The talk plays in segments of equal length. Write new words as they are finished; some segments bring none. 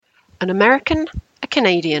An American, a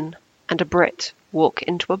Canadian, and a Brit walk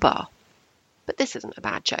into a bar. But this isn't a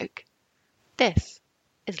bad joke. This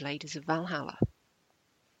is Ladies of Valhalla.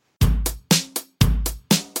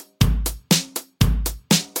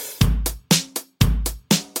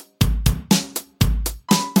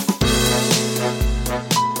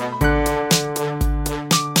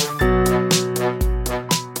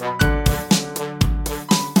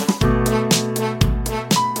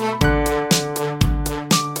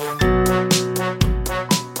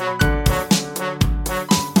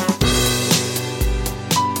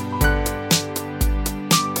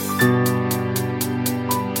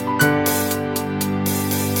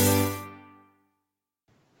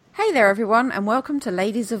 Hey there everyone, and welcome to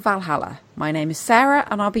Ladies of Valhalla. My name is Sarah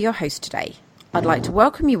and I'll be your host today. I'd like to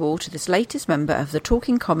welcome you all to this latest member of the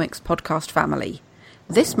Talking Comics podcast family.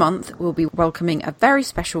 This month we'll be welcoming a very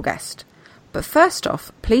special guest. But first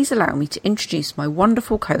off, please allow me to introduce my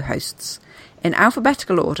wonderful co-hosts. In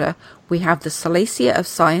alphabetical order, we have the Salacia of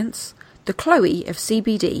Science, the Chloe of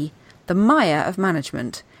CBD, the Maya of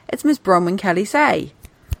Management. It's Miss Bronwyn Kelly-Say.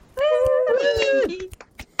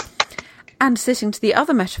 And sitting to the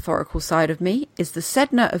other metaphorical side of me is the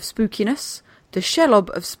Sedna of Spookiness, the Shelob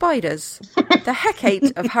of Spiders, the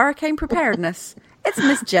Hecate of Hurricane Preparedness. It's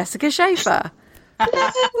Miss Jessica Schaefer.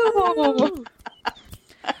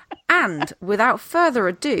 And without further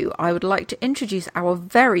ado, I would like to introduce our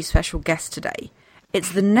very special guest today.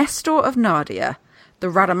 It's the Nestor of Nardia, the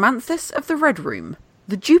Rhadamanthus of the Red Room,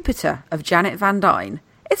 the Jupiter of Janet Van Dyne.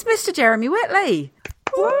 It's Mr. Jeremy Whitley.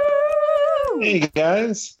 Woo! Hey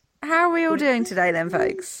guys. How are we all doing today then,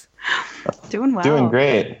 folks? Doing well. Doing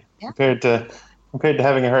great. Yeah. Compared to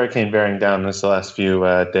having a hurricane bearing down this last few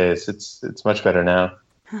days, it's much better now.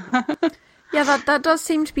 Yeah, that does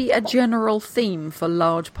seem to be a general theme for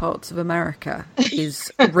large parts of America,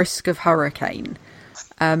 is risk of hurricane.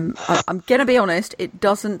 I'm going to be honest, it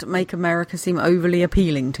doesn't make America seem overly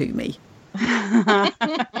appealing to me.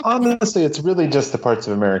 Honestly, it's really just the parts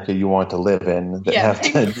of America you want to live in that have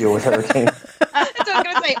to deal with hurricanes. That's what I was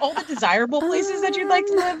going to say. All the desirable places that you'd like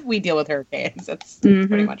to live, we deal with hurricanes. That's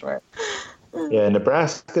pretty much where. Yeah,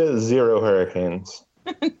 Nebraska, 0 hurricanes.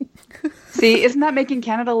 See, isn't that making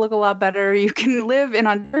Canada look a lot better? You can live in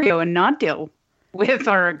Ontario and not deal with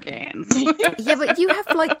hurricanes. Yeah, but you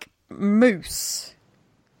have, like, moose.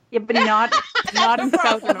 Yeah, but not in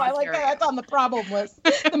southern Ontario. I like that. That's on the problem list.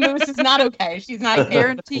 The moose is not okay. She's not I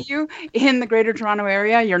guarantee you, in the Greater Toronto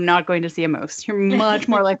area, you're not going to see a moose. You're much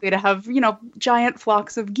more likely to have, giant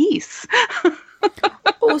flocks of geese.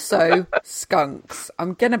 Also, skunks.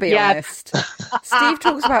 I'm going to be honest. Steve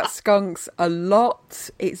talks about skunks a lot.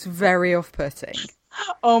 It's very off-putting.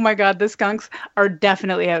 Oh my God, the skunks are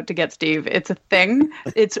definitely out to get Steve. It's a thing.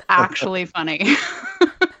 It's actually funny.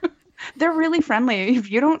 They're really friendly.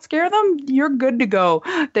 If you don't scare them, you're good to go.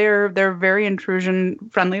 They're very intrusion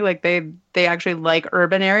friendly. Like they actually like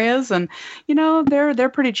urban areas, and they're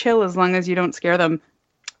pretty chill as long as you don't scare them.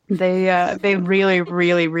 They really,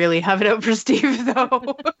 really, really have it out for Steve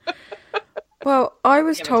though. Well, I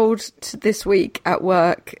was told this week at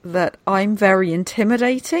work that I'm very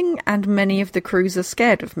intimidating and many of the crews are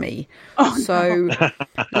scared of me. So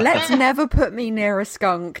let's never put me near a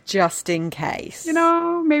skunk just in case.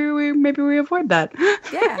 Maybe we avoid that.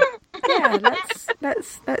 Yeah,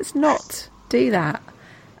 let's not do that.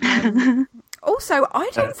 Also, I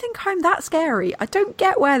don't think I'm that scary. I don't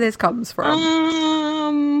get where this comes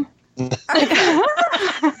from. Okay.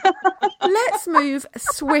 Let's move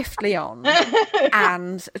swiftly on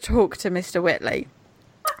and talk to Mr. Whitley.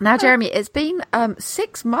 Now, Jeremy, it's been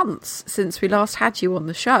 6 months since we last had you on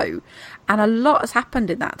the show, and a lot has happened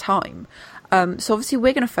in that time. So obviously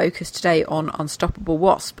we're going to focus today on Unstoppable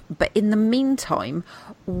Wasp, but in the meantime,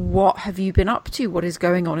 what have you been up to? What is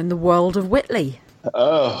going on in the world of Whitley?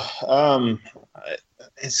 Has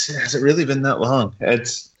it really been that long?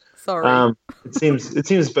 Sorry. It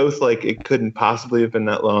seems both like it couldn't possibly have been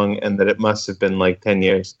that long and that it must have been like 10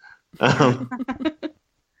 years. Because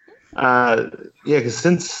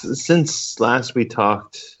since last we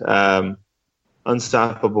talked,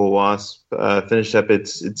 Unstoppable Wasp finished up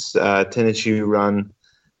its 10-issue run.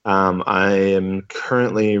 I am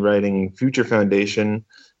currently writing Future Foundation,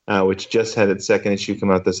 which just had its 2nd issue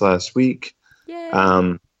come out this last week. Yay.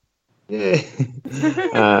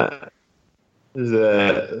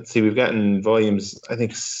 Let's see, we've gotten volumes, I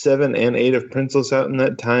think 7 and 8 of Princess out in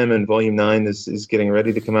that time, and volume 9 is getting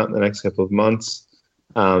ready to come out in the next couple of months.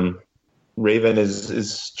 Raven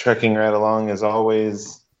is trekking right along as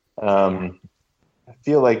always. I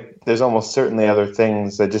feel like there's almost certainly other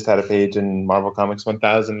things. I just had a page in Marvel Comics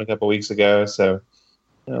 1000 a couple weeks ago, so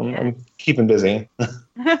I'm keeping busy.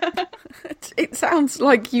 It sounds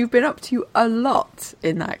like you've been up to a lot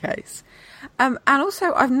in that case. And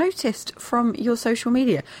also, I've noticed from your social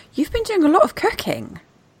media, you've been doing a lot of cooking.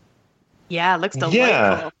 Yeah, it looks delightful.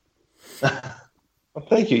 Yeah. Well,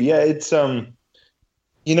 thank you. Yeah, it's I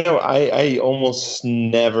almost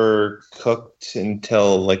never cooked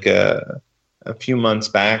until like a few months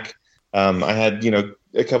back. I had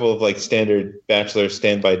a couple of like standard bachelor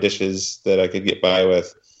standby dishes that I could get by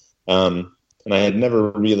with, and I had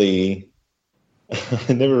never really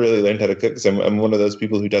learned how to cook because I'm one of those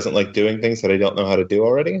people who doesn't like doing things that I don't know how to do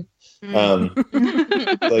already.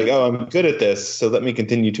 Like, oh, I'm good at this, so let me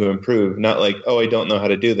continue to improve. Not like, oh, I don't know how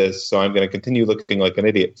to do this, so I'm going to continue looking like an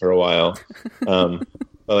idiot for a while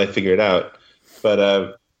while I figure it out.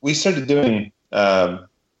 But we started doing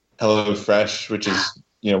HelloFresh, which is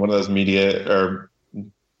one of those media or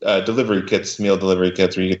delivery kits, meal delivery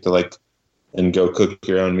kits, where you get to like and go cook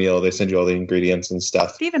your own meal. They send you all the ingredients and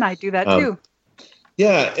stuff. Steve and I do that too.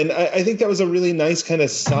 Yeah, and I think that was a really nice kind of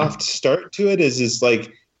soft start to it. Is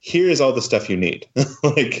like, here is all the stuff you need.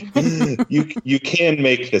 Like, you can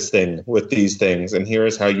make this thing with these things, and here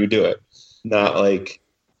is how you do it. Not like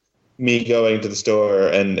me going to the store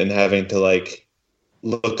and having to like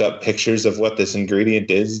look up pictures of what this ingredient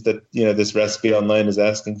is that this recipe online is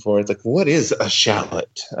asking for. It's like, what is a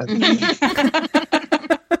shallot?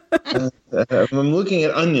 I'm looking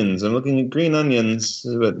at onions. I'm looking at green onions,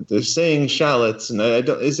 but they're saying shallots, and I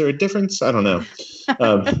don't. Is there a difference? I don't know.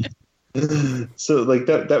 So like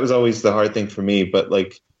that was always the hard thing for me. But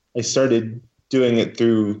like I started doing it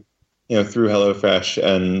through HelloFresh,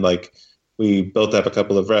 and like we built up a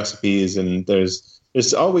couple of recipes, and there's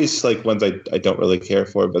always like ones I don't really care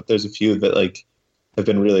for, but there's a few that like have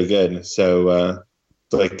been really good. So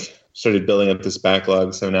like started building up this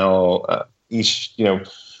backlog. So now each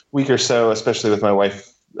week or so, especially with my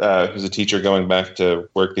wife who's a teacher going back to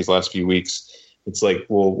work these last few weeks, it's like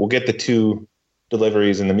we'll get the 2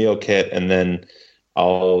 deliveries in the meal kit, and then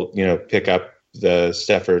I'll pick up the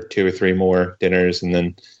stuff for 2 or 3 more dinners, and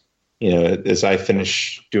then as I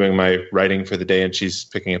finish doing my writing for the day and she's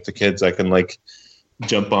picking up the kids, I can like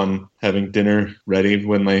jump on having dinner ready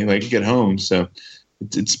when they like get home. So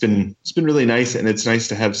it's been really nice, and it's nice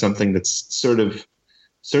to have something that's sort of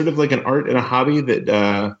like an art and a hobby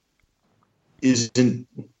that isn't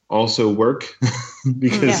also work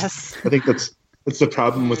because Yes. I think that's the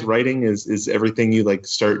problem with writing is everything you like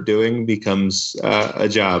start doing becomes a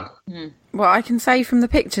job. Well, I can say from the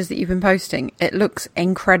pictures that you've been posting, it looks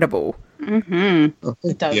incredible. Mm-hmm. Oh,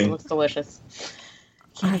 It does. you. It looks delicious.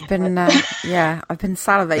 I've been I've been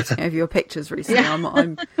salivating over your pictures recently. I'm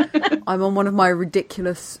on one of my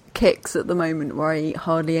ridiculous kicks at the moment where I eat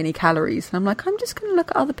hardly any calories, and I'm like, I'm just going to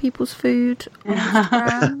look at other people's food on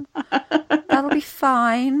Instagram. That'll be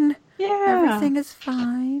fine. Yeah. Everything is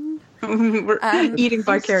fine. We're eating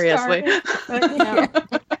vicariously.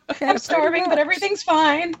 I'm starving, but everything's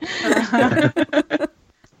fine.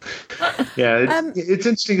 Yeah, it's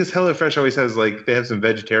interesting because HelloFresh always has like they have some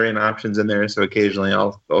vegetarian options in there, so occasionally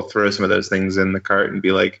I'll throw some of those things in the cart and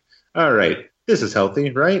be like, all right, this is healthy,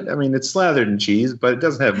 right? I mean, it's slathered in cheese, but it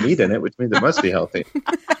doesn't have meat in it, which means it must be healthy.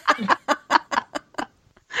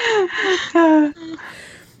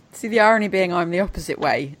 See, the irony being I'm the opposite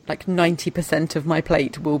way. Like 90% of my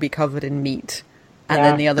plate will be covered in meat. And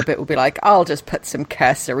then the other bit will be like, I'll just put some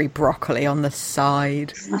cursory broccoli on the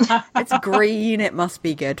side. It's green. It must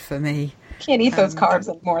be good for me. Can't eat those carbs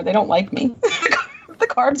anymore. They don't like me. The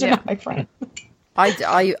carbs are not my friend.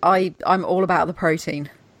 I'm all about the protein.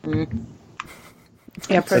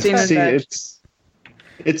 Yeah, protein and veg.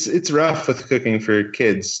 It's rough with cooking for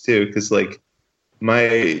kids too, because like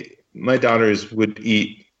my daughters would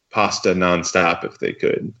eat pasta nonstop if they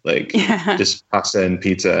could, like just pasta and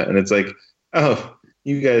pizza, and it's like, oh,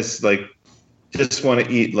 you guys like just want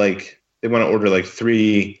to eat like they want to order like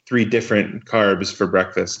three different carbs for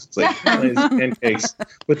breakfast. It's like pancakes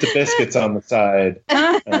with the biscuits on the side,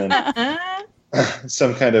 and then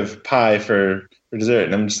some kind of pie for dessert,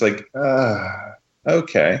 and I'm just like,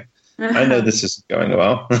 okay, I know this isn't going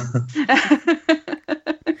well.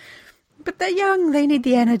 But they're young. They need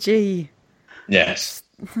the energy. Yes.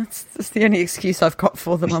 That's the only excuse I've got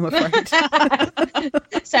for them, I'm afraid.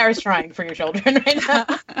 Sarah's trying for your children right now.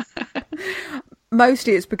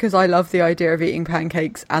 Mostly it's because I love the idea of eating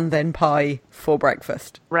pancakes and then pie for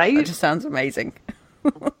breakfast. Right? That just sounds amazing.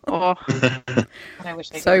 Oh. I wish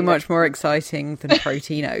they could So do much more exciting than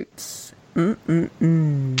protein oats.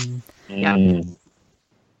 Yeah.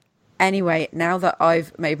 Anyway, now that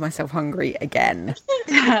I've made myself hungry again,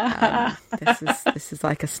 this is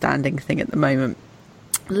like a standing thing at the moment.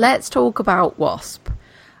 Let's talk about Wasp.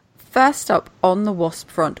 first up, on the Wasp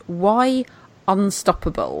front, why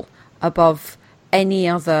Unstoppable above any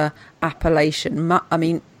other appellation? I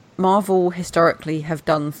mean, Marvel historically have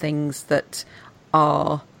done things that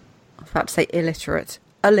are, I was about to say illiterate.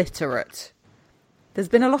 There's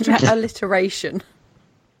been a lot of alliteration.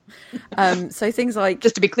 So things like...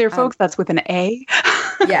 Just to be clear, folks, that's with an A.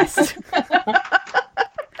 Yes.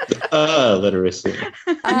 Literacy.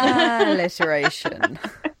 Alliteration.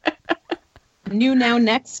 New, now,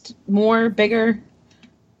 next, more, bigger.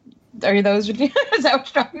 Are those? Is that what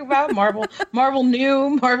you're talking about? Marvel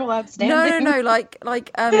new, Marvel outstanding. No. Like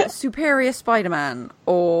Superior Spider-Man,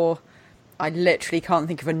 or I literally can't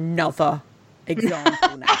think of another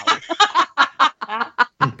example now.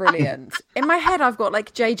 Brilliant. In my head, I've got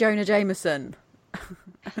like J. Jonah Jameson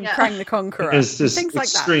and Krang the Conqueror. There's this things like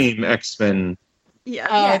extreme X-Men. Yeah.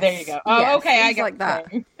 Oh, Yes. there you go. Oh, Yes, okay, I things get like that.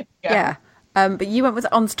 Yeah. But you went with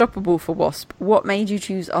Unstoppable for Wasp. What made you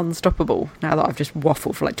choose Unstoppable? Now that I've just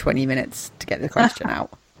waffled for like 20 minutes to get the question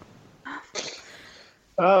out.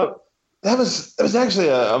 That was actually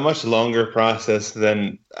a much longer process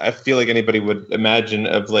than I feel like anybody would imagine,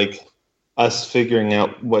 of like us figuring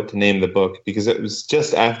out what to name the book, because it was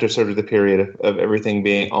just after sort of the period of everything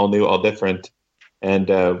being all new, all different. And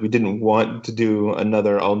we didn't want to do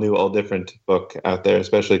another all new, all different book out there,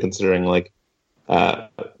 especially considering like, I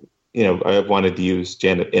wanted to use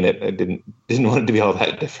Janet in it. I didn't want it to be all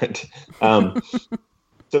that different.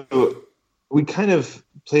 So we kind of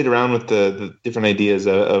played around with the different ideas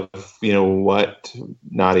of what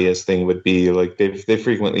Nadia's thing would be. Like they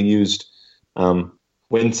frequently used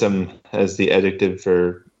winsome as the adjective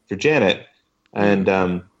for Janet,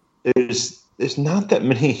 and there's not that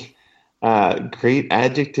many great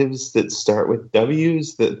adjectives that start with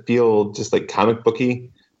W's that feel just like comic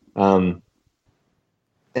booky. And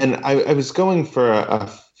I was going for a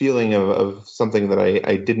feeling of something that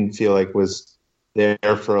I didn't feel like was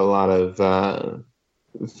there for a lot of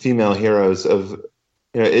female heroes, of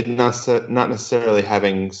it not necessarily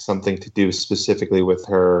having something to do specifically with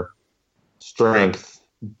her strength,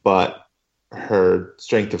 but her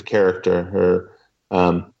strength of character, her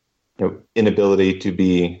inability to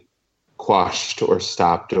be quashed or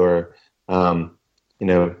stopped, or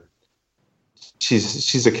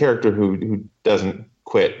she's a character who doesn't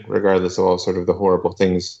quit regardless of all sort of the horrible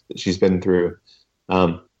things that she's been through.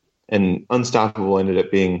 And Unstoppable ended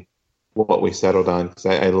up being what we settled on, because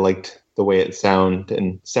I liked the way it sounded,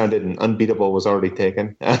 and Unbeatable was already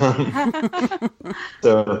taken.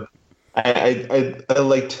 So I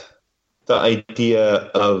liked the idea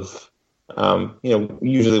of,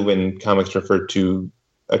 usually when comics refer to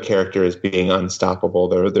a character as being unstoppable,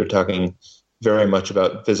 they're talking very much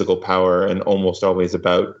about physical power, and almost always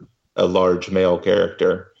about a large male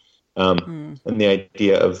character. And the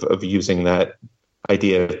idea of using that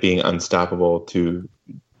idea of being unstoppable to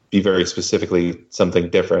be very specifically something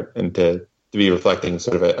different, and to be reflecting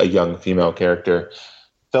sort of a young female character,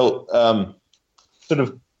 felt sort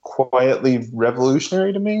of quietly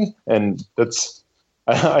revolutionary to me. And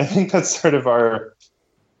I think that's sort of our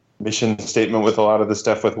mission statement with a lot of the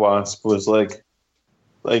stuff with Wasp, was like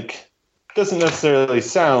doesn't necessarily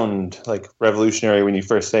sound like revolutionary when you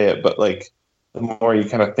first say it, but like the more you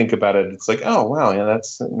kind of think about it, it's like, oh wow, yeah,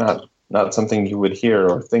 that's not something you would hear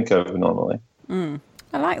or think of normally. I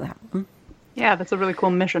like that one. Yeah, that's a really cool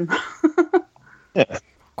mission. Yeah.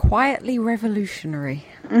 Quietly revolutionary.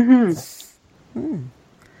 Mm-hmm.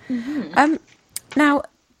 Now,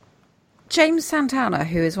 James Santana,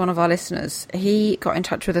 who is one of our listeners, he got in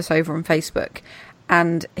touch with us over on Facebook,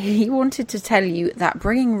 and he wanted to tell you that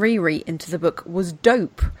bringing Riri into the book was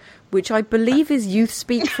dope, which I believe is youth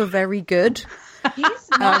speak for very good. He's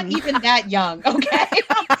not even that young, okay?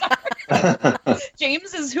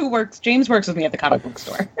 James works with me at the comic book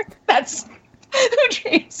store. That's who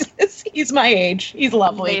James is. He's my age. He's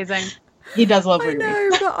lovely. Amazing. He does love I Riri. know,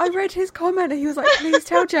 but I read his comment and he was like, please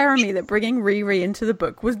tell Jeremy that bringing Riri into the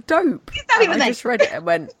book was dope. I just read it and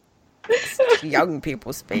went, such young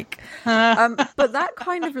people speak. But that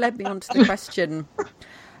kind of led me on to the question,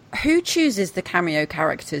 who chooses the cameo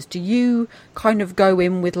characters? Do you kind of go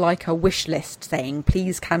in with like a wish list saying,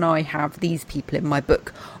 please can I have these people in my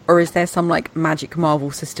book? Or is there some like magic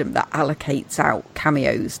Marvel system that allocates out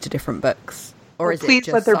cameos to different books? Or is Please it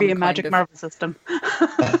just let there be some a magic kind of... Marvel system.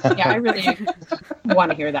 Yeah, I really want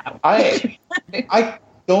to hear that one. I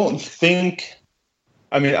don't think,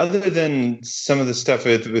 I mean, other than some of the stuff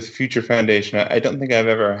with Future Foundation, I don't think I've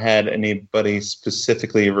ever had anybody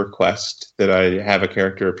specifically request that I have a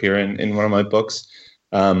character appear in one of my books.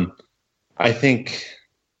 I think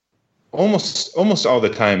almost all the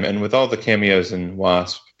time, and with all the cameos in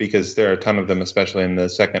Wasp, because there are a ton of them, especially in the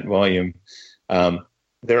second volume.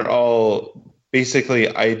 They're all basically,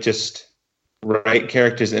 I just write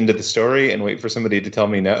characters into the story and wait for somebody to tell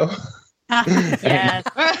me no. Yes.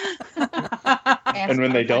 And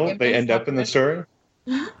when they don't, they end up in the story.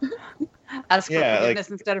 Ask for forgiveness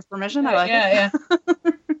instead of permission. I like it. Yeah.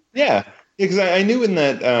 Yeah, because I knew in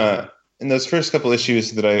that in those first couple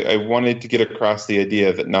issues that I wanted to get across the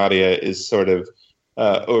idea that Nadia is sort of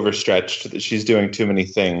overstretched, that she's doing too many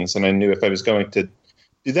things, and I knew if I was going to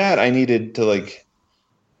do that, I needed to like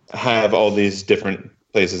have all these different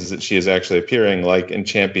places that she is actually appearing, like in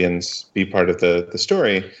Champions, be part of the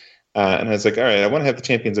story. And I was like, all right, I want to have the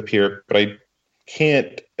Champions appear, but I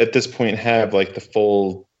can't at this point have like the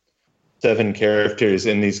full 7 characters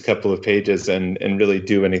in these couple of pages and really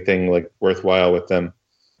do anything like worthwhile with them.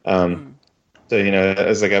 So, you know, I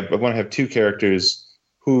was like, I want to have 2 characters.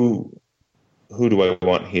 Who do I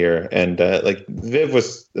want here? And like Viv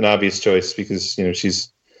was an obvious choice because, you know,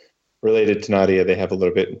 she's related to Nadia. They have a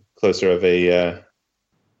little bit closer of a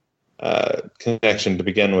connection to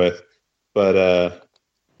begin with. But,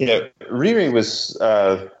 you know, Riri was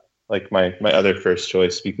like my other first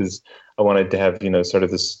choice because I wanted to have, you know, sort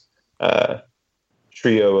of this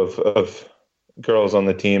trio of girls on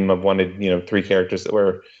the team. I wanted, you know, 3 characters that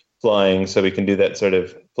were flying, so we can do that sort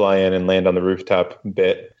of fly in and land on the rooftop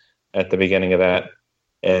bit at the beginning of that.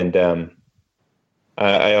 And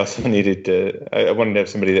I also needed to, I wanted to have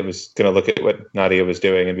somebody that was going to look at what Nadia was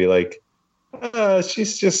doing and be like,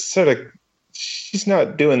 she's just sort of, she's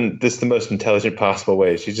not doing this the most intelligent possible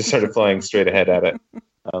way. She's just sort of flying straight ahead at it.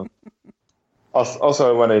 Also,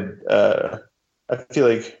 I wanted, I feel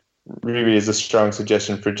like Riri is a strong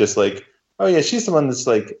suggestion for just like, oh yeah, she's the one that's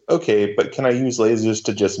like, okay, but can I use lasers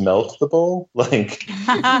to just melt the bowl? Like,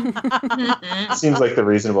 seems like the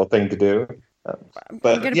reasable thing to do.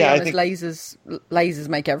 But I'm going to be honest, lasers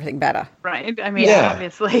make everything better. Right? I mean,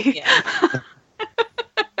 obviously. Yeah.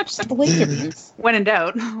 Just like the laser beams. When in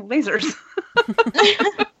doubt, lasers.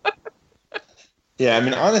 Yeah, I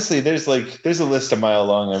mean, honestly, there's a list a mile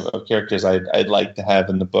long of characters I'd like to have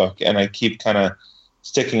in the book, and I keep kind of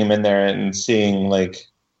sticking them in there and seeing like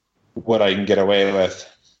what I can get away with.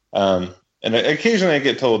 And occasionally I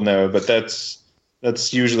get told no, but that's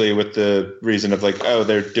usually with the reason of like, oh,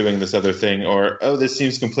 they're doing this other thing, or oh, this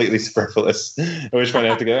seems completely superfluous. At which point I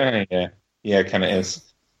have to go, yeah, it kind of is.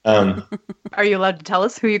 Are you allowed to tell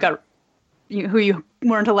us who you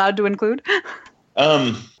weren't allowed to include?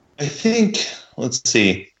 I think, let's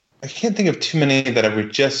see. I can't think of too many that were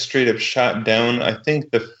just straight up shot down. I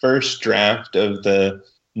think the first draft of the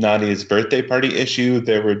Nadia's birthday party issue,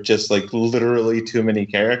 there were just like literally too many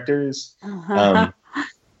characters.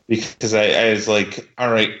 Because I was like,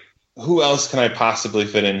 all right, who else can I possibly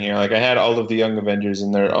fit in here? Like I had all of the Young Avengers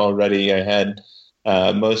in there already. I had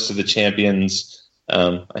most of the Champions.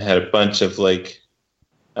 I had a bunch of like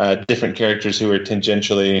different characters who were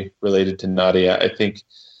tangentially related to Nadia. I think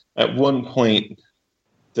at one point,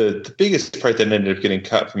 the biggest part that ended up getting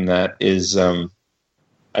cut from that is I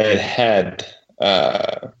had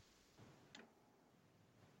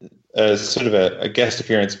sort of a guest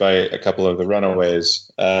appearance by a couple of the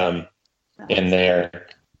Runaways in there.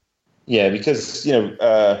 Yeah, because, you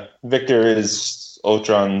know, Victor is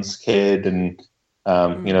Ultron's kid, and,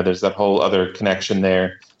 you know, there's that whole other connection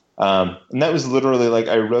there. And that was literally like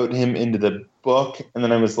I wrote him into the book, and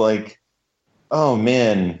then I was like, oh,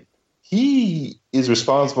 man, he is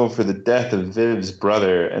responsible for the death of Viv's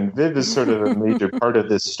brother, and Viv is sort of a major part of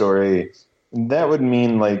this story. And that would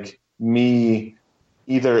mean like me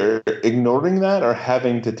either ignoring that or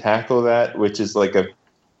having to tackle that, which is like at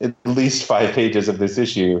least 5 pages of this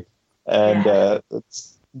issue, and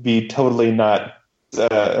it's be totally not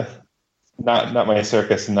my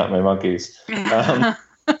circus and not my monkeys.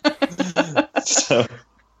 So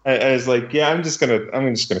I was like, yeah, I'm just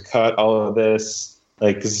gonna cut all of this,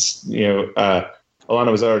 like, 'cause, you know,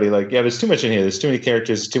 Alana was already like, yeah, there's too much in here. There's too many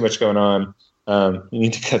characters. There's too much going on. You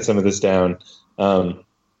need to cut some of this down.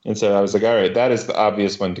 And so I was like, all right, that is the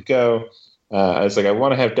obvious one to go. I was like, I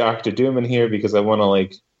want to have Doctor Doom in here because I want to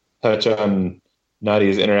like touch on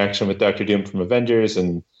Nadia's interaction with Doctor Doom from Avengers,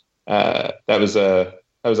 and that was a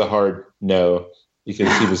hard no,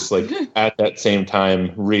 because he was like at that same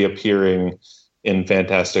time reappearing in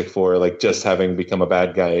Fantastic Four, like just having become a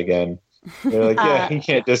bad guy again. They're like, yeah, he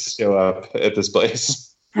can't just show up at this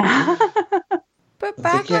place. But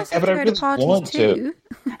bad guys have to go to parties too.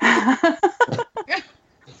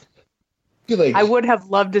 Like, I would have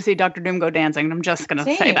loved to see Dr. Doom go dancing. I'm just going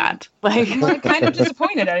to say that. Like, I'm kind of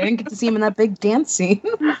disappointed I didn't get to see him in that big dance scene.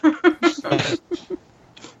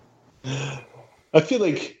 I feel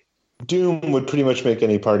like Doom would pretty much make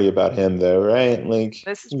any party about him, though, right? Like,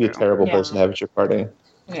 This is he'd be a true. terrible Yeah. person to have at your party.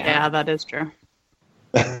 Yeah, that is true.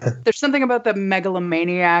 There's something about the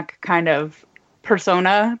megalomaniac kind of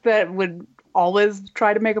persona that would always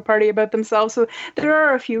try to make a party about themselves. So there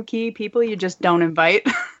are a few key people you just don't invite.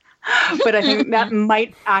 But I think that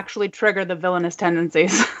might actually trigger the villainous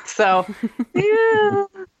tendencies. So, yeah,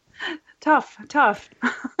 tough.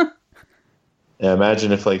 Yeah,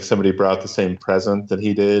 imagine if like somebody brought the same present that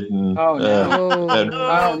he did, and Oh, no. and-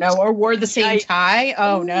 Oh no, or wore the same tie.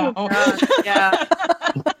 Oh no. Yeah.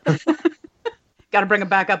 Got to bring a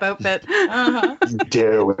backup outfit. Uh-huh. you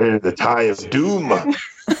dare wear the tie of doom,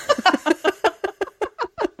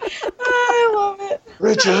 I love it.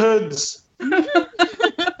 Richards.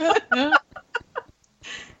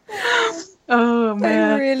 Oh I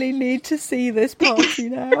man. really need to see this party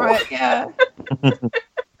now. Right, yeah.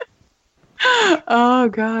 Oh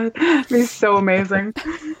god. He's so amazing.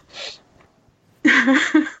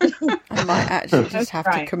 I might actually just have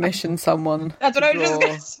to right. commission someone. That's what I was just draw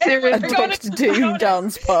going to say. We're a going Doctor Doom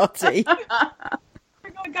dance party. to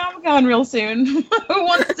Comic-Con real soon. Who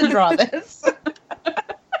wants to draw this?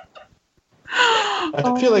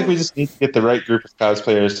 I feel like we just need to get the right group of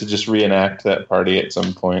cosplayers to just reenact that party at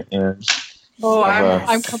some point. You know, Oh, Yes.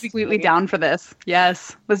 I'm completely down for this.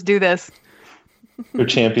 Yes, let's do this. for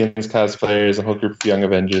Champions cosplayers, a whole group of Young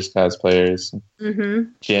Avengers cosplayers,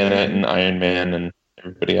 Mm-hmm. Janet and Iron Man and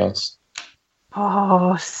everybody else.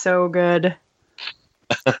 Oh, so good.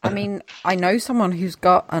 I mean, I know someone who's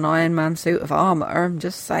got an Iron Man suit of armor. I'm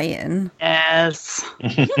just saying. Yes.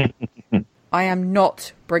 I am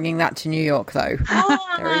not bringing that to New York, though.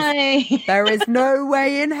 Why? There is no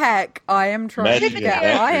way in heck I am trying Imagine to get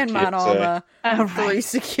that, Iron Man kids, armor Oh, through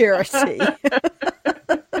security.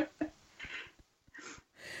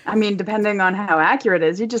 I mean, depending on how accurate it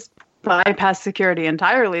is, you just bypass security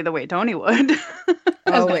entirely the way Tony would.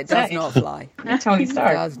 Oh, gonna it does say. not fly. Tony It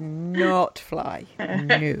Stark. does not fly.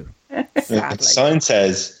 No. The Sadly. sign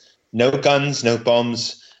says no guns, no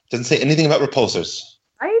bombs. Doesn't say anything about repulsors.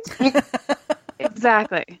 Right?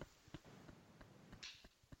 Exactly.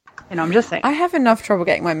 And I'm just saying. I have enough trouble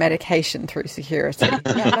getting my medication through security,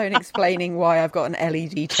 let alone explaining why I've got an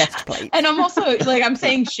LED chest plate. And I'm also like, I'm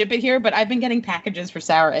saying ship it here, but I've been getting packages for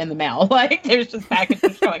Sarah in the mail. Like, there's just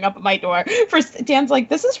packages showing up at my door. For Dan's like,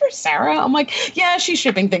 this is for Sarah. I'm like, yeah, she's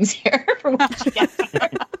shipping things here for when she gets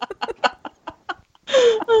there.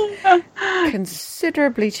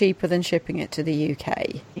 Considerably cheaper than shipping it to the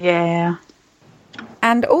UK. Yeah.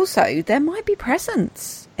 And also, there might be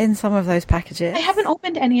presents in some of those packages. I haven't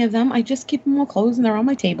opened any of them. I just keep them all closed, and they're on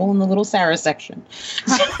my table in the little Sarah section.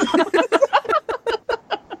 I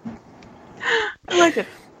like it.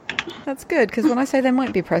 That's good, because when I say there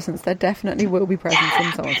might be presents, there definitely will be presents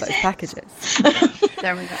in some of those packages.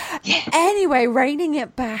 There we go. Anyway, reining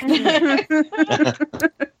it back in.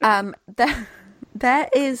 There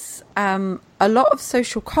is a lot of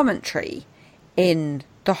social commentary in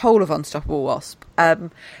the whole of Unstoppable Wasp.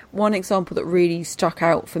 One example that really stuck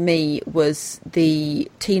out for me was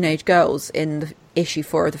the teenage girls in the issue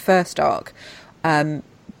 4 of the first arc. Do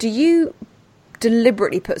you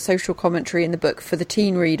deliberately put social commentary in the book for the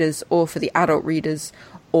teen readers or for the adult readers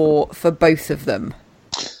or for both of them?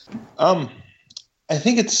 I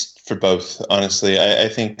think it's for both, honestly. I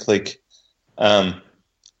think like I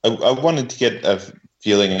wanted to get a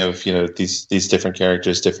feeling of, you know, these different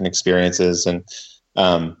characters, different experiences, and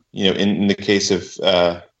you know, in the case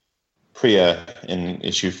of Priya in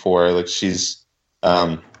issue 4, like she's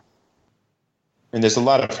and there's a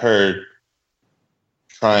lot of her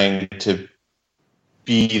trying to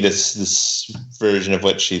be this version of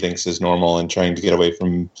what she thinks is normal and trying to get away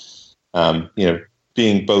from you know,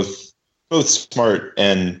 being both smart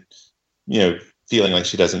and, you know, feeling like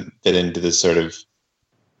she doesn't fit into this sort of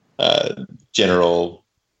general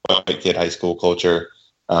white kid high school culture.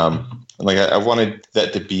 Like I wanted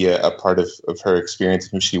that to be a part of her experience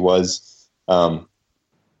and who she was, and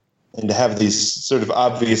to have these sort of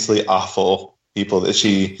obviously awful people that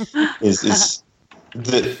she is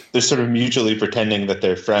that they're sort of mutually pretending that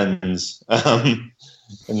they're friends.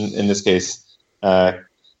 In this case,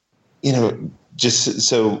 you know, just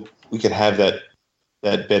so we could have that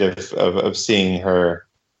bit of seeing her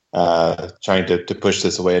trying to push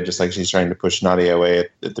this away, just like she's trying to push Nadia away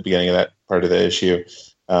at the beginning of that part of the issue.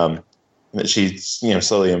 That she, you know,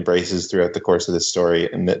 slowly embraces throughout the course of this story,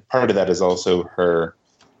 and that part of that is also her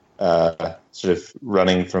sort of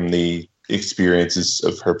running from the experiences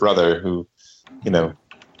of her brother, who, you know,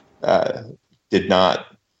 did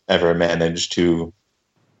not ever manage to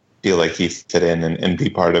feel like he fit in and be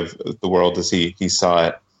part of the world as he saw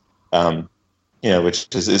it.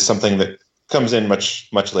 which is something that comes in much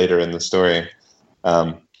later in the story.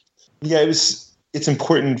 It's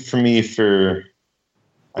important for me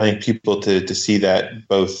I think people to see that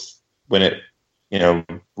both when it,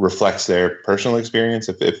 reflects their personal experience,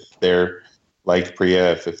 if they're like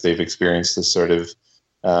Priya, if they've experienced this sort of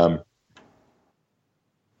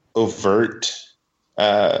overt,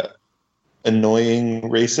 annoying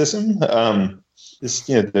racism,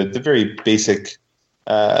 the very basic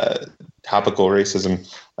topical racism,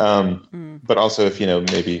 but also if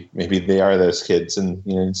maybe they are those kids,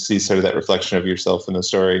 and see sort of that reflection of yourself in the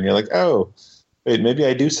story, and you're like, oh, wait, maybe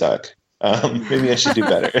I do suck. Maybe I should do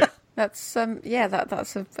better. That's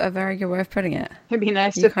that's a very good way of putting it. It'd be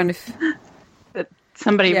nice to kind of that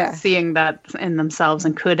somebody was seeing that in themselves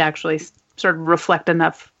and could actually sort of reflect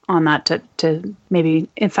enough on that to maybe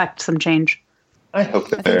effect some change. I hope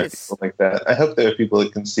that there are people like that. I hope there are people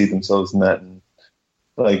that can see themselves in that and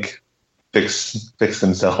fix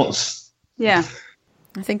themselves. Yeah.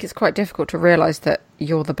 I think it's quite difficult to realise that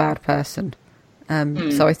you're the bad person.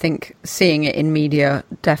 So I think seeing it in media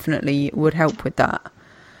definitely would help with that.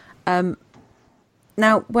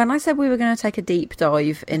 Now, when I said we were going to take a deep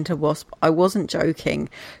dive into Wasp, I wasn't joking.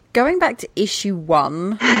 Going back to issue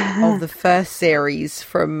 1 of the first series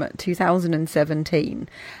from 2017,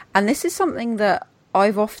 and this is something that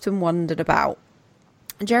I've often wondered about.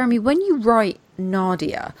 Jeremy, when you write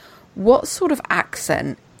Nadia, what sort of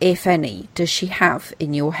accent, if any, does she have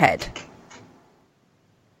in your head?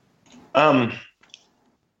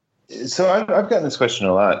 So I've gotten this question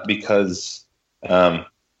a lot because,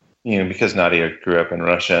 because Nadia grew up in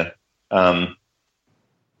Russia.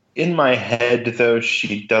 In my head, though,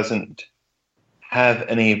 she doesn't have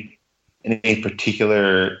any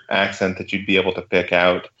particular accent that you'd be able to pick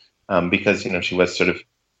out, because she was sort of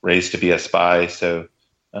raised to be a spy, so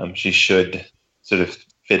she should sort of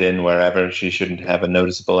fit in wherever. She shouldn't have a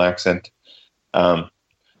noticeable accent. So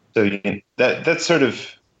that's sort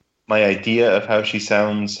of my idea of how she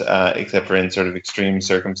sounds, except for in sort of extreme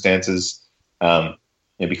circumstances.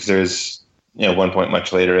 Because there's one point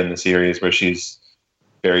much later in the series where she's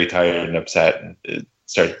very tired and upset and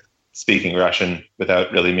start speaking Russian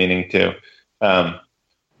without really meaning to.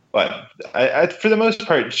 But I, for the most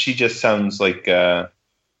part, she just sounds like an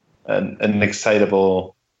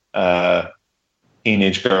excitable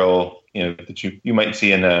teenage girl, that you might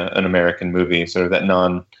see in an American movie, sort of that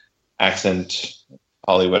non-accent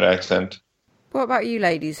Hollywood accent. What about you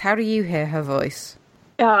ladies? How do you hear her voice?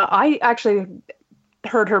 I actually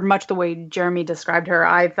heard her much the way Jeremy described her.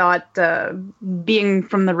 I thought, being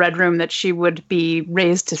from the Red Room, that she would be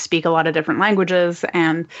raised to speak a lot of different languages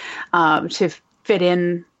and to fit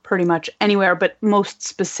in pretty much anywhere, but most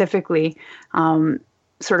specifically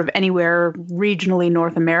sort of anywhere regionally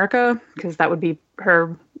North America, because that would be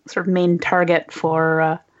her sort of main target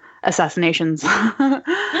for assassinations.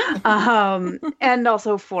 And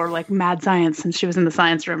also for mad science, since she was in the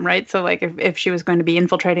science room, right? So if she was going to be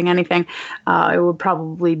infiltrating anything, it would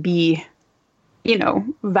probably be,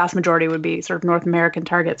 vast majority would be sort of North American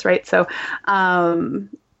targets, right? So I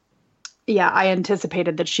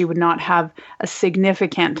anticipated that she would not have a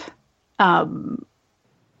significant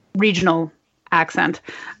regional accent,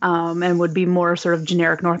 and would be more sort of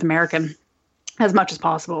generic North American as much as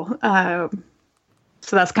possible.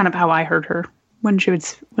 So that's kind of how I heard her when she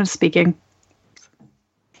was speaking.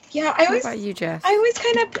 Yeah, What about you, Jess? I always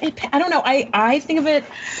kind of, I don't know. I think of it,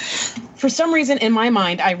 for some reason in my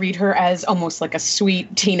mind, I read her as almost like a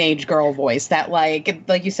sweet teenage girl voice that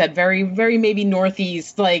like you said, very, very maybe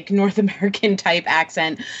Northeast, North American type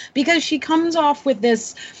accent, because she comes off with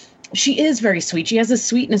this, she is very sweet. She has this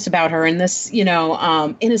sweetness about her and this,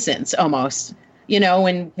 innocence almost.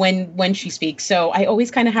 When she speaks. So I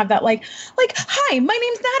always kind of have that hi, my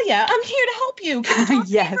name's Nadia. I'm here to help you. Can you talk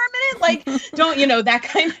to me for a minute? Don't, that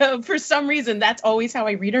kind of, for some reason, that's always how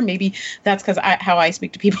I read her. Maybe that's because how I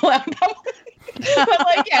speak to people out in public.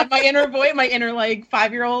 But my inner boy, my inner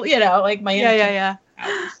 5-year-old, my inner. Yeah.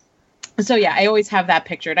 So yeah, I always have that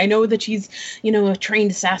pictured. I know that she's, a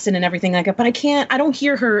trained assassin and everything like that, but I don't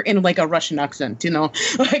hear her in a Russian accent,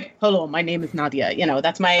 hello, my name is Nadia.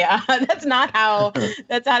 That's my, that's not how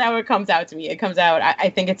it comes out to me. It comes out, I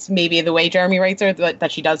think it's maybe the way Jeremy writes her,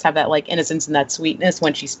 that she does have that innocence and that sweetness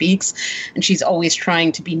when she speaks, and she's always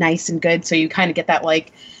trying to be nice and good. So you kind of get that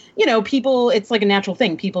people, it's a natural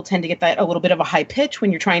thing. People tend to get that a little bit of a high pitch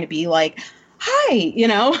when you're trying to be hi,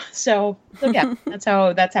 so yeah, that's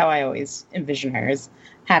how I always envision her, as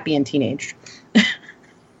happy and teenage.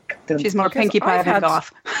 She's more Pinkie Pie than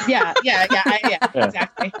goth. Yeah,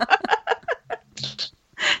 exactly.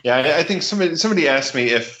 Yeah, I think somebody asked me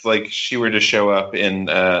if she were to show up in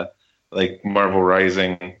like Marvel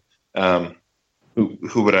Rising, who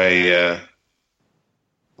would I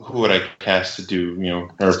cast to do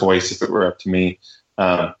her voice if it were up to me?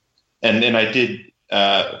 And I did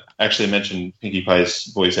actually mention Pinkie Pie's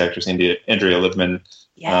voice actress Andrea Libman,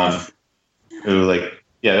 Yes. who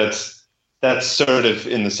that's sort of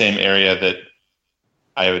in the same area that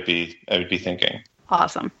I would be thinking.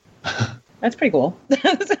 Awesome. That's pretty cool.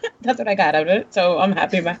 That's what I got out of it. So I'm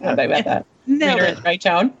happy about that. Nailed Reader it. in the right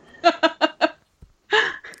tone.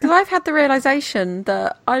 Because I've had the realization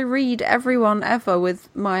that I read everyone ever with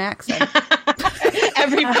my accent.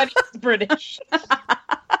 Everybody's British.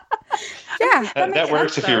 Yeah. That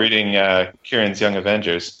works if you're reading Kieran's Young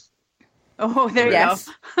Avengers. Oh, there you Yes.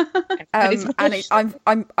 Everybody's British.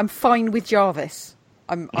 And I'm fine with Jarvis.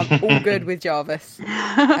 I'm all good with Jarvis.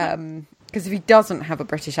 Because if he doesn't have a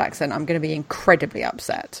British accent, I'm going to be incredibly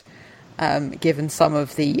upset, given some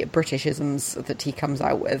of the Britishisms that he comes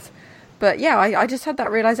out with. But yeah, I just had that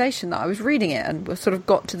realization that I was reading it and sort of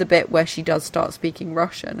got to the bit where she does start speaking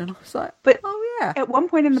Russian, and I was like, But oh yeah, at one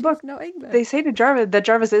point in the book, not English. they say to Jarvis that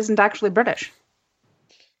Jarvis isn't actually British.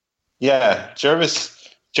 Yeah, Jarvis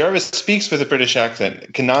speaks with a British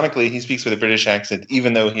accent. Canonically, he speaks with a British accent,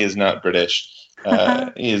 even though he is not British.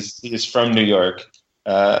 He is from New York.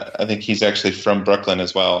 I think he's actually from Brooklyn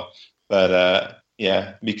as well. But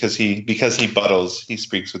yeah, because he buttles, he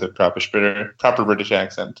speaks with a proper British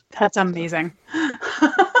accent. That's amazing.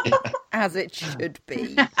 As it should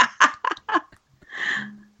be.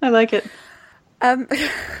 I like it.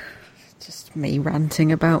 Just me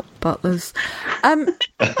ranting about butlers.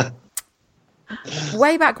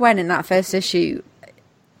 Way back when in that first issue,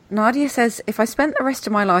 Nadia says, if I spent the rest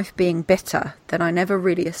of my life being bitter, then I never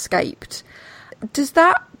really escaped. Does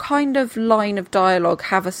that kind of line of dialogue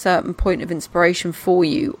have a certain point of inspiration for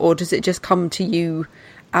you, or does it just come to you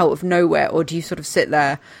out of nowhere, or do you sort of sit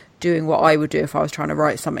there doing what I would do if I was trying to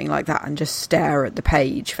write something like that and just stare at the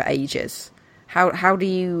page for ages? How do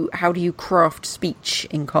you craft speech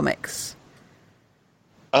in comics?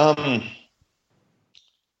 For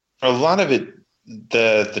a lot of it,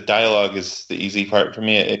 the dialogue is the easy part for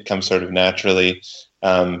me. It comes sort of naturally,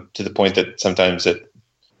 to the point that sometimes it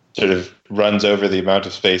sort of runs over the amount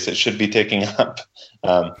of space it should be taking up.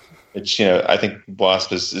 It's, I think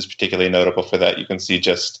Wasp is particularly notable for that. You can see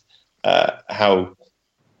just how,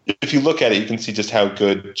 if you look at it, you can see just how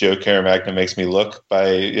good Joe Caramagna makes me look by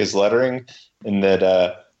his lettering, and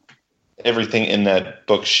that everything in that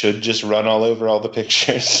book should just run all over all the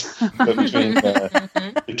pictures. But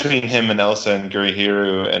between him and Elsa and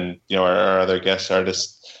Gurihiru and our other guest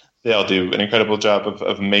artists, they all do an incredible job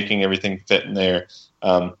of making everything fit in there.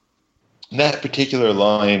 That particular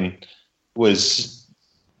line was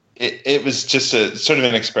it was just a sort of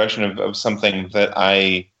an expression of something that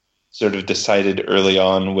I sort of decided early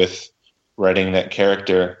on with writing that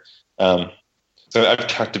character. So I've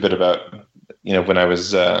talked a bit about when I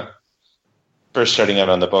was first starting out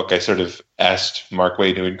on the book, I sort of asked Mark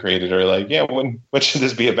Waid, who had created her, like, what should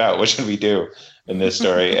this be about? What should we do in this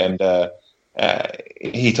story? And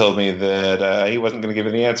he told me that he wasn't going to give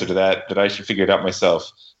me the answer to that I should figure it out myself.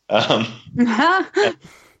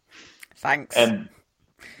 Thanks. And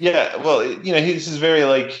yeah, well, he's just very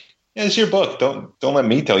like, it's your book. Don't let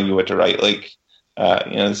me tell you what to write. Like,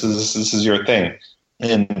 this is your thing.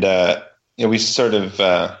 And we sort of,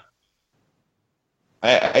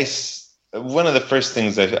 one of the first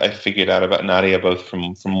things I figured out about Nadia, both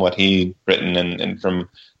from what he'd written and from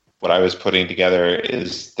what I was putting together,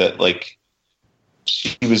 is that like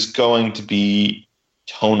she was going to be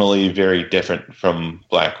tonally very different from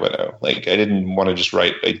Black Widow. Like, I didn't want to just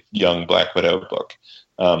write a young Black Widow book,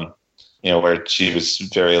 where she was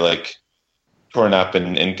very like torn up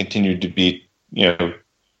and continued to be,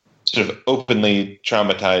 sort of openly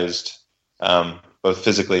traumatized, both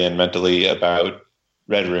physically and mentally, about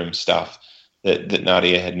Red Room stuff. That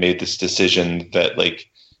Nadia had made this decision that,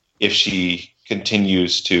 like, if she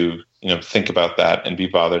continues to think about that and be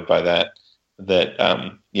bothered by that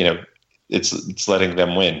it's letting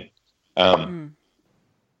them win. And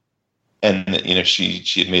she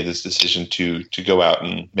had made this decision to go out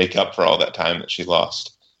and make up for all that time that she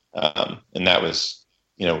lost, and that was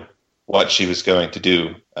what she was going to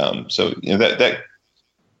do. So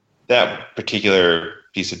that particular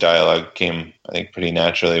piece of dialogue came, I think, pretty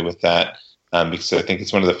naturally with that, because I think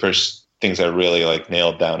it's one of the first things I really like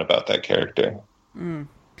nailed down about that character. And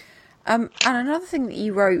another thing that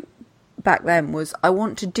you wrote back then was, I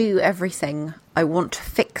want to do everything, I want to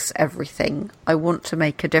fix everything, I want to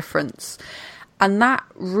make a difference. And that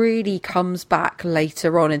really comes back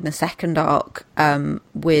later on in the second arc,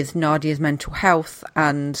 with Nadia's mental health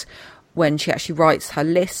and when she actually writes her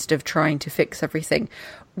list of trying to fix everything.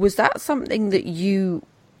 Was that something that you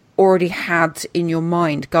already had in your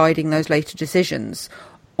mind guiding those later decisions,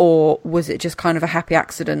 or was it just kind of a happy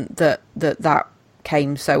accident that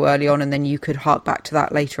came so early on and then you could hark back to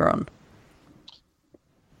that later on?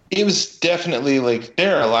 It was definitely like,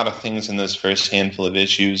 there are a lot of things in those first handful of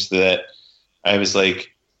issues that I was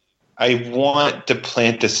like, I want to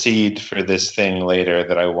plant a seed for this thing later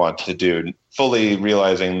that I want to do, fully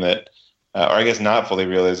realizing that, or I guess not fully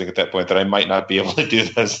realizing at that point that I might not be able to do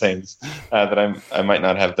those things, that I might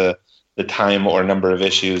not have the time or number of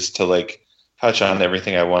issues to like touch on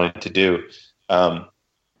everything I wanted to do. But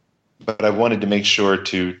I wanted to make sure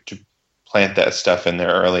to plant that stuff in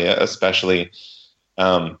there early, especially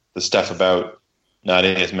the stuff about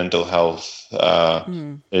Nadia's mental health.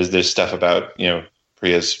 There's stuff about,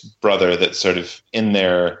 Priya's brother that's sort of in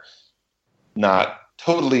there, not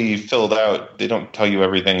totally filled out. They don't tell you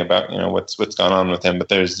everything about, what's gone on with him, but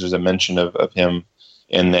there's a mention of him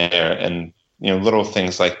in there, and, little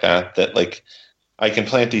things like that like I can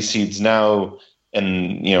plant these seeds now,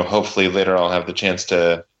 and, hopefully later I'll have the chance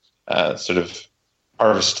to sort of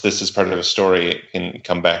harvest this as part of a story and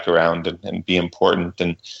come back around and be important.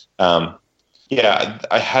 And I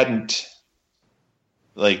hadn't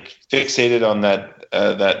like fixated on that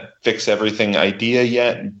fix everything idea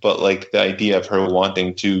yet, but like the idea of her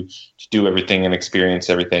wanting to do everything and experience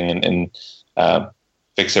everything and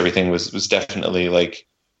fix everything was definitely like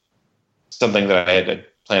something that I had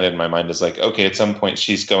planted in my mind, is like, okay, at some point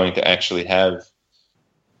she's going to actually have,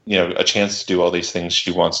 a chance to do all these things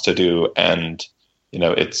she wants to do, and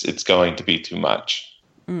it's going to be too much.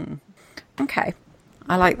 Okay,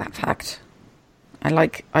 I like that fact. I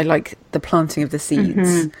like the planting of the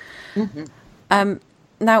seeds.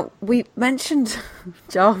 Now, we mentioned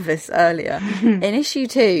Jarvis earlier. In issue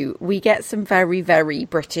 2, we get some very, very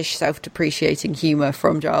British self-depreciating humour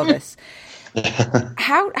from Jarvis.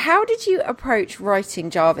 How did you approach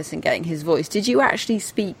writing Jarvis and getting his voice? Did you actually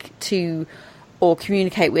speak to or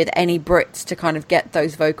communicate with any Brits to kind of get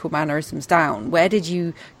those vocal mannerisms down? Where did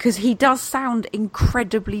you... Because he does sound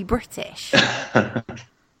incredibly British.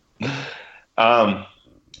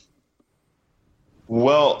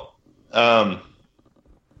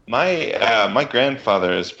 My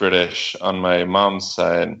grandfather is British on my mom's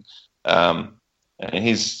side, and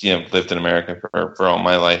he's lived in America for all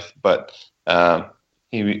my life. But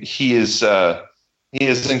he is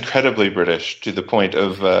incredibly British, to the point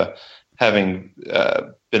of having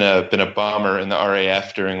been a bomber in the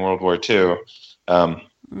RAF during World War II,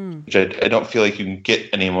 which I don't feel like you can get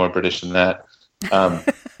any more British than that.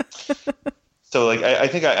 So like I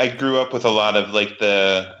think I grew up with a lot of like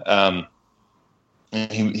the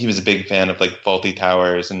he was a big fan of like Fawlty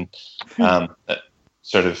Towers and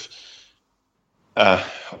sort of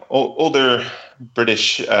older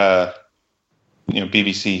British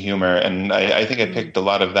BBC humor, and I think I picked a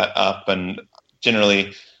lot of that up, and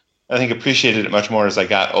generally I think appreciated it much more as I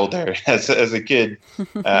got older. As a kid,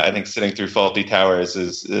 I think sitting through Fawlty Towers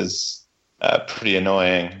is pretty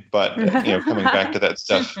annoying, but coming back to that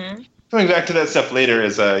stuff. Coming back to that stuff later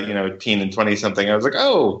as a teen and 20-something, I was like,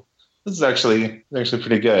 oh, this is actually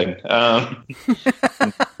pretty good. I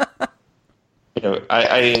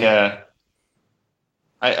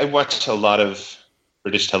watched a lot of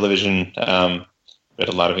British television, read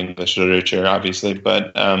a lot of English literature, obviously,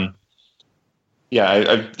 but I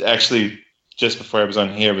actually, just before I was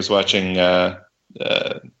on here, was watching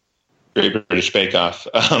Great British Bake Off.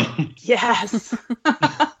 Yes.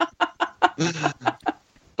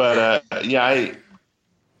 But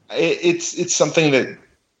it's something that,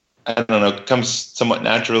 I don't know, comes somewhat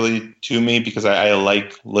naturally to me, because I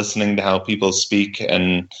like listening to how people speak,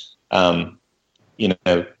 and trying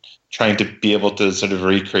to be able to sort of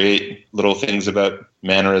recreate little things about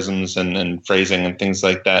mannerisms and phrasing and things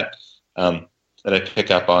like that that I pick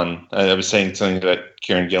up on. I was saying something about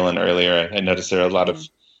Kieran Gillen earlier. I noticed there are a lot of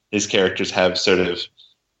his characters have sort of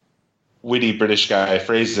witty British guy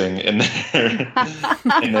phrasing in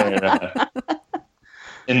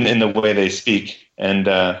the way they speak, and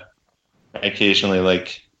I occasionally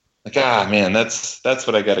like man, that's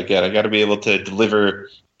what I got to get. I got to be able to deliver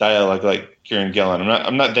dialogue like Kieran Gillen.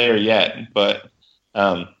 I'm not there yet, but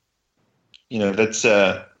that's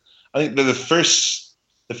I think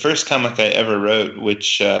the first comic I ever wrote,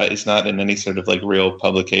 which is not in any sort of like real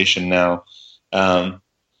publication now.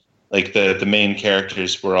 Like the main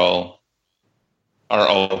characters are all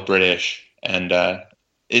British, and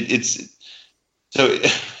it's so.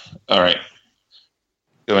 All right,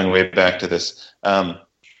 going way back to this.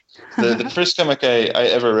 The first comic I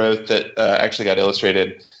ever wrote that actually got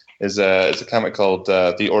illustrated is a comic called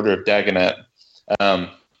The Order of Dagonet,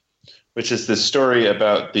 which is this story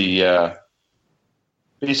about the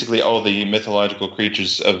basically all the mythological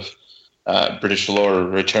creatures of British lore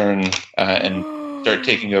return and start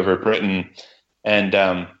taking over Britain, and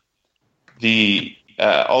all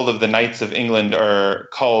of the knights of England are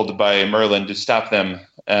called by Merlin to stop them.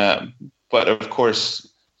 But of course,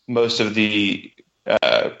 most of the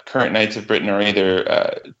current knights of Britain are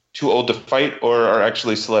either too old to fight or are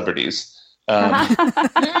actually celebrities. The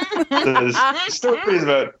story is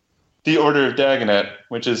about the Order of Dagonet,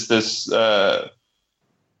 which is this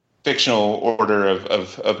fictional order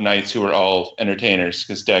of knights who are all entertainers,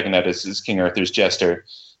 because Dagonet is King Arthur's jester,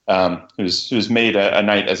 who's made a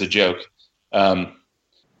knight as a joke. So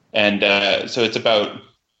it's about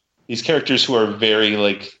these characters who are very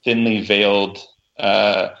like thinly veiled,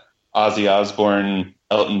 Ozzy Osbourne,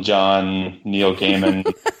 Elton John, Neil Gaiman.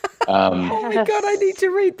 Oh my god, I need to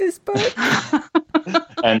read this book.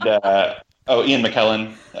 And Ian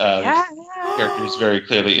McKellen. Character is very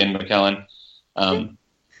clearly Ian McKellen.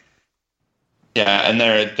 And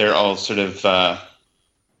they're all sort of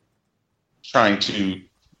trying to.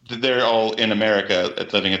 They're all in America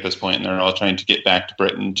living at this point, and they're all trying to get back to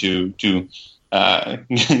Britain to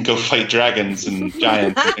go fight dragons and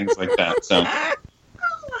giants and things like that. So.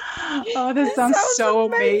 Oh, this sounds so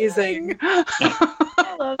amazing.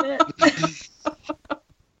 I love it.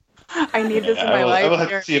 I need this in my life. I will have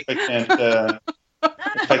to see if I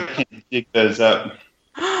can't dig those up.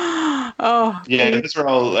 Oh, yeah, these were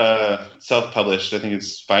all self-published. I think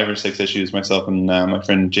it's 5 or 6 issues myself and my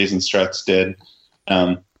friend Jason Strutz did.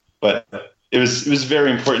 But it was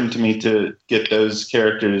very important to me to get those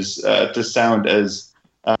characters to sound as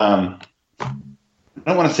I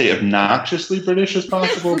don't want to say obnoxiously British as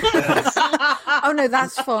possible. Oh no,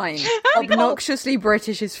 that's fine. Obnoxiously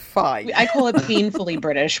British is fine. I call it painfully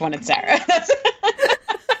British when it's Sarah.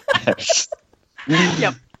 Yes.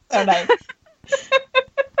 Yep. So nice.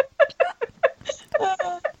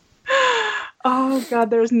 Oh god,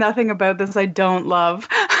 there's nothing about this I don't love.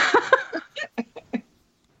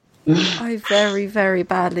 I very, very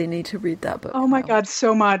badly need to read that book. Oh my now. god,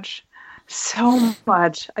 so much. So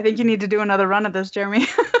much. I think you need to do another run of this, Jeremy.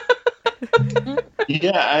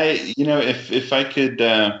 Yeah, if I could,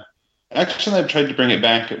 actually, I've tried to bring it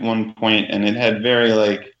back at one point, and it had very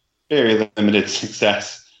limited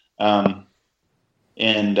success. And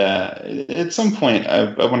at some point,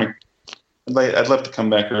 I'd love to come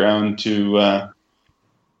back around to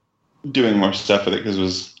doing more stuff with it, because it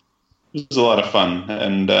was a lot of fun,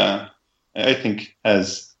 and I think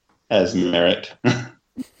has merit.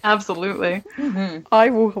 Absolutely. Mm-hmm. I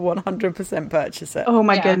will 100% purchase it. Oh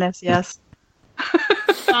my goodness, yes.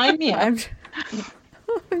 Sign me up.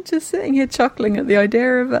 I'm just sitting here chuckling at the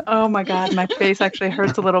idea of it. Oh my god, my face actually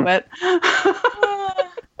hurts a little bit.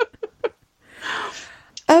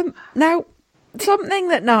 Now, something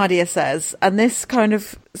that Nadia says, and this kind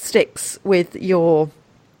of sticks with your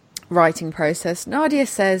writing process. Nadia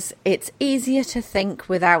says it's easier to think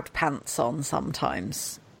without pants on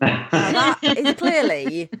sometimes. Now, that is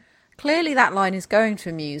clearly that line is going to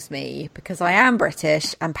amuse me because I am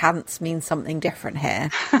British and pants means something different here.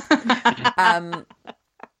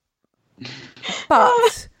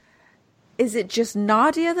 But is it just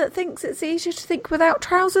Nadia that thinks it's easier to think without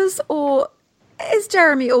trousers, or is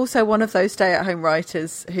Jeremy also one of those stay-at-home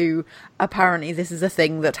writers who apparently this is a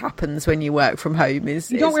thing that happens when you work from home? You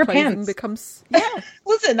don't wear pants. Becomes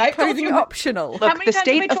Listen, I told clothing you optional. Look, many the times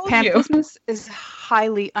state have I of told pant you? business is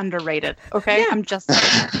highly underrated. Okay, Yeah. I'm just.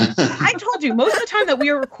 I told you most of the time that we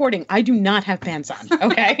are recording, I do not have pants on.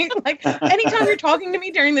 Okay, like anytime you're talking to me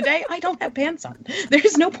during the day, I don't have pants on.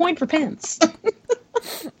 There's no point for pants.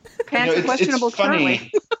 Pants are questionable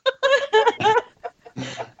currently.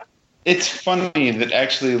 It's funny that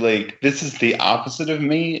actually, like, this is the opposite of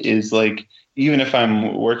me, is like, even if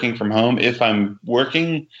I'm working from home, if I'm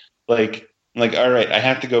working, like, all right, I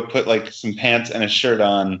have to go put like some pants and a shirt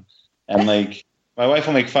on, and like, my wife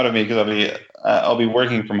will make fun of me because I'll be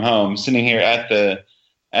working from home, sitting here at the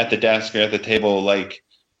desk or at the table, like,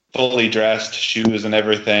 fully dressed, shoes and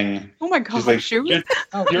everything. Oh my god, She's like, shoes?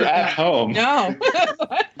 You're at home. No.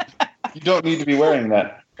 You don't need to be wearing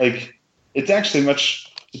that. Like, it's actually much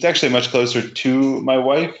closer to my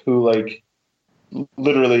wife, who, like,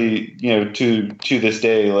 literally, to this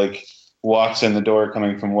day, like, walks in the door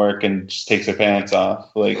coming from work and just takes her pants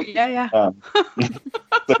off. Like, Yeah.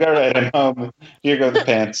 like, all right, I'm home. Here go the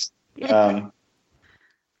pants. I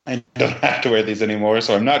don't have to wear these anymore,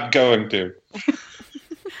 so I'm not going to.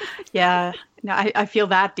 Yeah. No, I feel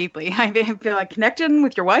that deeply. I feel like connection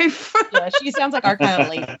with your wife. Yeah, she sounds like our kind of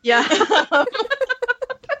lady. Yeah.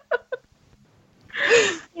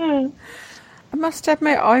 I must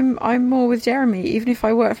admit, I'm more with Jeremy. Even if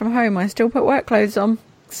I work from home, I still put work clothes on.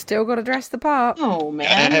 Still got to dress the part. Oh man,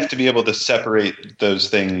 I have to be able to separate those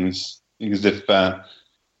things, because if I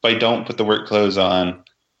don't put the work clothes on,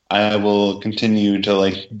 I will continue to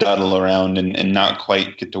like dawdle around and not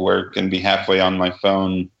quite get to work and be halfway on my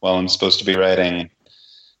phone while I'm supposed to be writing.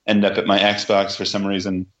 End up at my Xbox for some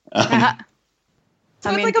reason. So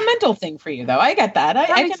it's like a mental thing for you, though. I get that. I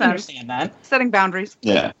can understand that. Setting boundaries.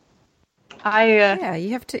 Yeah. Yeah, you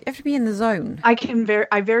have to be in the zone. I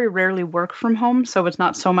very rarely work from home, so it's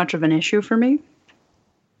not so much of an issue for me.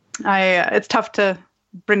 It's tough to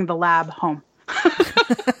bring the lab home.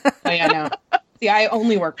 Oh yeah, no. See, I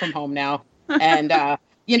only work from home now, and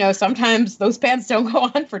sometimes those pants don't go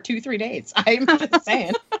on for 2-3 days. I'm just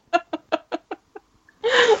saying.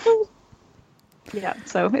 Yeah,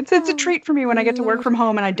 so it's a treat for me when I get to work from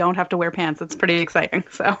home and I don't have to wear pants. It's pretty exciting.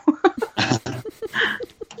 So.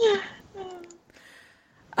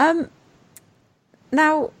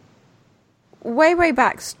 Now, way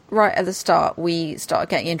back, right at the start, we start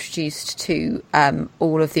getting introduced to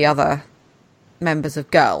all of the other members of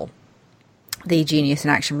GIRL, the Genius in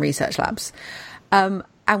Action Research Labs, and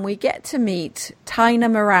we get to meet Tina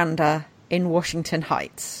Miranda in Washington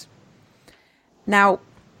Heights. Now,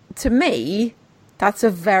 to me, that's a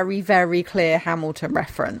very, very clear Hamilton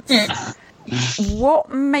reference. What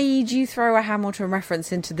made you throw a Hamilton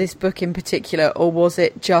reference into this book in particular, or was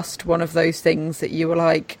it just one of those things that you were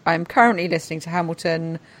like, I'm currently listening to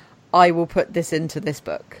Hamilton, I will put this into this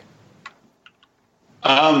book?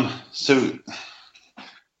 I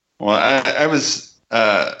was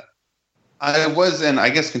and I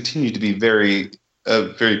guess continue to be a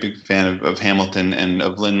very big fan of Hamilton and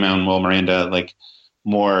of Lin-Manuel Miranda, like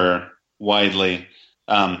more widely.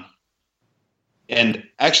 And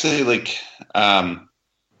actually, like,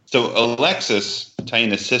 so Alexis,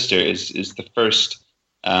 Tina's sister, is the first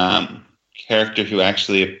character who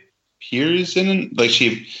actually appears in, like,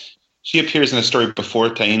 she appears in a story before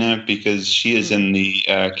Tina, because she is in the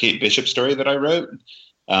Kate Bishop story that I wrote,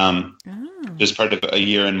 just part of A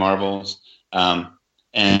Year in Marvels.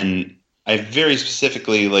 And I very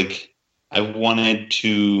specifically, like, I wanted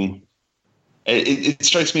to. It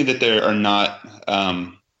strikes me that there are not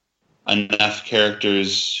enough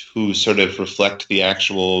characters who sort of reflect the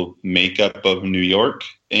actual makeup of New York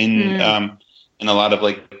in a lot of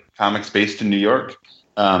like comics based in New York,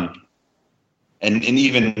 and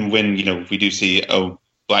even when we do see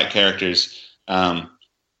black characters,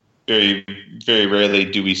 very very rarely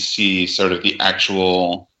do we see sort of the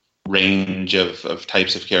actual range of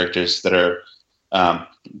types of characters that are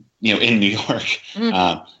in New York.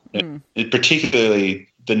 Particularly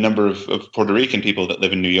the number of Puerto Rican people that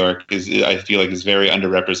live in New York I feel like is very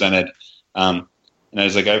underrepresented. And I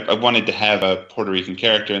was like, I wanted to have a Puerto Rican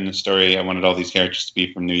character in the story. I wanted all these characters to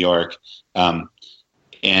be from New York. And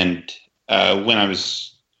when I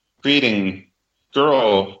was creating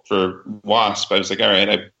Girl for Wasp, I was like, all right,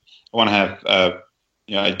 I want to have,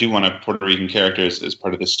 I do want a Puerto Rican character as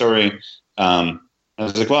part of the story. I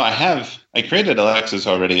was like, well, I created Alexis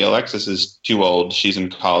already. Alexis is too old. She's in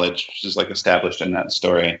college. She's like established in that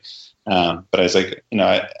story. But I was like,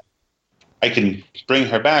 I can bring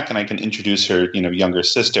her back and I can introduce her, younger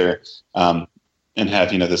sister, and have,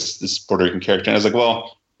 this Puerto Rican character. And I was like,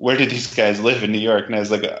 well, where do these guys live in New York? And I was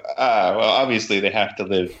like, well, obviously they have to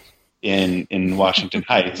live in Washington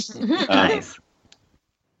Heights. Nice.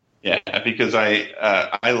 Yeah, because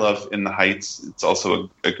I love In the Heights. It's also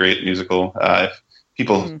a great musical. If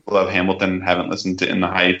people who love Hamilton and haven't listened to In the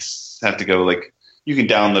Heights, have to go, like, you can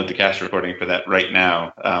download the cast recording for that right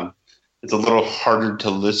now. It's a little harder to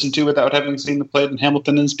listen to without having seen the play than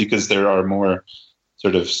Hamilton is, because there are more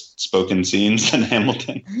sort of spoken scenes than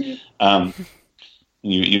Hamilton.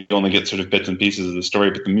 You only get sort of bits and pieces of the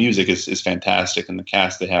story, but the music is fantastic, and the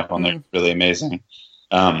cast they have on there is really amazing.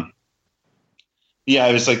 Yeah,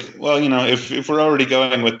 I was like, well, if we're already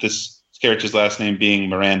going with this character's last name being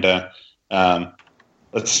Miranda,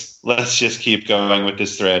 let's just keep going with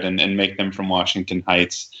this thread and make them from Washington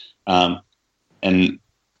Heights. And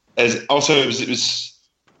as also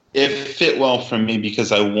it fit well for me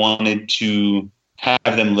because I wanted to have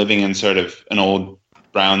them living in sort of an old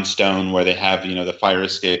brownstone where they have, the fire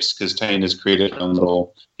escapes, because Tine has created a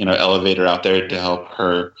little, elevator out there to help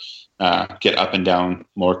her get up and down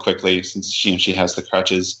more quickly, since she has the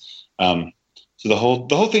crutches. So the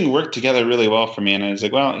whole thing worked together really well for me, and I was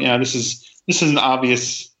like, well, this is an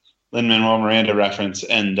obvious Lin-Manuel Miranda reference,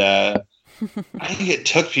 and I think it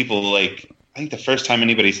took people I think the first time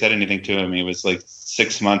anybody said anything to me was like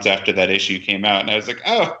 6 months after that issue came out, and I was like,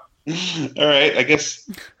 oh, all right, I guess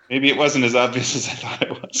maybe it wasn't as obvious as I thought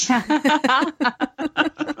it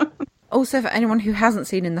was. Also, for anyone who hasn't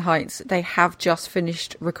seen In the Heights, they have just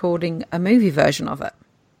finished recording a movie version of it.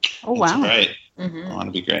 Oh, wow. That's right. I want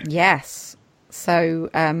to be great. Yes. So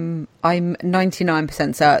I'm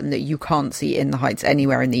 99% certain that you can't see In the Heights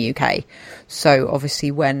anywhere in the UK. So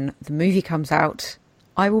obviously when the movie comes out,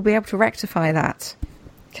 I will be able to rectify that.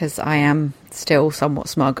 Because I am still somewhat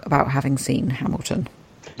smug about having seen Hamilton.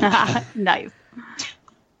 Nice.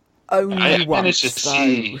 Only once,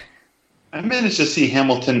 though. I managed to see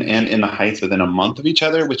Hamilton and In the Heights within a month of each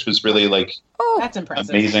other, which was really That's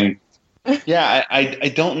impressive. amazing. Yeah, I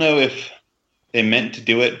don't know if they meant to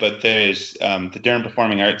do it, but there's the Durham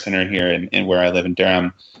Performing Arts Center here in where I live in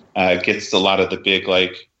Durham gets a lot of the big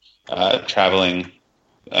traveling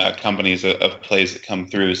companies of plays that come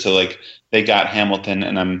through. So they got Hamilton,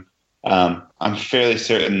 and I'm fairly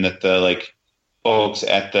certain that the folks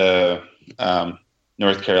at the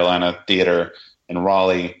North Carolina Theater in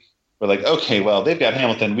Raleigh were like, okay, well, they've got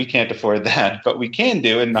Hamilton. We can't afford that, but we can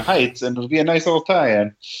do In the Heights, and it'll be a nice little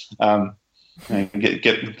tie-in. And take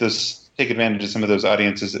advantage of some of those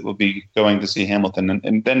audiences that will be going to see Hamilton, and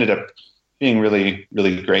it ended up being really,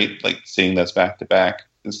 really great, seeing those back to back,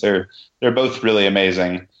 because they're both really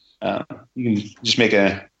amazing. You can just make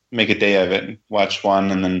a day of it, watch one,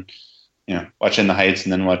 and then watch In the Heights,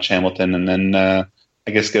 and then watch Hamilton, and then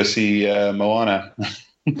I guess go see Moana.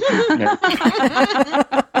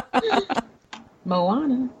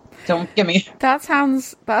 Moana. Don't give me. That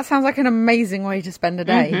sounds like an amazing way to spend a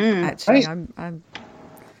day. Mm-hmm. Actually, Right. I'm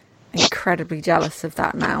incredibly jealous of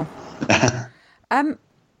that now. I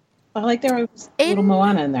like there was a little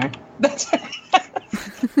Moana in there. That's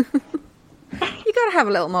You gotta have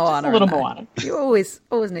a little Moana. a little in there. Moana. You always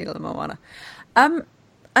need a little Moana.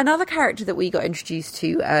 Another character that we got introduced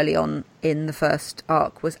to early on in the first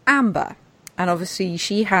arc was Amber, and obviously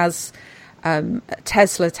she has a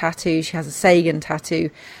Tesla tattoo. She has a Sagan tattoo.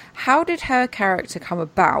 How did her character come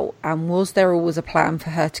about, and was there always a plan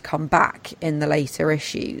for her to come back in the later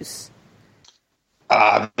issues?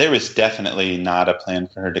 There was definitely not a plan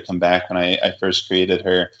for her to come back when I first created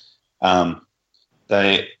her. I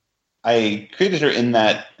created her in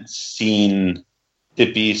that scene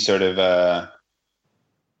to be sort of a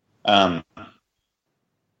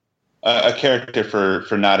character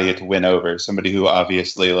for Nadia to win over, somebody who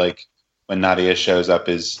obviously, when Nadia shows up,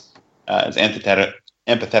 is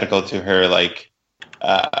empathetical to her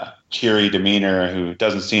cheery demeanor, who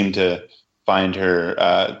doesn't seem to find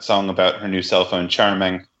her song about her new cell phone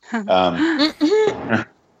charming, who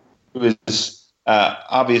is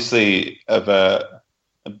obviously of a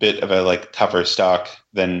bit of a tougher stock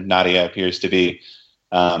than Nadia appears to be,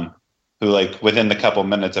 who within the couple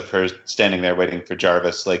minutes of her standing there waiting for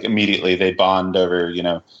Jarvis, immediately they bond over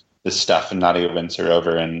this stuff, and Nadia wins her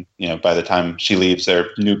over, and by the time she leaves, they're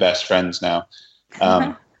new best friends now.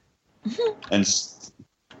 And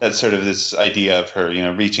that's sort of this idea of her,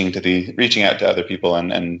 reaching out to other people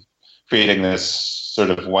and creating this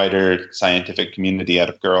sort of wider scientific community out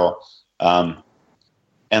of Girl. There's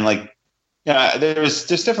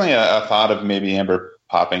definitely a thought of maybe Amber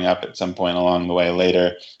popping up at some point along the way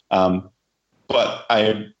later. But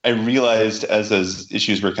I realized as those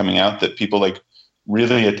issues were coming out that people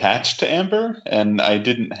really attached to Amber, and I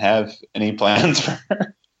didn't have any plans for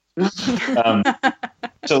her.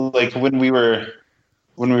 So when we were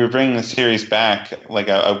bringing the series back,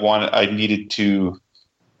 I needed to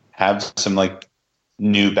have some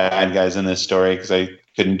new bad guys in this story, because I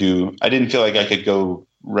didn't feel like I could go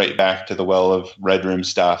right back to the well of Red Room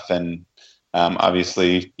stuff, and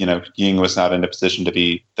obviously Ying was not in a position to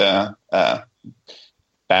be the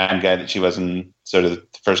bad guy that she was in sort of the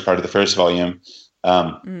first part of the first volume.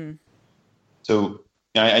 So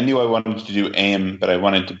I knew I wanted to do AIM, but I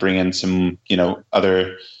wanted to bring in some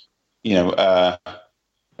other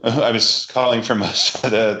I was calling for most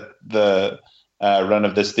of the run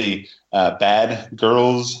of this the bad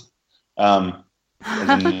girls, as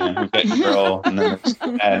in, we've got Girl and then there's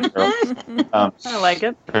bad girls. I like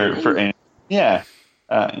it. For AIM. Yeah,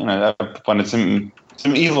 I wanted some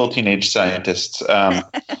evil teenage scientists. So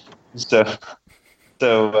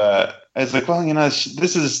I was like, well,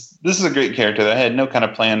 this is a great character that I had no kind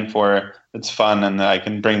of plan for. It's fun, and that I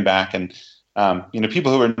can bring back. And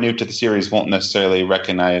people who are new to the series won't necessarily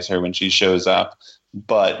recognize her when she shows up,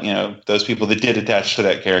 but those people that did attach to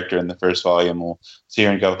that character in the first volume will see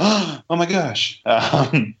her and go, oh my gosh.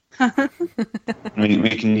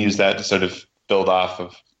 We can use that to sort of build off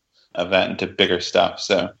of that into bigger stuff.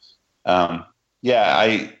 So I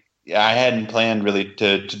hadn't planned really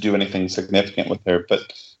to do anything significant with her,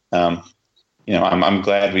 but I'm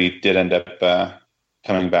glad we did end up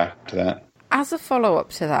coming back to that. As a follow-up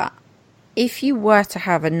to that, if you were to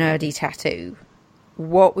have a nerdy tattoo,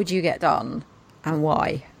 what would you get done and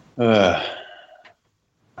why? I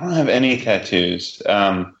don't have any tattoos.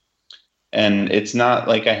 And it's not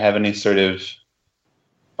like I have any sort of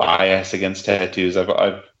bias against tattoos.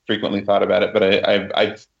 I've frequently thought about it, but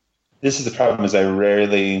I've this is the problem, is I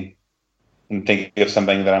rarely can think of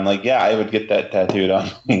something that I'm like, yeah, I would get that tattooed on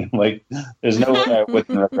me. Like, there's no way I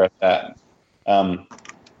wouldn't regret that.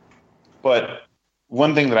 But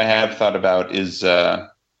one thing that I have thought about is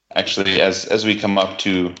actually as we come up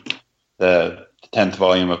to the 10th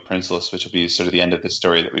volume of Princeless, which will be sort of the end of the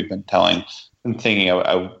story that we've been telling, I've been thinking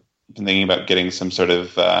about getting some sort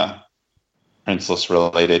of Princeless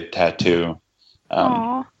related tattoo.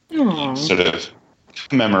 Sort of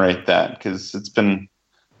commemorate that, because that's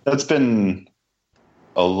been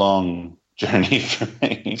a long journey for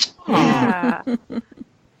me. Yeah.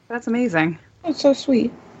 That's amazing. That's so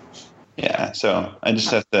sweet. Yeah, so I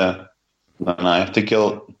just have to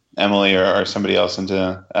guilt Emily or somebody else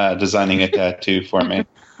into designing a tattoo for me.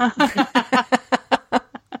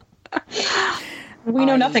 We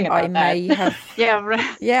know nothing about I may that. have, Yeah,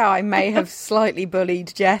 right. yeah, I may have slightly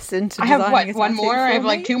bullied Jess into I have designing one a tattoo more. I have for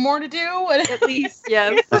like me. 2 more to do. At least,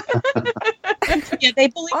 yes. Yeah, they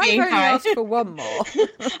bully I've me. only Hi. asked for one more.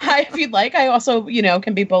 Hi, if you'd like. I also,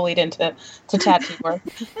 can be bullied into tattoo work.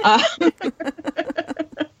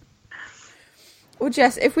 Well,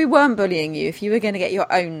 Jess, if we weren't bullying you, if you were going to get your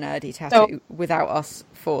own nerdy tattoo without us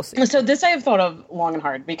forcing, So this I have thought of long and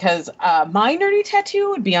hard, because my nerdy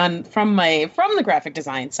tattoo would be from the graphic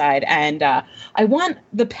design side, and I want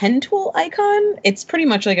the pen tool icon. It's pretty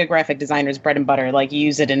much like a graphic designer's bread and butter. Like, you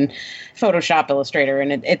use it in Photoshop, Illustrator,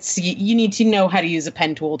 and it's you need to know how to use a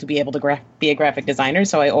pen tool to be able to be a graphic designer.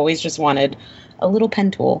 So I always just wanted a little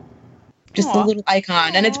pen tool. Just a little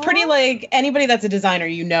icon. And it's pretty, like, anybody that's a designer,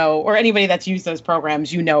 or anybody that's used those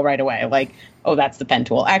programs, right away. Like, oh, that's the pen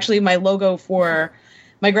tool. Actually, my logo for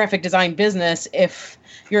my graphic design business, if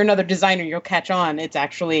you're another designer, you'll catch on. It's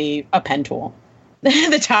actually a pen tool.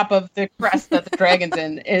 The top of the crest that the dragon's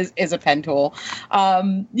in is a pen tool.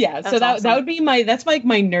 Yeah, so that would be that's like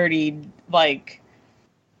my nerdy, like,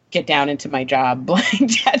 get down into my job, like,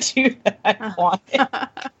 tattoo that I wanted.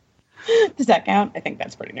 Does that count? I think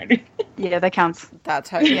that's pretty nerdy. Yeah, that counts. that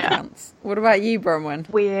totally counts. What about you, Bronwyn?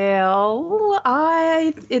 Well,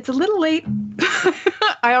 it's a little late.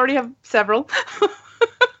 I already have several.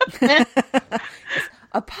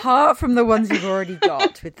 Apart from the ones you've already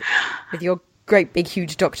got with your great big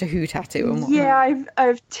huge Doctor Who tattoo and whatnot. Yeah, I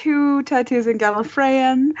have 2 tattoos in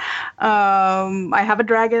Gallifreyan. I have a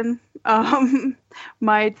dragon.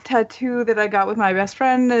 My tattoo that I got with my best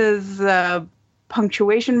friend is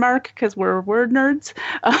punctuation mark, because we're word nerds.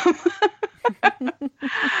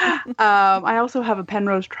 I also have a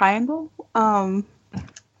Penrose triangle,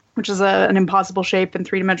 which is an impossible shape in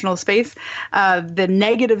 3-dimensional space. The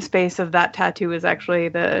negative space of that tattoo is actually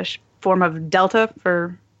the form of delta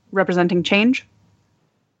for representing change.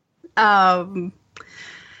 But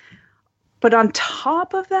on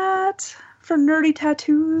top of that, for nerdy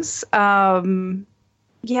tattoos,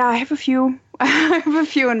 yeah, I have a few. I have a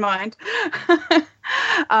few in mind.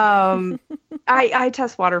 I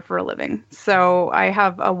test water for a living, so I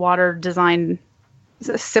have a water design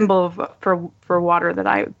symbol for water that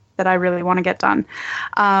I really want to get done,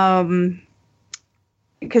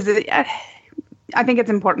 because I think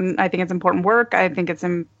it's important. I think it's important work. I think it's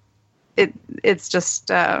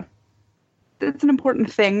just it's an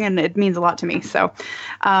important thing, and it means a lot to me. So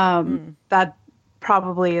that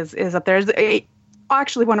probably is up there. It's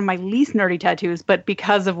actually one of my least nerdy tattoos, but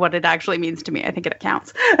because of what it actually means to me, I think it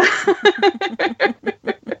counts.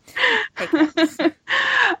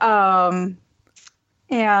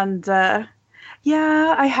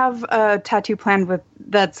 Yeah, I have a tattoo planned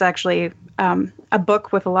that's actually a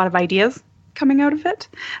book with a lot of ideas coming out of it.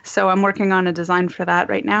 So I'm working on a design for that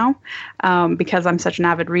right now, because I'm such an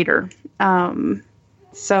avid reader.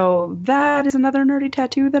 So that is another nerdy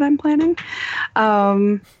tattoo that I'm planning.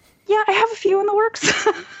 Yeah, I have a few in the works.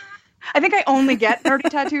 I think I only get nerdy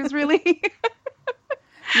tattoos, really.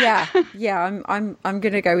 Yeah, I'm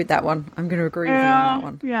gonna go with that one. I'm gonna agree with you on that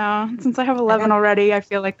one. Yeah, since I have 11 already, I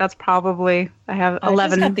feel like that's probably I have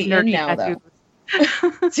 11 nerdy tattoos.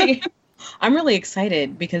 See, I'm really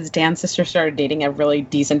excited because Dan's sister started dating a really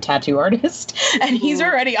decent tattoo artist, and he's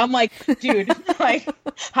already. I'm like, dude, like,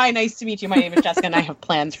 hi, nice to meet you. My name is Jessica, and I have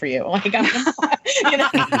plans for you. Like,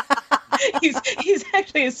 he's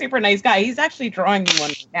actually a super nice guy. He's actually drawing me one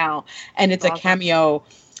right now, and it's a cameo.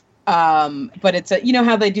 But it's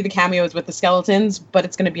how they do the cameos with the skeletons, but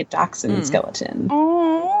it's going to be a dachshund skeleton.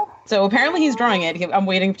 Oh, So apparently he's drawing it. I'm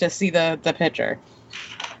waiting to see the picture.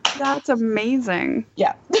 That's amazing.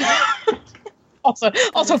 Yeah. also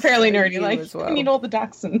fairly nerdy. you Like, as well. I need all the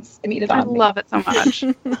dachshunds. I need it I on me. love it so much.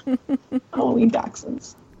 Halloween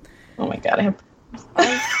dachshunds. Oh my god, I have.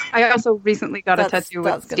 I also recently got a That's- tattoo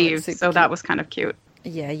that's with gonna look Steve, super so cute. that was kind of cute.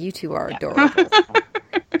 Yeah, you two are Yeah. adorable.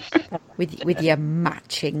 with your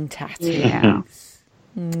matching tattoos. Yeah.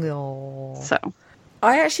 No. So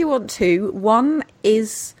I actually want two. One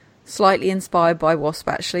is slightly inspired by Wasp,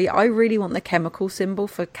 actually. I really want the chemical symbol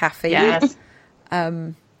for caffeine. yes,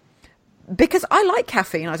 Because I like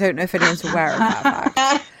caffeine. I don't know if anyone's aware of that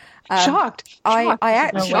fact. shocked. I Shocked.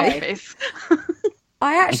 actually- Shocked face.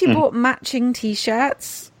 I actually bought matching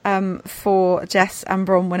t-shirts for Jess and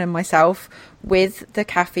Bronwyn and myself with the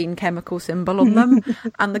caffeine chemical symbol on them.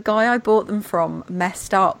 And the guy I bought them from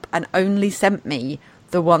messed up and only sent me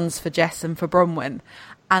the ones for Jess and for Bronwyn.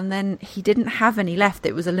 And then he didn't have any left.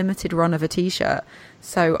 It was a limited run of a t-shirt.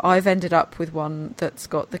 So I've ended up with one that's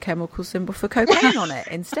got the chemical symbol for cocaine on it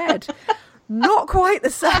instead. Not quite the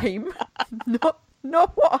same.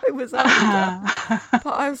 Not what I was after.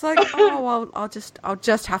 But I was like, oh, well, I'll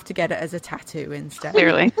just have to get it as a tattoo instead.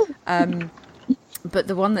 Clearly. But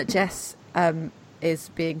the one that Jess is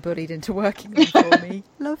being bullied into working on for me.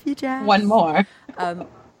 Love you, Jess. One more.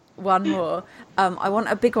 One more. I want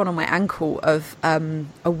a big one on my ankle of a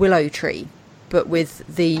willow tree, but with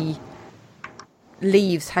the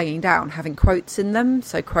leaves hanging down, having quotes in them.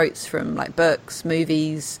 So quotes from like books,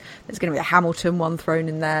 movies. There's going to be a Hamilton one thrown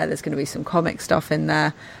in there. There's going to be some comic stuff in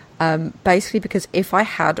there. Basically, because if I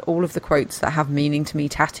had all of the quotes that have meaning to me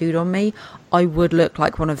tattooed on me, I would look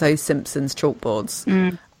like one of those Simpsons chalkboards.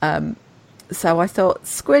 So I thought,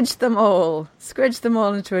 squidge them all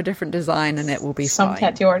into a different design, and it will be Some fine.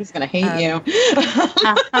 tattoo artist is gonna hate you.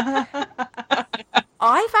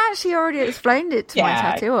 I've actually already explained it to my Yeah.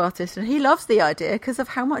 tattoo artist, and he loves the idea because of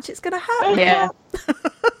how much it's going to hurt. Yeah.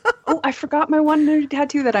 Oh, I forgot my one new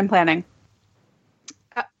tattoo that I'm planning.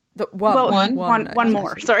 One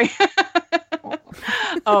More. Sorry.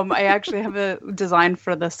 I actually have a design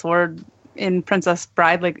for the sword in Princess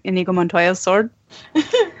Bride, like Inigo Montoya's sword.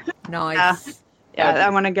 Nice. Yeah, I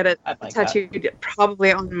want to get it I'd like tattooed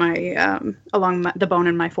probably on my along the bone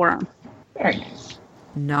in my forearm. Very nice.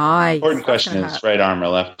 Nice. Important question That's is right arm or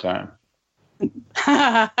left arm?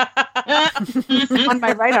 On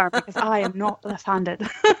my right arm because I am not left-handed.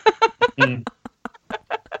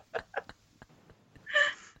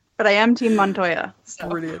 But I am Team Montoya. So.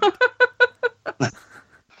 brilliant.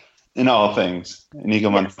 In all things. Inigo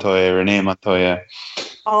Montoya, Renee Montoya.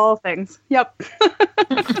 All things. Yep.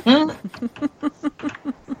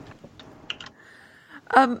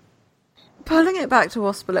 Pulling it back to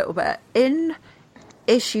Wasp a little bit, in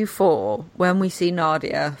issue 4, when we see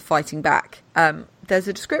Nadia fighting back, there's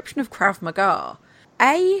a description of Krav Maga.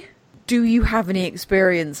 A, do you have any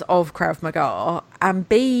experience of Krav Maga? And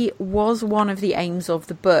B, was one of the aims of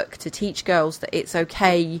the book to teach girls that it's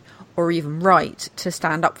okay or even right to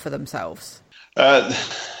stand up for themselves? No,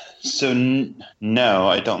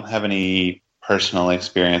 I don't have any personal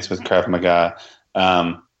experience with Krav Maga.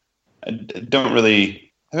 I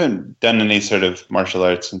haven't done any sort of martial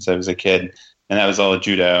arts since I was a kid, and that was all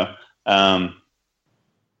judo. But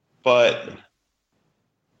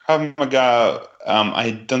Krav Maga, I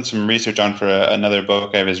had done some research on for another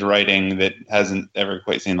book I was writing that hasn't ever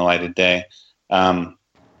quite seen the light of day. But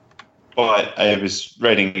I was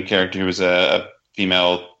writing a character who was a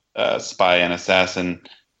female spy and assassin,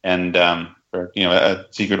 and for a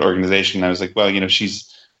secret organization. I was like, well, she's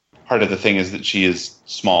part of the thing is that she is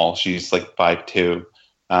small. She's like 5'2",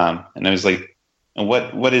 and I was like,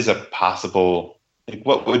 what is a possible, like,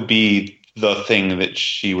 what would be the thing that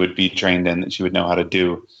she would be trained in that she would know how to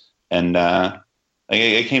do? And I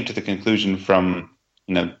came to the conclusion from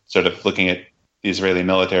sort of looking at the Israeli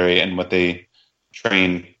military and what they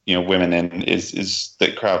train women in is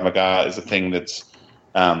that Krav Maga is a thing that's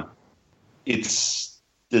it's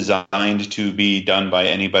designed to be done by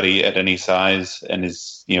anybody at any size, and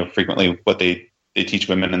is frequently what they teach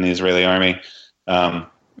women in the Israeli army.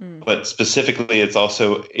 But specifically, it's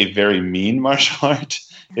also a very mean martial art.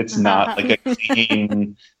 It's not like a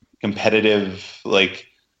clean, competitive like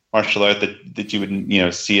martial art that you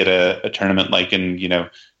would see at a tournament like in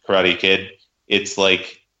Karate Kid. It's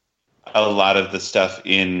like a lot of the stuff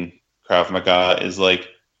in Krav Maga is like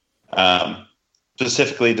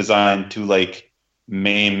specifically designed to like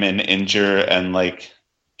maim and injure and like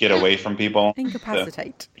get away from people.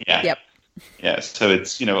 Incapacitate. So, yeah. Yep. Yeah. So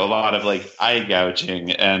it's, a lot of like eye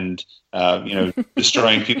gouging and,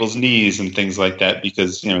 destroying people's knees and things like that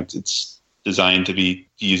because, it's designed to be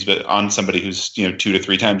used on somebody who's 2 to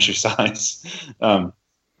 3 times your size.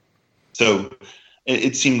 So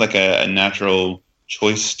it seemed like a natural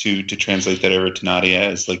choice to translate that over to Nadia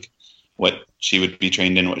as like what she would be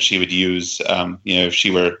trained in, what she would use. If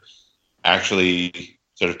she were actually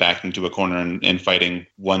sort of backed into a corner and fighting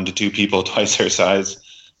 1 to 2 people twice her size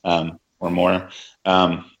or more.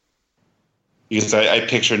 Because I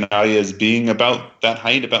picture Nadia as being about that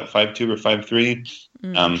height, about 5'2" or 5'3".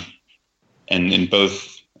 And in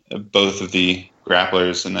both of the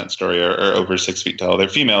grapplers in that story are over 6 feet tall. They're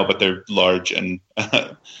female, but they're large and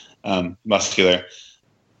muscular.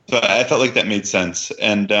 So I felt like that made sense.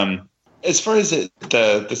 And as far as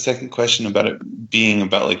the second question about it being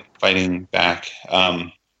about like fighting back,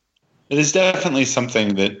 it is definitely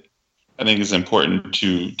something that I think is important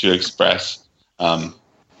to express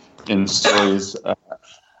in stories.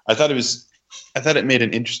 I thought it made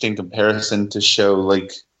an interesting comparison to show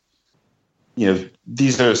like,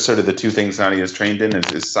 these are sort of the two things Nadia is trained in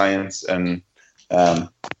is science and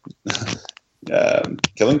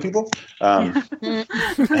killing people. And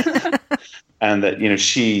that,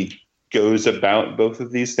 she goes about both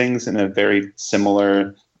of these things in a very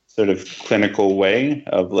similar sort of clinical way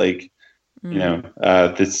of like,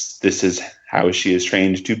 this is how she is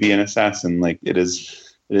trained to be an assassin. Like it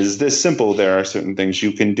is this simple. There are certain things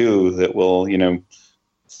you can do that will,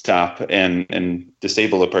 stop and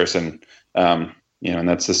disable a person. And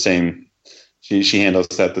that's the same. She handles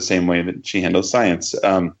that the same way that she handles science.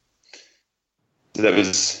 So that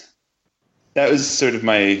was sort of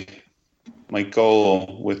my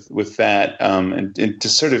goal with that, and to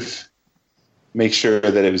sort of make sure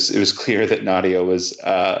that it was clear that Nadia was,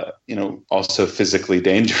 also physically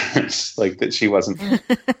dangerous, like that she wasn't.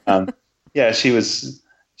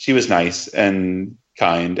 She was nice and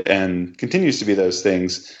kind and continues to be those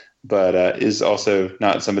things, but is also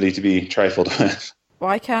not somebody to be trifled with. Well,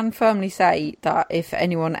 I can firmly say that if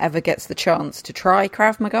anyone ever gets the chance to try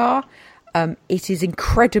Krav Maga, it is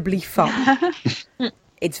incredibly fun.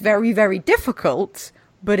 It's very, very difficult,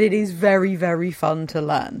 but it is very, very fun to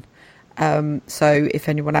learn. So if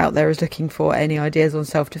anyone out there is looking for any ideas on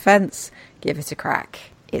self-defense, give it a crack.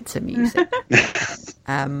 It's amusing.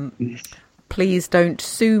 Please don't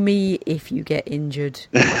sue me if you get injured.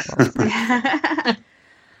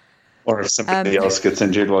 Or if somebody else gets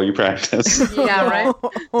injured while you practice. Yeah, right.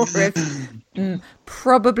 Or if,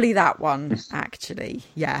 probably that one, actually.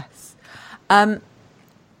 Yes.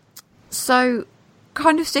 So,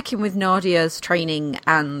 kind of sticking with Nadia's training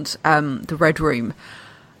and the Red Room,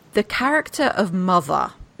 the character of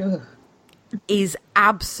Mother is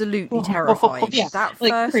absolutely terrifying. Yeah, that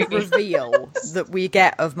like first creepy. reveal that we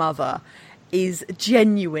get of Mother is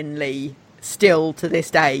genuinely, still to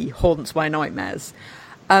this day, haunts my nightmares.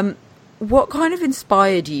 What kind of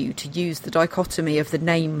inspired you to use the dichotomy of the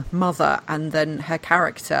name Mother and then her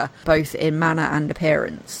character, both in manner and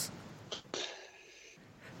appearance?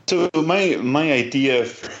 So my idea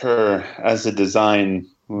for her as a design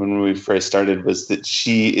when we first started was that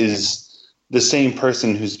she is the same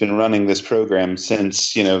person who's been running this program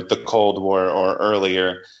since, the Cold War or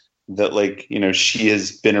earlier, that like, she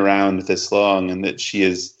has been around this long and that she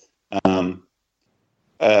is,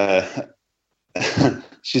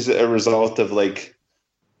 she's a result of like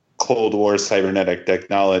Cold War cybernetic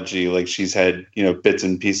technology. Like she's had, bits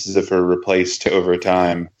and pieces of her replaced over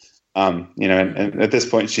time. And at this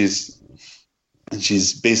point she's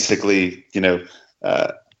basically,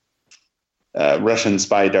 Russian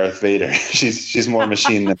spy Darth Vader. she's more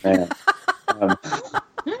machine than man.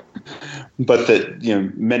 But that,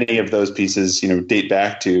 many of those pieces, date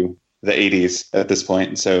back to the 80s at this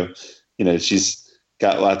point. So, she's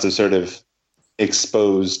got lots of sort of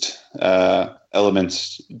exposed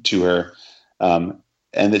elements to her,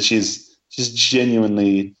 and that she's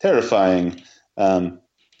genuinely terrifying,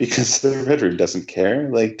 because the Red Room doesn't care.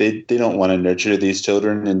 Like they don't want to nurture these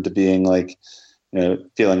children into being like,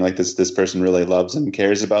 feeling like this person really loves and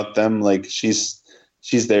cares about them. Like she's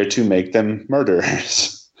there to make them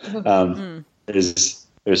murderers.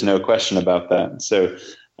 There's no question about that. So,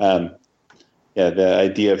 the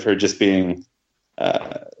idea of her just being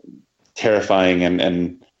terrifying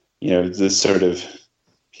and this sort of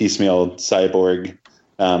piecemeal cyborg,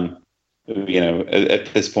 at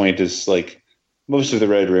this point is like most of the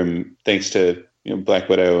Red Room, thanks to Black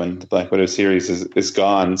Widow and the Black Widow series is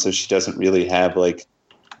gone. So she doesn't really have like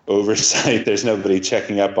oversight. There's nobody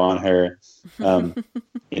checking up on her. So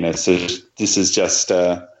this is just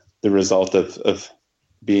the result of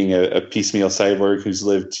being a piecemeal cyborg who's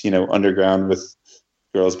lived, underground with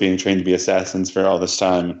girls being trained to be assassins for all this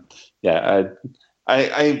time. Yeah,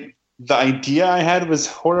 I the idea I had was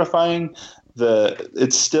horrifying.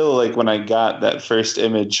 It's still like when I got that first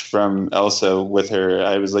image from Elsa with her,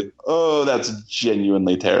 I was like, oh, that's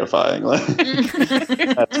genuinely terrifying. Like,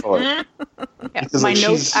 that's horrible. Yeah, Because, my like,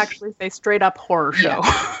 notes she's- actually say straight up horror show.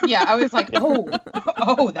 Yeah, I was like, oh,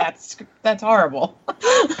 that's horrible.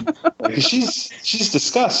 Like, she's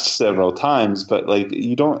discussed several times, but like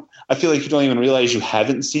I feel like you don't even realize you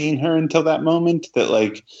haven't seen her until that moment, that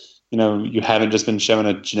like, you know, you haven't just been shown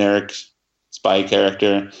a generic spy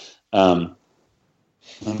character.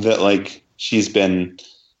 That like she's been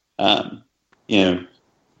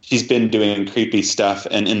she's been doing creepy stuff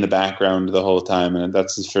and in the background the whole time, and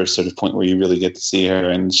that's the first sort of point where you really get to see her,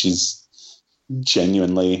 and she's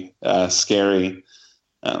genuinely scary.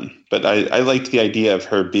 But I liked the idea of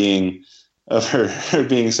her being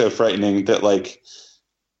so frightening that like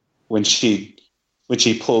when she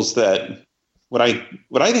pulls that, what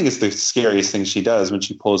I think is the scariest thing she does, when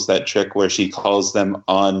she pulls that trick where she calls them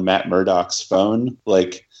on Matt Murdock's phone,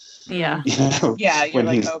 like, Yeah. you know, Yeah, you're when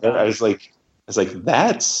like, he's oh, there, God. I was like,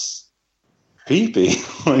 that's creepy.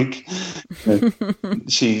 Like,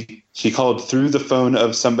 she called through the phone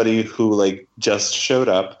of somebody who like just showed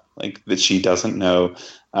up, like that she doesn't know,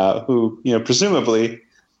 who, you know, presumably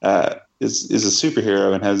is a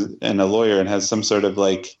superhero and a lawyer and has some sort of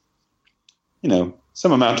like, you know,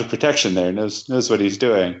 some amount of protection there, knows what he's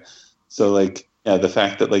doing. So like, yeah, the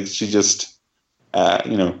fact that like she just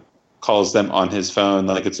you know, calls them on his phone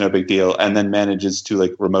like it's no big deal, and then manages to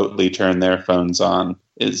like remotely turn their phones on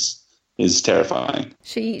is terrifying.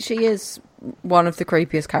 She is one of the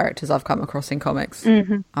creepiest characters I've come across in comics.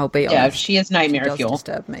 I'll be honest. Yeah, she is nightmare She does fuel.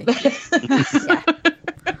 disturb me. Yeah.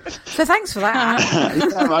 So thanks for that.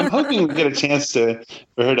 Yeah, I'm hoping we get a chance for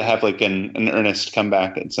her to have like an earnest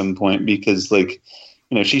comeback at some point, because like,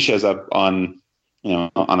 you know, she shows up on a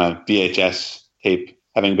VHS tape,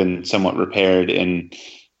 having been somewhat repaired in,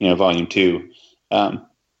 you know, Volume 2,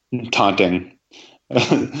 taunting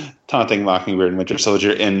Mockingbird and Winter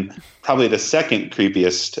Soldier in probably the second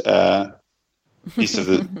creepiest piece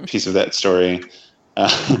of that story,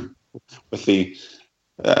 with the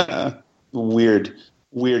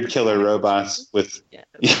weird killer robots with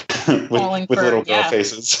Falling with for- little girl yeah.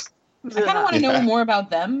 faces. I kind of want to know more about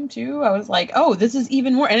them too. I was like, oh, this is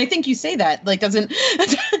even more. And I think you say that, like, doesn't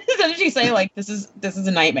she say like this is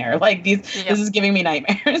a nightmare? Like this is giving me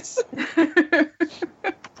nightmares.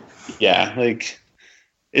 Yeah, like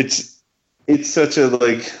it's such a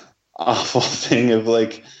like awful thing of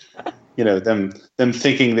like, you know, them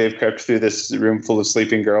thinking they've crept through this room full of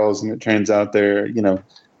sleeping girls, and it turns out they're, you know,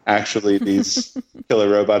 actually these killer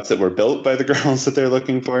robots that were built by the girls that they're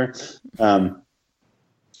looking for.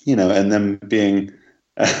 You know, and them being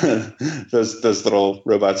those little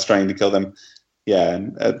robots trying to kill them. Yeah,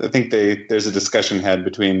 and I think there's a discussion had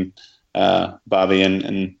between Bobby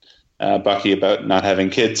and Bucky about not having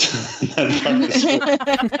kids.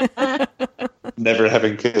 Never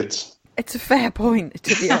having kids. It's a fair point,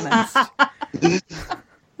 to be honest.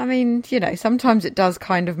 I mean, you know, sometimes it does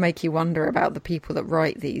kind of make you wonder about the people that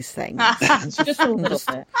write these things. Just a little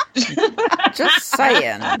bit. Just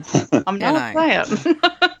saying. I'm You not know. saying.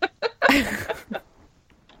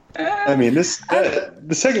 I mean, the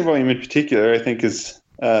second volume in particular, I think, is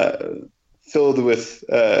filled with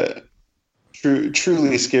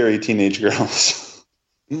truly scary teenage girls.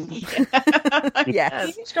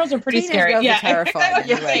 Yes. These girls are pretty Teenage scary. girls are Yeah, terrifying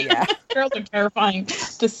anyway, yeah. Girls are terrifying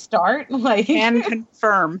to start. Like, And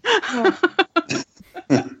confirm.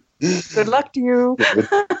 Good luck to you.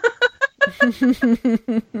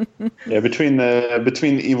 Yeah, between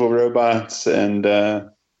the evil robots and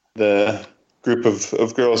the group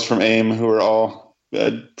of girls from AIM, who are all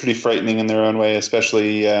pretty frightening in their own way,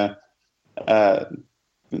 especially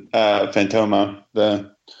Phantoma,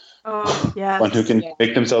 the Oh, yeah. one who can Yeah.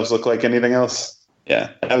 make themselves look like anything else.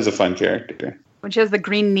 Yeah, that was a fun character. When she has the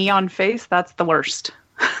green neon face, that's the worst.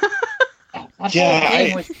 that Yeah, whole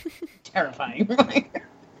thing I- was terrifying.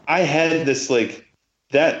 I had this like,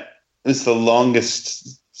 that is the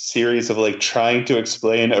longest series of like trying to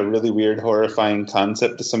explain a really weird, horrifying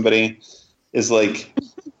concept to somebody. Is like,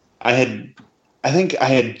 I think I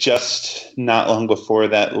had just not long before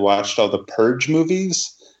that watched all the Purge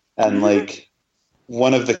movies, and like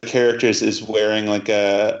one of the characters is wearing like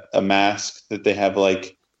a mask that they have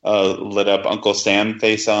like a lit up Uncle Sam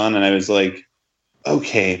face on, and I was like,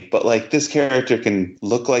 okay, but like this character can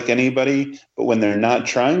look like anybody, but when they're not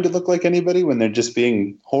trying to look like anybody, when they're just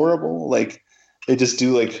being horrible, like they just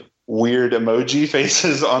do like weird emoji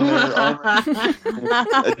faces on their armor.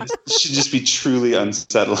 It should just be truly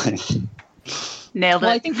unsettling. Nailed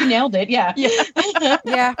Well, I it. think you nailed it. Yeah.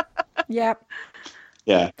 Yeah. Yeah.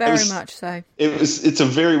 Yeah, Very much so. It's a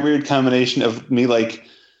very weird combination of me like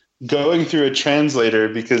going through a translator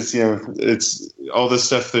because it's all this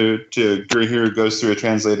stuff to Gurihiro goes through a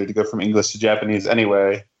translator to go from English to Japanese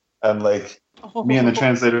anyway, and like me and the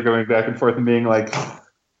translator going back and forth and being like,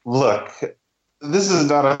 look, this is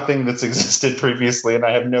not a thing that's existed previously, and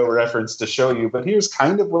I have no reference to show you, but here's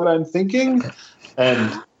kind of what I'm thinking,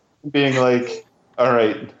 and being like, all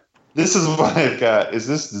right, this is what I've got. Is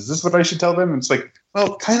this what I should tell them? And it's like,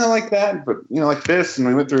 well, kind of like that, but like this. And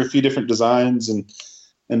we went through a few different designs and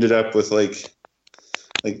ended up with like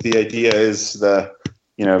the idea is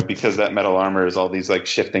because that metal armor is all these like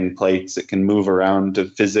shifting plates that can move around to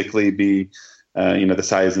physically be, the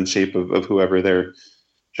size and shape of whoever they're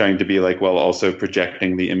trying to be like, while also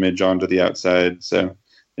projecting the image onto the outside. So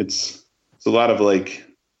it's a lot of like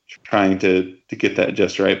trying to get that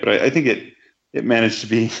just right. But I think it managed to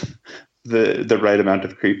be the right amount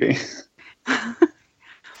of creepy.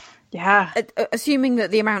 Yeah. Assuming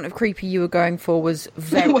that the amount of creepy you were going for was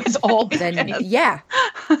very... was all then, yeah.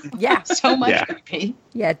 Yeah. So much creepy.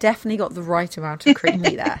 Yeah, definitely got the right amount of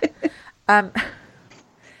creepy there.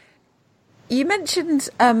 You mentioned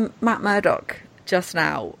Matt Murdock just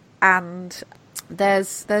now, and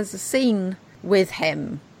there's a scene with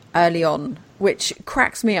him early on which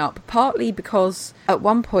cracks me up, partly because at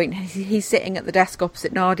one point he's sitting at the desk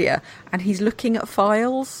opposite Nadia and he's looking at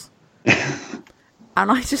files. And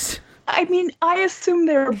I assume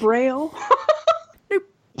they're Braille. No,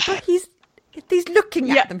 but he's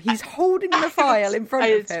looking at them. He's holding the file in front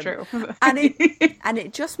of him. It's true. And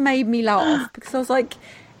it just made me laugh because I was like,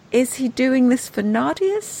 is he doing this for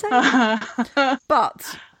Nadia's sake?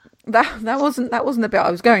 But that wasn't the bit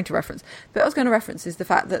I was going to reference. The bit I was going to reference is the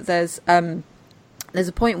fact that there's a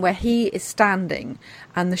point where he is standing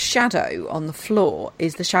and the shadow on the floor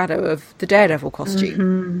is the shadow of the Daredevil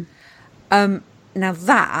costume. Mm-hmm. Now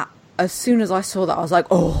that, as soon as I saw that, I was like,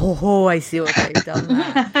 oh, I see what they've done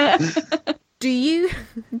there. Do you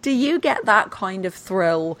get that kind of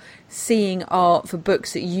thrill seeing art for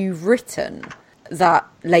books that you've written that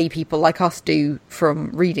lay people like us do from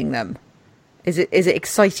reading them? Is it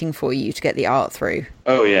exciting for you to get the art through?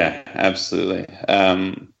 Oh yeah, absolutely.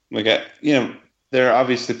 There are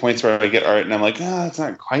obviously points where I get art and I'm like, it's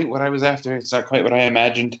not quite what I was after. It's not quite what I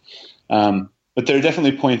imagined. But there are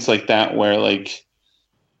definitely points like that where like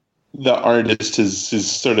the artist has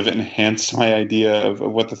sort of enhanced my idea of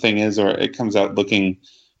what the thing is, or it comes out looking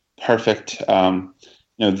perfect.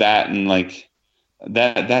 That and like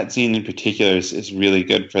that scene in particular is really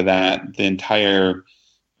good for that. The entire,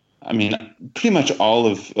 pretty much all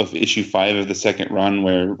of issue 5 of the second run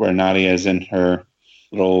where Nadia is in her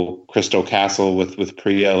little crystal castle with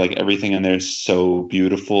Priya, like everything in there is so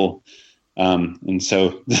beautiful. And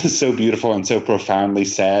so beautiful and so profoundly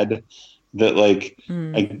sad that like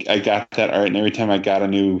I got that art, and every time I got a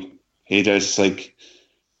new page, I was just like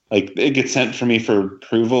it gets sent for me for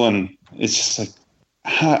approval, and it's just like,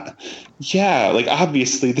 like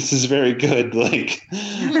obviously this is very good. Like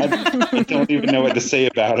I don't even know what to say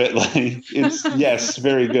about it. Like it's yes,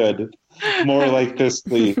 very good. More like this,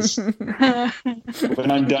 please. When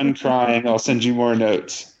I'm done crying, I'll send you more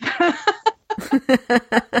notes.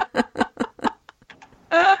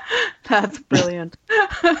 That's brilliant.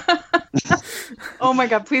 Oh my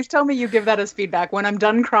God, please tell me you give that as feedback. When I'm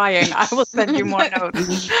done crying, I will send you more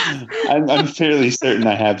notes. I'm fairly certain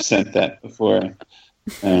I have sent that before.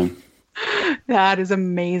 That is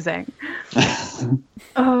amazing.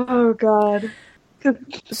 Oh God.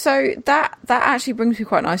 So that actually brings me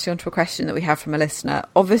quite nicely onto a question that we have from a listener.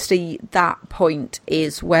 Obviously, that point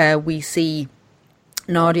is where we see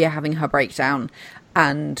Nadia having her breakdown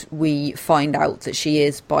and we find out that she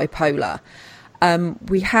is bipolar.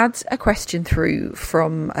 We had a question through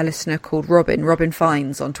from a listener called Robin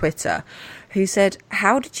Fines on Twitter, who said,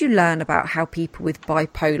 how did you learn about how people with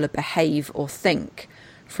bipolar behave or think?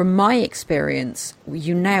 From my experience,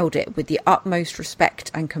 you nailed it with the utmost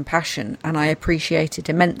respect and compassion, and I appreciate it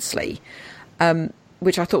immensely,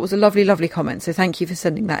 which I thought was a lovely, lovely comment. So thank you for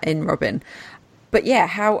sending that in, Robin. But yeah,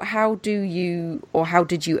 how did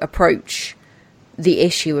you approach the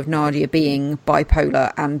issue of Nadia being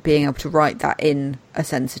bipolar and being able to write that in a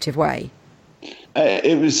sensitive way?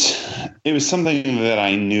 It was something that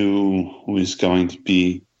I knew was going to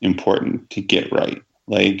be important to get right.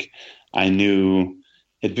 Like I knew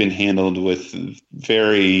had been handled with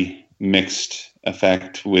very mixed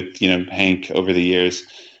effect with Hank over the years,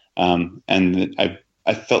 and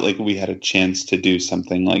I felt like we had a chance to do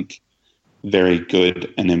something like very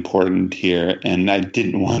good and important here, and I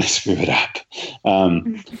didn't want to screw it up,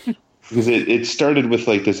 because it started with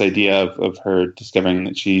like this idea of her discovering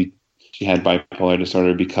that she she had bipolar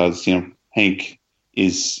disorder because, Hank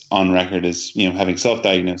is on record as, having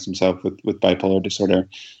self-diagnosed himself with bipolar disorder,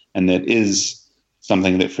 and that is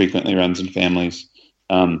something that frequently runs in families.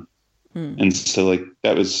 And so like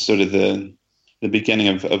that was sort of the beginning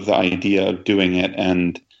of the idea of doing it.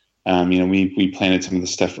 And, we planted some of the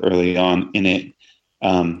stuff early on in it.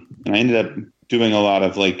 And I ended up doing a lot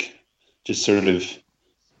of like just sort of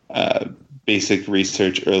basic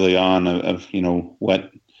research early on of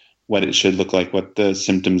what it should look like, what the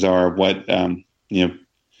symptoms are, what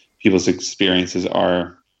people's experiences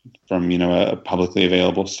are from a publicly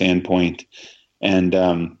available standpoint.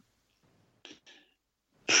 And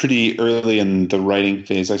pretty early in the writing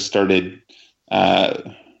phase, I started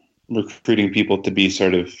recruiting people to be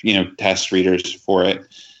sort of test readers for it,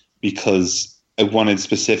 because I wanted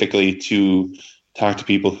specifically to talk to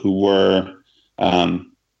people who were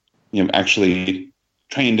actually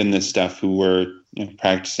trained in this stuff, who were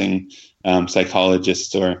practicing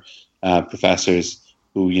psychologists or professors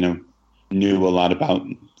who knew a lot about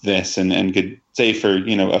this and could say for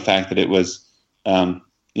a fact that it was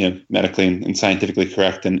medically and scientifically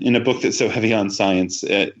correct. And in a book that's so heavy on science,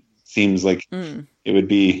 it seems like it would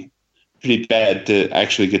be pretty bad to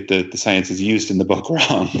actually get the sciences used in the book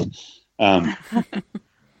wrong. And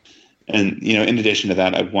in addition to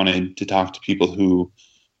that, I wanted to talk to people who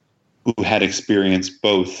had experience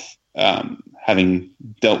both having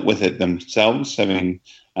dealt with it themselves, having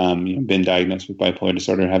been diagnosed with bipolar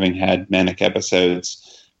disorder, having had manic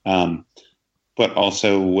episodes, but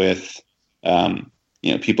also with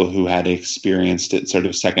people who had experienced it sort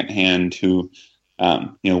of secondhand, who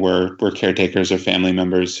were caretakers or family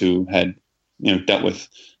members who had dealt with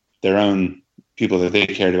their own people that they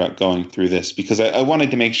cared about going through this, because I wanted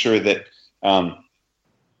to make sure that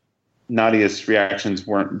Nadia's reactions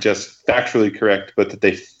weren't just factually correct, but that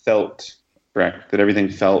they felt correct, that everything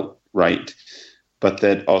felt right, but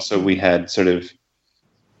that also we had sort of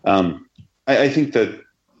I think that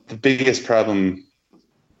the biggest problem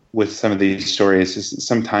with some of these stories is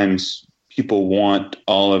sometimes people want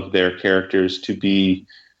all of their characters to be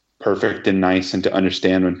perfect and nice and to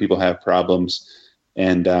understand when people have problems.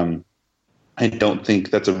 And I don't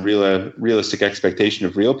think that's a realistic expectation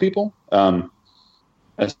of real people,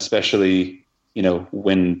 especially,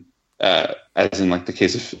 when, as in like the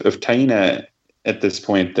case of Taina at this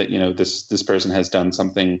point, that, this person has done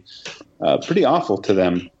something pretty awful to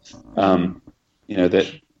them,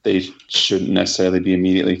 that they shouldn't necessarily be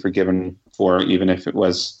immediately forgiven for, even if it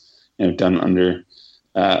was, done under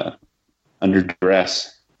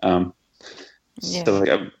duress. So like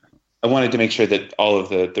I wanted to make sure that all of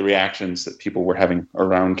the reactions that people were having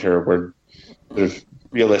around her were sort of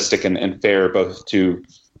realistic and fair, both to,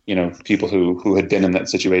 people who had been in that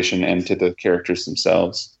situation and to the characters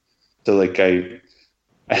themselves. So like I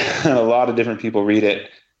had a lot of different people read it,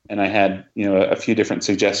 and I had, a few different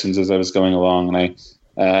suggestions as I was going along, and I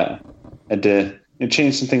had to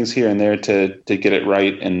change some things here and there to get it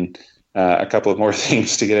right, and a couple of more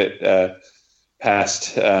things to get it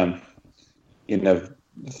past,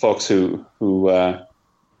 folks who are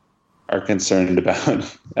concerned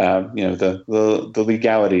about, the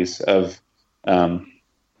legalities of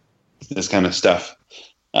this kind of stuff.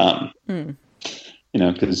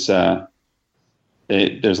 Because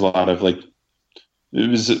there's a lot of like, it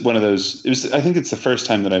was one of those. I think it's the first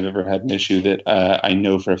time that I've ever had an issue that I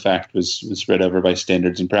know for a fact was read over by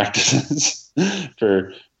Standards and Practices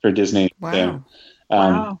for Disney. Wow. So,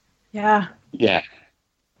 Wow. Yeah. Yeah.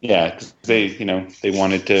 Yeah. 'Cause they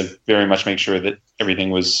wanted to very much make sure that everything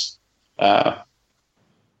was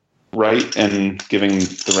right and giving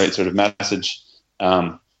the right sort of message.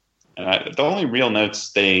 And the only real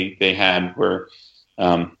notes they had were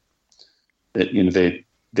that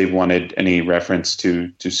they wanted any reference to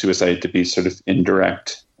suicide to be sort of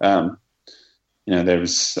indirect. There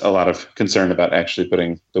was a lot of concern about actually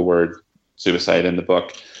putting the word suicide in the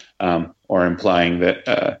book, or implying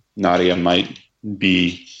that Nadia might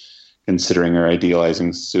be considering or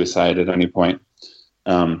idealizing suicide at any point.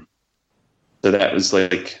 So that was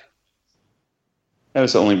the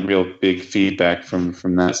only real big feedback from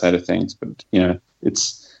that side of things. But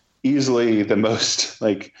it's easily the most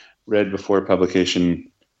like read before publication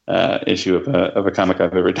issue of a comic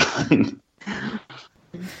I've ever done.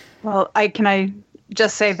 Well, can I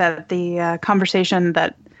just say that the conversation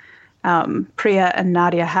that Priya and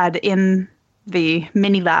Nadia had in the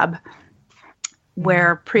mini lab,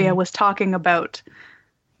 where Priya was talking about,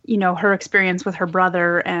 her experience with her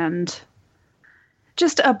brother and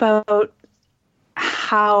just about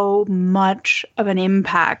how much of an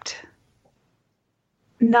impact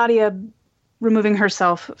Nadia removing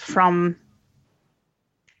herself from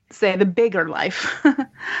say the bigger life,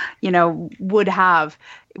 would have.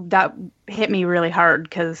 That hit me really hard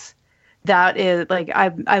because that is like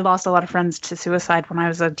I lost a lot of friends to suicide when I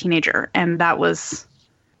was a teenager, and that was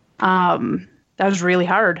really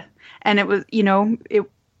hard. And it was it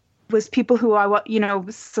was people who I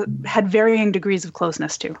had varying degrees of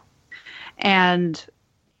closeness to, and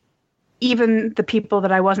even the people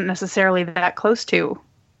that I wasn't necessarily that close to,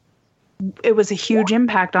 it was a huge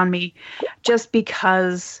impact on me, just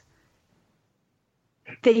because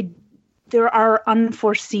there are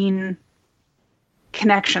unforeseen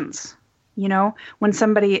connections. When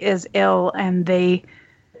somebody is ill and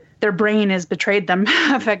their brain has betrayed them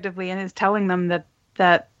effectively and is telling them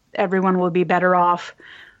that everyone will be better off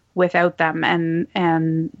without them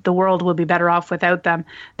and the world will be better off without them,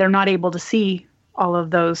 they're not able to see all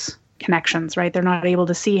of those connections, right? They're not able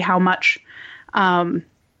to see how much the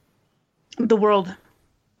world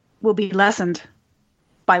will be lessened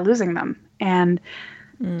by losing them. And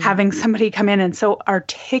having somebody come in and so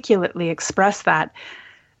articulately express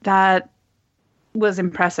that was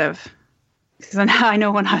impressive. Because I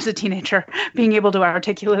know when I was a teenager, being able to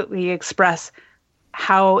articulately express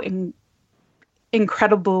how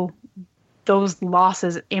incredible those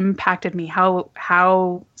losses impacted me,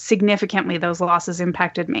 how significantly those losses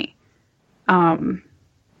impacted me.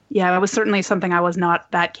 It was certainly something I was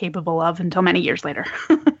not that capable of until many years later.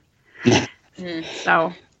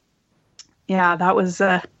 So, yeah, that was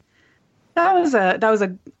an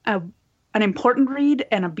important read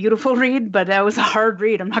and a beautiful read, but that was a hard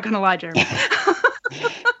read. I'm not going to lie, Jeremy.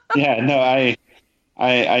 Yeah, no,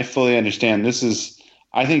 I fully understand. This is,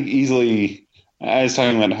 I think, easily. I was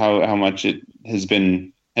talking about how much it had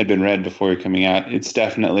been read before coming out. It's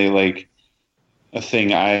definitely like a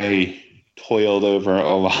thing I toiled over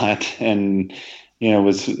a lot, and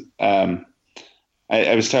was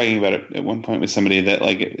I was talking about it at one point with somebody that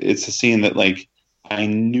like it's a scene that like I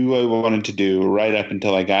knew I wanted to do right up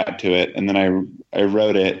until I got to it, and then I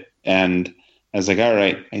wrote it, and I was like, all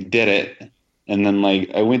right, I did it, and then like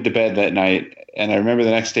I went to bed that night, and I remember the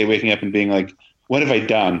next day waking up and being like, what have I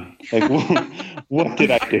done? Like, what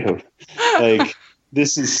did I do? Like,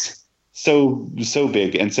 this is so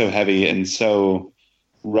big and so heavy and so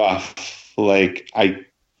rough. Like,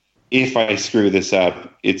 if I screw this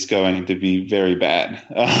up, it's going to be very bad.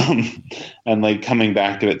 And like coming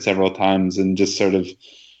back to it several times and just sort of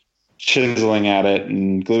chiseling at it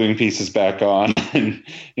and gluing pieces back on and,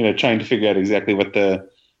 trying to figure out exactly what the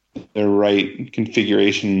right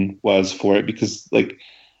configuration was for it. Because like,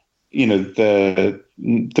 the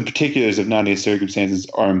particulars of Nadia's circumstances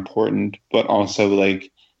are important, but also like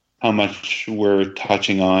how much we're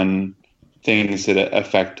touching on things that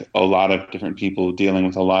affect a lot of different people dealing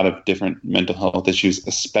with a lot of different mental health issues,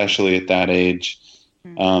 especially at that age,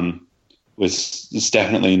 was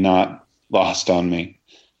definitely not lost on me.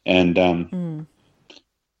 And,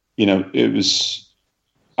 it was,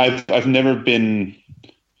 I've never been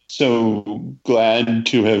so glad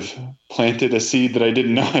to have planted a seed that I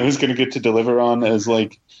didn't know I was going to get to deliver on as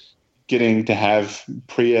like getting to have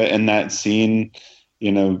Priya in that scene,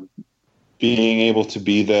 being able to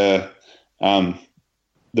be the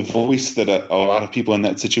voice that a lot of people in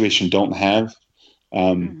that situation don't have,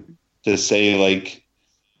 to say like,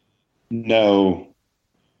 no,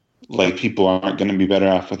 like people aren't going to be better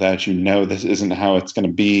off without you. No, this isn't how it's going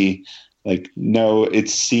to be. Like, no, it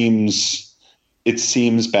seems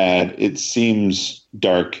bad. It seems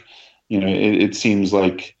dark. It seems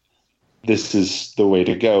like this is the way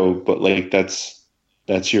to go, but like, that's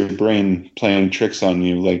your brain playing tricks on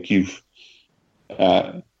you. Like you've,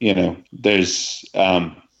 there's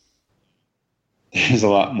a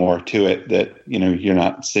lot more to it that, you're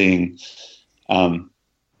not seeing.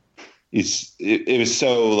 It was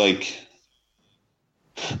so like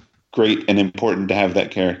great and important to have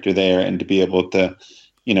that character there and to be able to,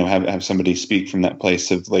 have somebody speak from that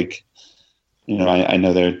place of like, I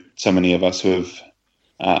know there are so many of us who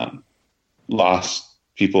have lost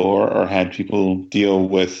people or had people deal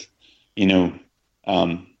with,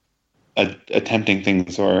 attempting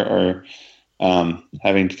things or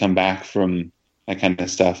having to come back from that kind of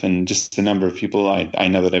stuff. And just the number of people I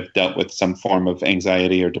know that have dealt with some form of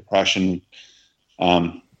anxiety or depression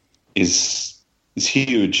is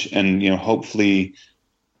huge. And, hopefully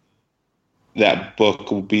that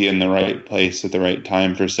book will be in the right place at the right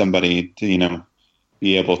time for somebody to,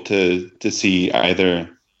 be able to see either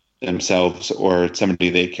themselves or somebody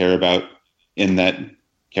they care about in that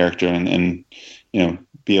character and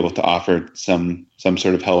be able to offer some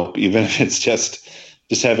sort of help, even if it's just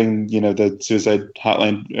having, the suicide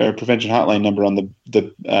hotline or prevention hotline number on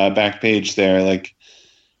the back page there, like,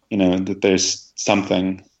 that there's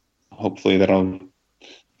something hopefully that'll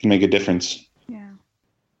can make a difference. Yeah.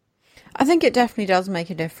 I think it definitely does make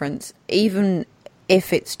a difference, even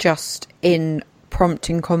if it's just in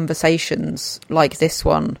prompting conversations like this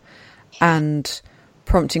one, and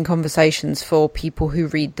prompting conversations for people who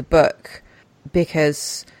read the book,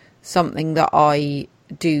 because something that I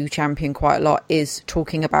do champion quite a lot is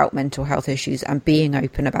talking about mental health issues and being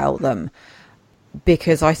open about them,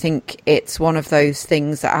 because I think it's one of those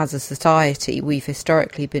things that as a society we've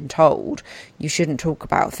historically been told you shouldn't talk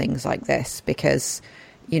about things like this because,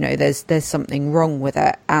 you know, there's something wrong with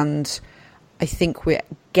it. And I think we're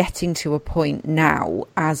getting to a point now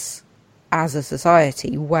as a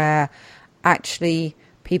society where actually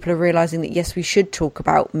people are realising that yes, we should talk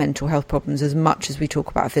about mental health problems as much as we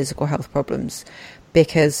talk about physical health problems,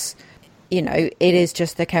 because, you know, it is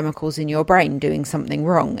just the chemicals in your brain doing something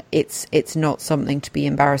wrong. It's not something to be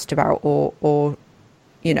embarrassed about or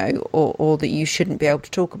you know, or that you shouldn't be able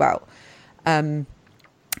to talk about. And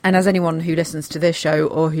as anyone who listens to this show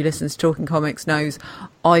or who listens to Talking Comics knows,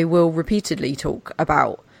 I will repeatedly talk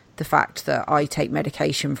about the fact that I take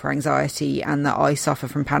medication for anxiety and that I suffer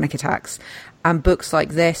from panic attacks. And books like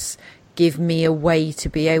this give me a way to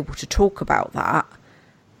be able to talk about that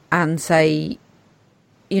and say,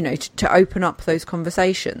 you know, to open up those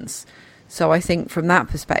conversations. So I think from that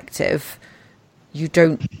perspective, you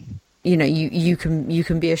don't, you know, you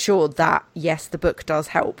can be assured that yes, the book does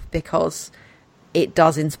help because it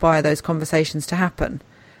does inspire those conversations to happen.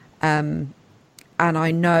 And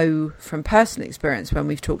I know from personal experience when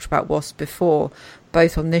we've talked about WASP before,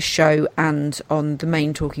 both on this show and on the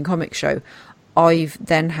main Talking Comics show, I've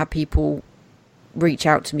then had people reach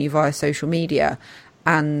out to me via social media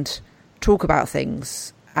and talk about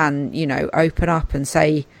things and, you know, open up and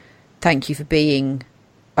say, thank you for being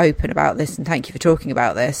open about this and thank you for talking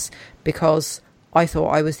about this, because I thought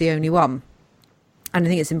I was the only one. And I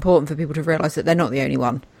think it's important for people to realise that they're not the only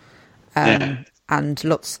one. And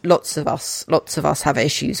lots of us have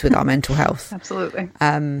issues with our mental health. Absolutely.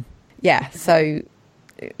 So,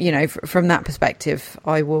 you know, from that perspective,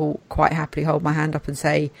 I will quite happily hold my hand up and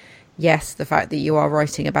say, yes, the fact that you are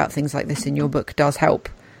writing about things like this in your book does help.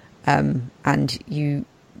 And you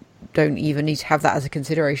don't even need to have that as a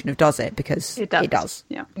consideration of does it, because it does.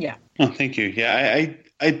 Yeah. Oh, thank you. Yeah,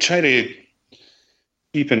 I try to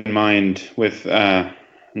keep in mind with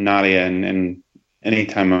Nadia and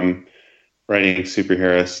anytime I'm writing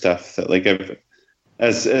superhero stuff that, like,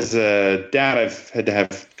 as a dad, I've had to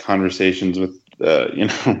have conversations with you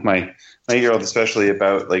know, my 8-year-old especially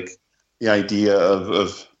about, like, the idea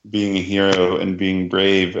of being a hero and being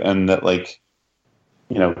brave, and that, like,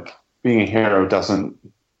 you know, being a hero doesn't,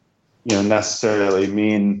 you know, necessarily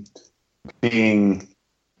mean being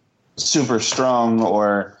super strong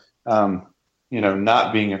or you know,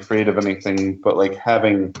 not being afraid of anything, but like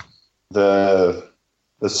having the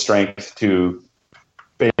strength to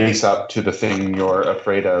face up to the thing you're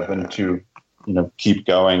afraid of and to, you know, keep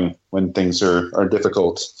going when things are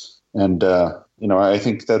difficult. And you know, I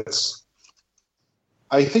think that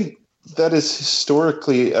is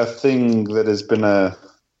historically a thing that has been a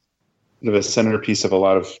centerpiece of a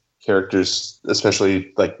lot of characters,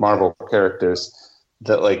 especially like Marvel characters,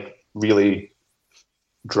 that like really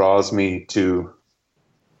draws me to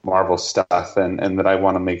Marvel stuff, and that I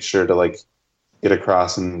want to make sure to like get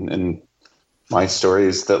across in my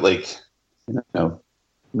stories that, like, you know,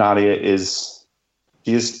 Nadia is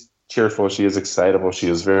cheerful, she is excitable, she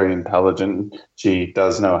is very intelligent, she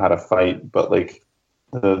does know how to fight, but like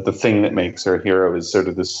the thing that makes her a hero is sort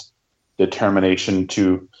of this determination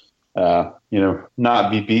to you know,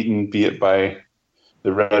 not be beaten, be it by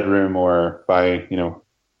the Red Room or by, you know,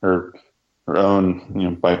 her own, you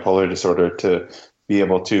know, bipolar disorder, to be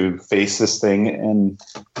able to face this thing. And,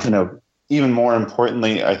 you know, even more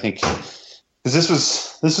importantly, I think, because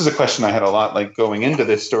this was a question I had a lot, like, going into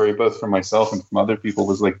this story, both from myself and from other people,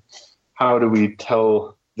 was like, how do we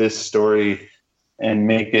tell this story and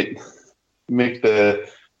make the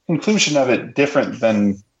conclusion of it different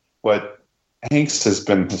than what Hanks has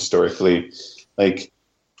been historically? Like,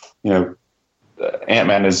 you know,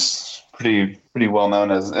 Ant-Man is pretty well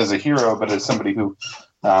known as a hero, but as somebody who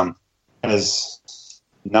has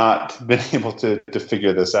not been able to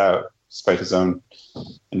figure this out despite his own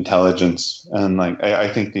intelligence. And like,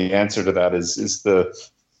 I think the answer to that is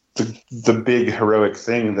the big heroic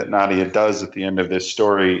thing that Nadia does at the end of this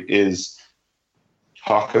story is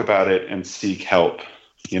talk about it and seek help.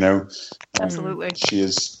 You know, Absolutely. She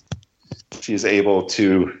is able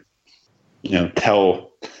to, you know,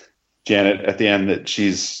 tell Janet at the end that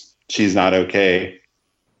she's not okay.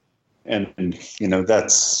 And, you know,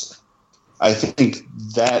 I think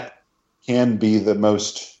that can be the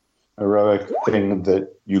most heroic thing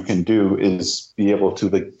that you can do is be able to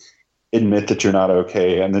like admit that you're not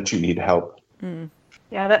okay and that you need help.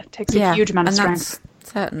 Yeah, that takes a huge amount of strength.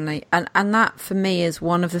 Certainly. And that, for me, is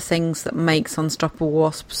one of the things that makes Unstoppable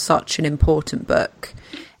Wasp such an important book,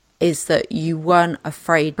 is that you weren't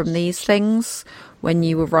afraid from these things when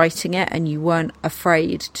you were writing it, and you weren't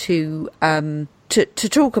afraid to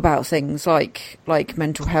talk about things like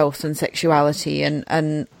mental health and sexuality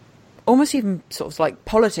and almost even sort of like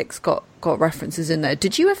politics got references in there.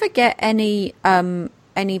 Did you ever get any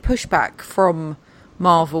pushback from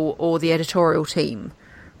Marvel or the editorial team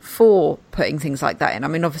for putting things like that in? I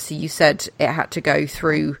mean, obviously you said it had to go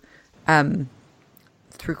through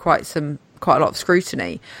quite a lot of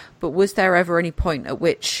scrutiny, but was there ever any point at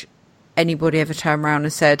which anybody ever turned around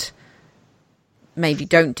and said, maybe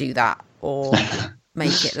don't do that, or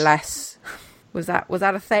make it less? Was that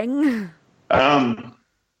a thing?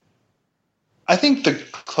 I think the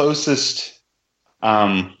closest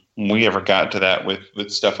we ever got to that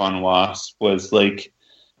with stuff on Wasp was like,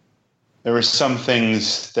 there were some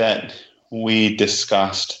things that we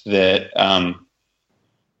discussed that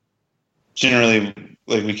generally,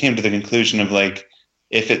 like, we came to the conclusion of like,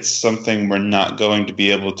 if it's something we're not going to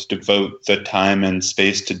be able to devote the time and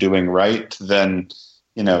space to doing right, then,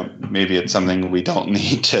 you know, maybe it's something we don't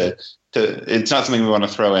need to it's not something we want to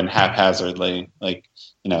throw in haphazardly, like,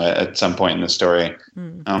 you know, at some point in the story.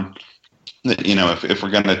 You know, if we're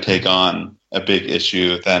going to take on a big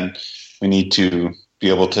issue, then we need to be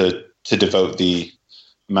able to devote the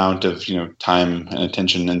amount of, you know, time and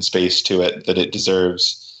attention and space to it that it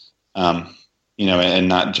deserves, you know, and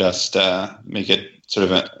not just make it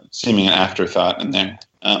sort of seeming an afterthought in there.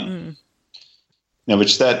 You know,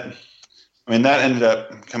 that ended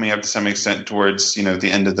up coming up to some extent towards, you know,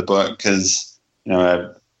 the end of the book, because, you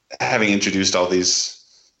know, having introduced all these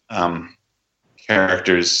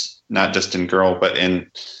characters, not just in Girl, but in,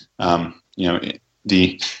 you know,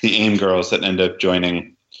 the AIM girls that end up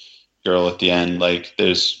joining Girl at the end. Like,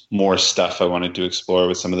 there's more stuff I wanted to explore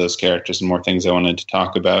with some of those characters and more things I wanted to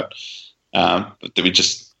talk about, but that we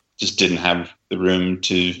just didn't have the room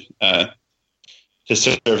to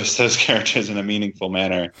service those characters in a meaningful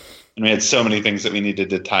manner. And we had so many things that we needed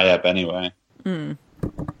to tie up anyway. I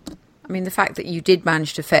mean, the fact that you did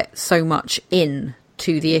manage to fit so much in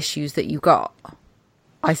to the issues that you got,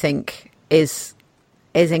 I think is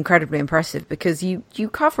incredibly impressive, because you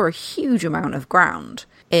cover a huge amount of ground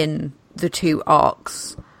in the 2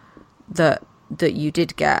 arcs that you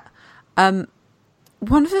did get. One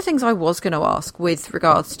of the things I was going to ask with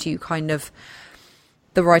regards to kind of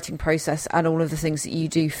the writing process and all of the things that you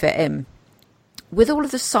do fit in, with all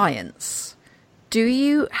of the science, do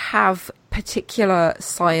you have particular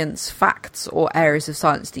science facts or areas of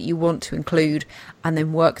science that you want to include and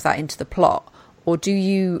then work that into the plot? Or do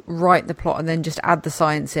you write the plot and then just add the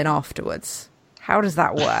science in afterwards? How does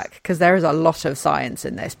that work? Because there is a lot of science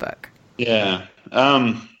in this book. Yeah.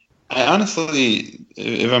 I honestly,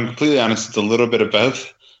 if I'm completely honest, it's a little bit of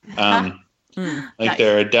both. Like, nice.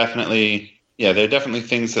 There are definitely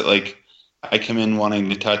things that, like, I come in wanting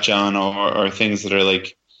to touch on, or things that are,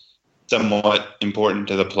 like, somewhat important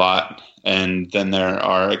to the plot. And then there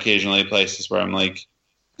are occasionally places where I'm like,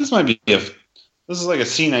 this is like a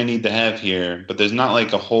scene I need to have here, but there's not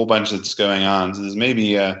like a whole bunch that's going on. So there's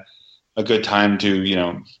maybe a good time to, you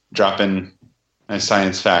know, drop in my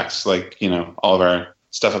science facts, like, you know, all of our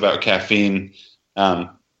stuff about caffeine, and,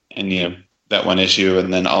 you know, that one issue,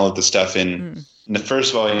 and then all of the stuff in the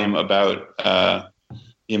first volume about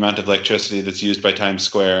the amount of electricity that's used by Times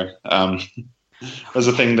Square. Was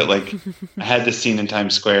a thing that, like, I had this scene in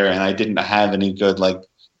Times Square, and I didn't have any good, like,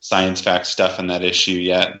 science fact stuff in that issue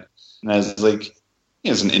yet. And I was like,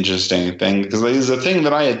 it's an interesting thing, because it was a thing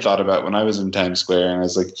that I had thought about when I was in Times Square, and I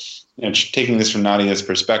was like, you know, taking this from Nadia's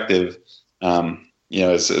perspective, you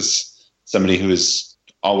know, as somebody who is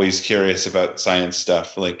always curious about science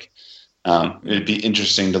stuff, like, it'd be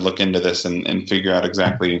interesting to look into this and figure out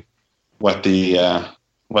exactly what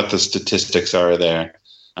the statistics are there.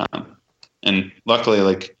 And luckily,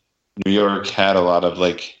 like, New York had a lot of,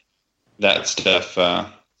 like, that stuff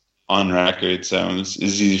on record, so it was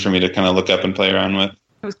easy for me to kind of look up and play around with.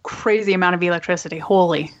 It was crazy amount of electricity.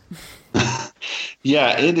 Holy.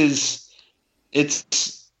 Yeah, it is.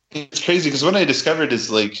 It's crazy, because what I discovered is,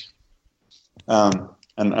 like,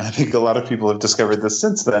 and I think a lot of people have discovered this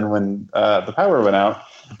since then when the power went out,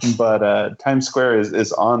 but Times Square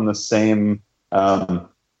is on the same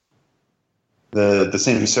the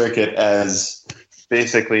same circuit as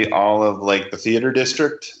basically all of, like, the theater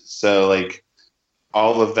district. So, like,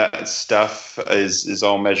 all of that stuff is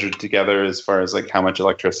all measured together as far as, like, how much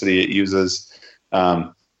electricity it uses.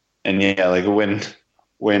 And yeah, like when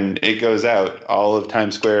it goes out, all of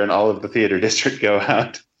Times Square and all of the theater district go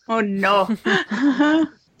out. Oh no.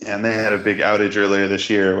 And they had a big outage earlier this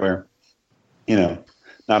year where,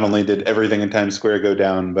 not only did everything in Times Square go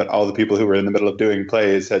down, but all the people who were in the middle of doing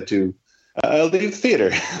plays had to leave the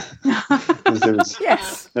theater. There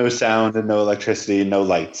was no sound and no electricity, no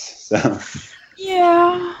lights. So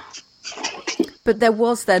Yeah. But there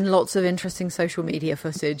was then lots of interesting social media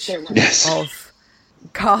footage of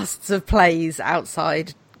casts of plays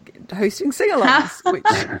outside hosting sing-alongs, which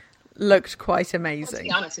looked quite amazing. Let's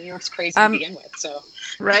be honest, New York's crazy to begin with, so.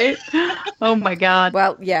 Right? Oh my God.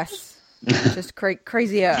 Well, yes. Just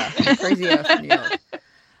crazier from New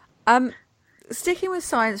York. Sticking with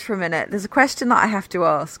science for a minute, there's a question that I have to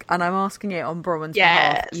ask, and I'm asking it on Bronwyn's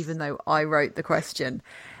behalf, even though I wrote the question.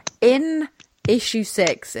 In issue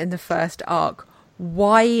 6, in the first arc,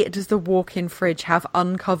 why does the walk-in fridge have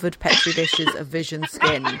uncovered petri dishes of Vision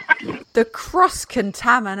skin? The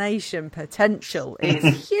cross-contamination potential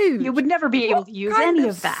is huge. You would never be able to use any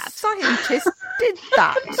of that. Scientists did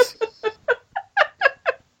that.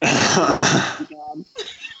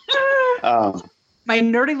 My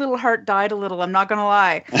nerdy little heart died a little, I'm not going to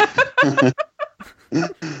lie.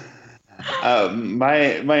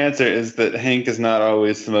 My answer is that Hank is not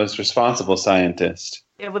always the most responsible scientist.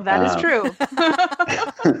 Yeah, well, that is true.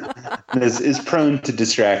 is prone to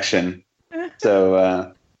distraction.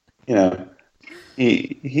 So,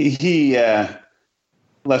 he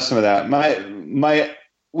left some of that.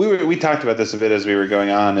 We talked about this a bit as we were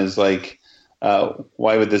going on. Is like,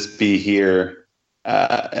 why would this be here?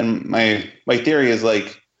 And my theory is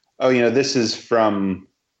like, this is from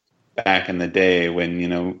back in the day when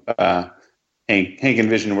Hank and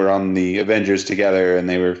Vision were on the Avengers together, and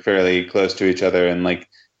they were fairly close to each other, and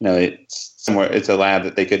it's a lab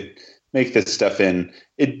that they could make this stuff in.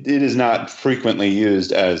 It is not frequently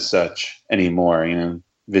used as such anymore.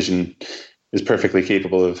 Vision is perfectly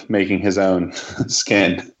capable of making his own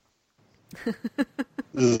skin.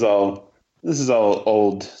 This is all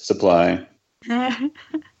old supply.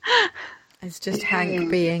 It's just Hank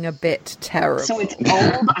being a bit terrible. So it's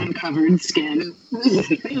old, uncovered skin.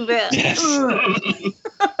 Yes.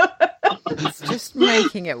 It's just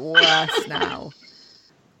making it worse now.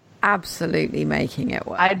 Absolutely making it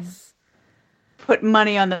worse. I'd put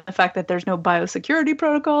money on the fact that there's no biosecurity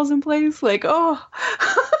protocols in place. Like, oh.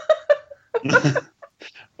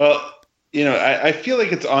 Well, I feel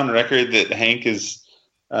like it's on record that Hank is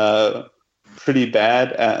pretty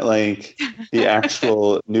bad at the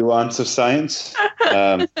actual nuance of science.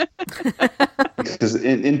 Because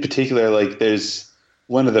in particular, there's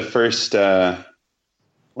one of the first times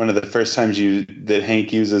that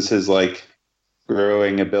Hank uses his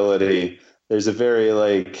growing ability. There's a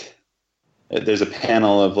there's a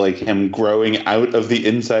panel of him growing out of the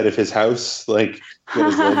inside of his house, with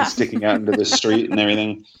his legs sticking out into the street and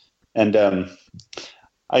everything. And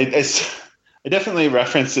I definitely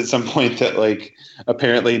referenced at some point that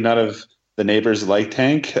apparently none of the neighbors liked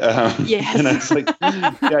Hank. Yes. And I was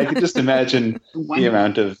I could just imagine the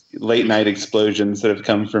amount of late night explosions that have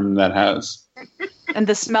come from that house. And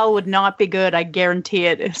the smell would not be good, I guarantee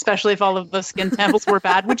it, especially if all of the skin samples were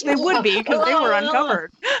bad, which they would be because they were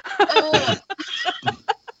uncovered. Well,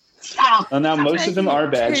 now most of them are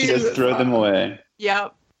bad. She does throw them away.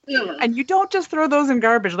 Yep. And you don't just throw those in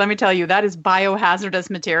garbage, let me tell you. That is biohazardous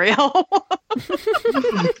material.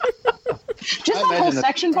 Just the whole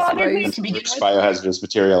section bothered me to begin with. Biohazardous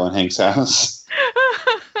material in Hank's house.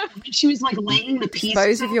 She was laying the pieces.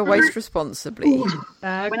 Dispose of your waste responsibly. When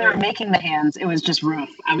they were making the hands, it was just rough.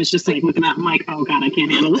 I was just looking at Mike, oh God, I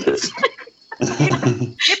can't handle this.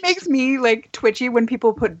 It makes me twitchy when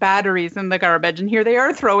people put batteries in the garbage, and here they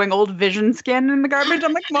are throwing old Vision skin in the garbage.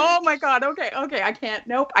 I'm like, oh my God, okay, I can't,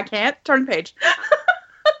 nope, I can't, turn page.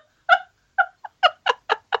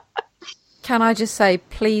 Can I just say,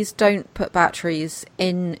 please don't put batteries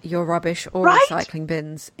in your rubbish or recycling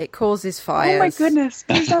bins. It causes fires. Oh my goodness,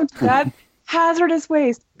 please don't do that. Hazardous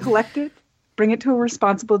waste. Collect it, bring it to a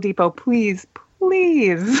responsible depot, please.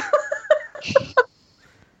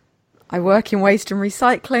 I work in waste and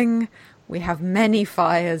recycling. We have many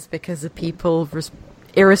fires because of people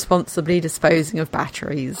irresponsibly disposing of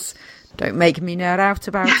batteries. Don't make me nerd out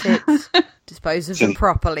about it. Dispose of them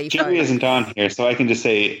properly. Jerry isn't on here, so I can just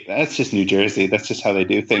say, that's just New Jersey. That's just how they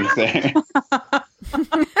do things there.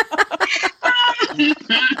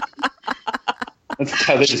 That's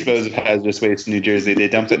how they dispose of hazardous waste in New Jersey. They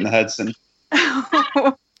dumped it in the Hudson.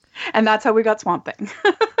 And that's how we got Swamp Thing.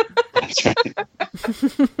 That's right.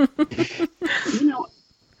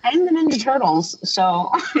 And the Ninja Turtles,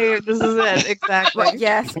 so... This is it, exactly.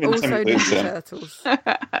 Yes, also Ninja Turtles.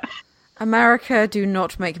 America, do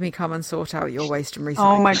not make me come and sort out your waste and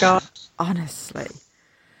recycle. Oh my god. Honestly.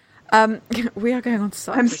 We are going on to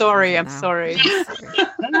such I'm a sorry. I'm tangent sorry.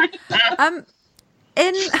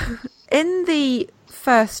 In the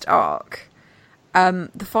first arc,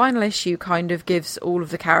 the final issue kind of gives all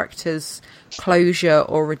of the characters closure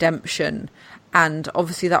or redemption, and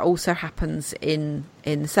obviously that also happens in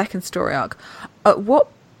the second story arc. At what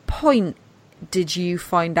point did you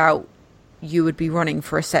find out you would be running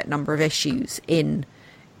for a set number of issues in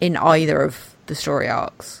either of the story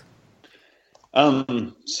arcs?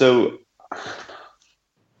 So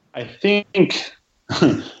I think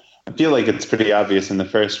I feel like it's pretty obvious in the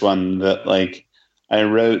first one that like I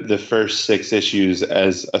wrote the first 6 issues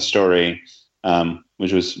as a story,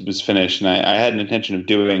 which was finished, and I had an intention of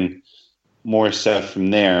doing more stuff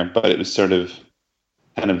from there, but it was sort of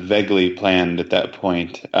kind of vaguely planned at that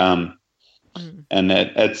point. And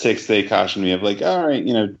at 6, they cautioned me of like, all right,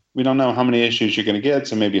 we don't know how many issues you're going to get,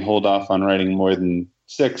 so maybe hold off on writing more than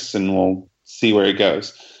 6, and we'll see where it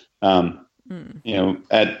goes. At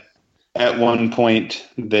one point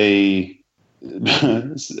Tom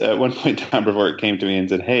Brevoort came to me and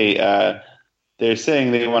said, hey, they're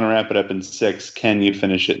saying they want to wrap it up in 6. Can you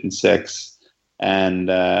finish it in 6?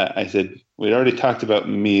 And I said, we'd already talked about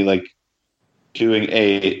me like doing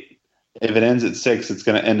 8. If it ends at 6, it's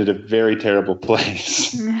going to end at a very terrible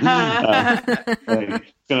place. It's going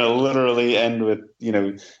to literally end with,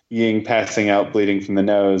 Ying passing out, bleeding from the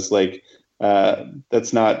nose. Like,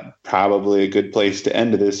 that's not probably a good place to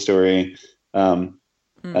end this story. And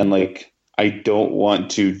like, I don't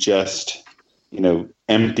want to just,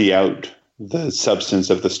 empty out the substance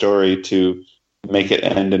of the story to make it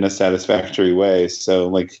end in a satisfactory way. So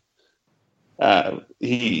like,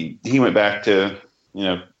 he went back to,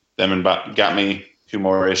 them and got me a few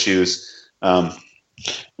more issues. At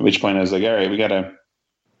which point I was like, all right, we gotta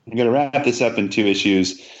wrap this up in 2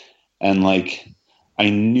 issues. And like, I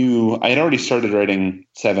knew I had already started writing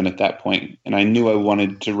 7 at that point, and I knew I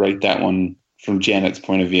wanted to write that one from Janet's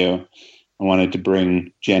point of view. I wanted to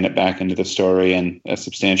bring Janet back into the story in a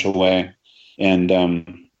substantial way. And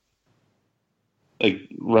like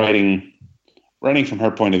writing from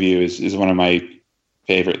her point of view is one of my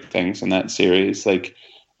favorite things in that series. Like,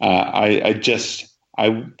 I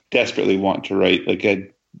desperately want to write like a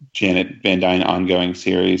Janet Van Dyne ongoing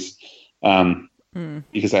series,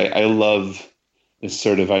 because I love this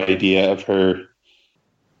sort of idea of her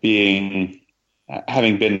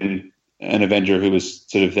having been an Avenger who was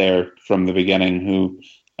sort of there from the beginning, who,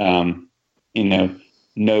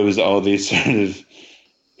 knows all these sort of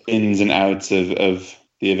ins and outs of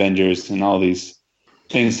the Avengers and all these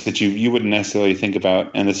things that you wouldn't necessarily think about,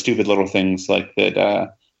 and the stupid little things like that,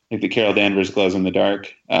 like the Carol Danvers glows in the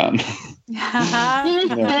dark. That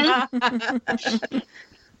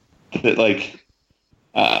like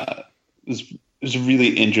was a really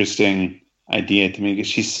interesting idea to me, because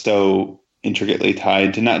she's so intricately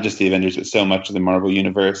tied to not just the Avengers but so much of the Marvel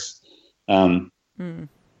universe.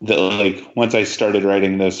 That like once I started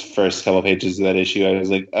writing those first couple pages of that issue, I was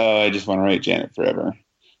like, oh, I just want to write Janet forever.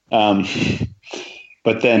 But then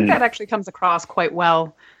I think that actually comes across quite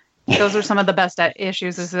well. Those are some of the best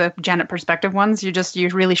issues, is the Janet perspective ones. You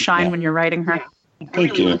really shine when you're writing her. Yeah. I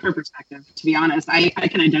really love her perspective, to be honest. I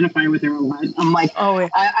can identify with her a lot. I'm like,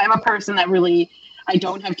 I'm a person that really, I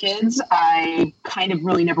don't have kids. I kind of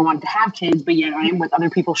really never wanted to have kids, but yet I am with other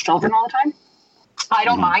people's children all the time. I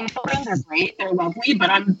don't mind children. They're great. They're lovely, but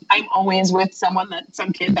I'm always with some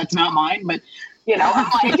kid that's not mine. But I'm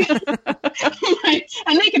like,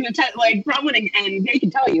 and they can attend, like, Rowan and they can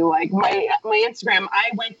tell you, like, my Instagram,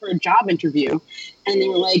 I went for a job interview, and they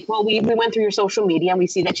were like, well, we went through your social media, and we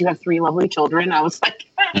see that you have 3 lovely children. I was like,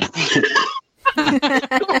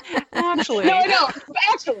 actually. No, I know,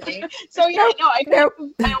 actually. So,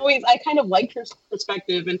 I kind of liked her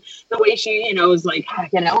perspective, and the way she, was like,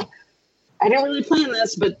 I didn't really plan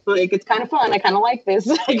this, but like it's kind of fun. I kind of like this.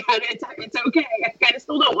 It's okay. I kind of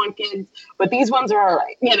still don't want kids, but these ones are all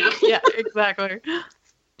right. Yeah, exactly.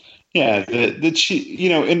 Yeah, that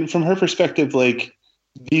she, and from her perspective, like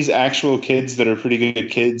these actual kids that are pretty good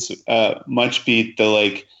kids, much beat the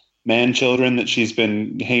like man children that she's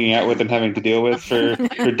been hanging out with and having to deal with for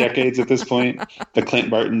decades at this point. The Clint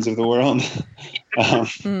Bartons of the world.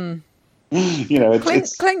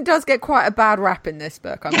 Clint does get quite a bad rap in this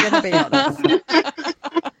book, I'm going to be honest.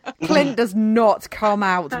 Clint does not come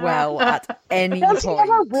out well at any point. Does he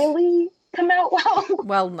ever really come out well?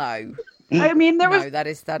 Well, no. I mean, that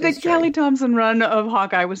is the true. Kelly Thompson run of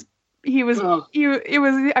Hawkeye he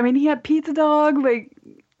had Pizza Dog, like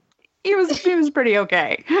he was pretty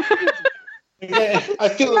okay. Yeah, I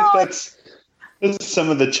feel like That's some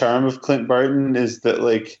of the charm of Clint Barton is that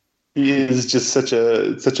like he is just such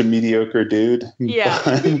a mediocre dude. Yeah.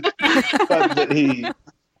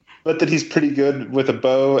 but that he's pretty good with a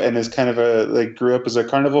bow and is kind of grew up as a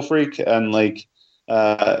carnival freak and like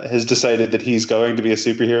has decided that he's going to be a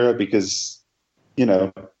superhero because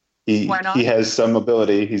he has some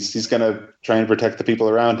ability. He's going to try and protect the people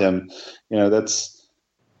around him. That's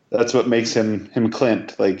what makes him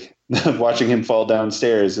Clint. Like watching him fall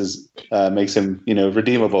downstairs makes him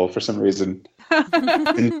redeemable for some reason.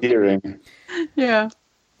 Endearing. Yeah.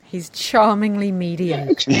 He's charmingly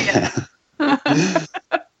mediocre. Yeah.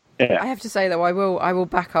 Yeah. I have to say though, I will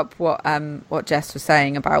back up what Jess was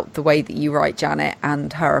saying about the way that you write Janet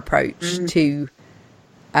and her approach to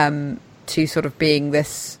sort of being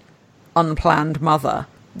this unplanned mother.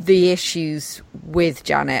 The issues with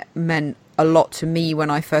Janet meant a lot to me when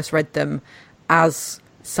I first read them as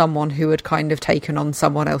someone who had kind of taken on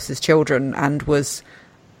someone else's children and was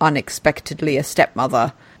unexpectedly a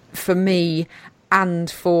stepmother. For me and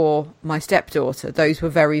for my stepdaughter, those were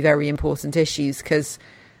very, very important issues because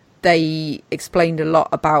they explained a lot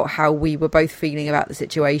about how we were both feeling about the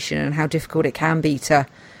situation and how difficult it can be to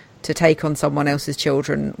take on someone else's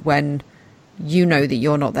children when you know that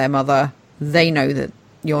you're not their mother, they know that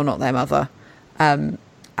you're not their mother.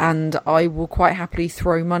 And I will quite happily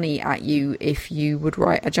throw money at you if you would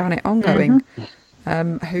write a Janet ongoing.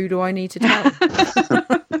 Who do I need to tell?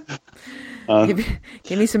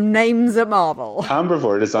 Give me some names at Marvel.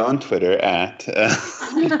 Combrevort is on Twitter at...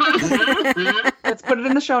 Let's put it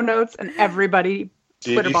in the show notes and everybody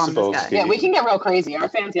Twitter bomb this guy. Yeah, we can get real crazy. Our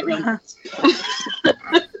fans get real nuts.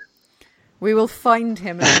 We will find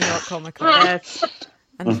him at New York Comic Con. Yes.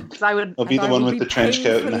 And I'll be the one with the trench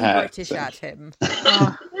coat and the hat. British at him.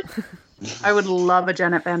 I would love a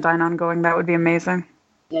Janet Van Dyne ongoing. That would be amazing.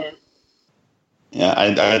 Yeah. Yeah,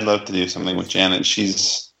 I'd love to do something with Janet. She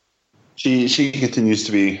continues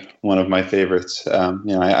to be one of my favorites.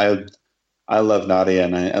 I love Nadia,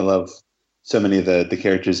 and I love so many of the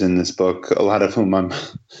characters in this book, a lot of whom I'm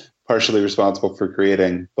partially responsible for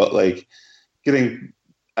creating. But like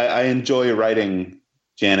I enjoy writing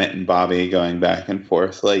Janet and Bobby going back and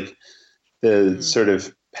forth, like the sort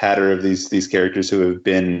of patter of these characters who have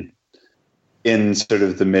been in sort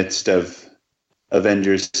of the midst of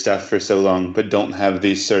Avengers stuff for so long, but don't have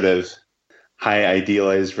these sort of high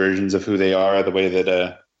idealized versions of who they are, the way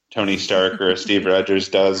that Tony Stark or Steve Rogers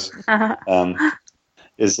does,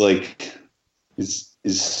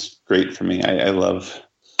 is great for me. I love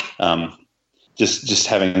just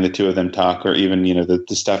having the two of them talk, or even the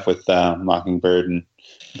stuff with Mockingbird and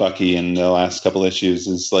Bucky in the last couple issues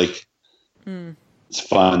is like it's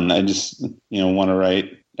fun. I just want to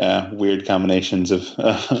write weird combinations of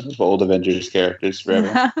old Avengers characters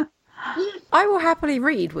forever. I will happily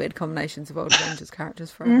read weird combinations of old Avengers characters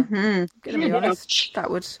forever. I'm gonna be honest, that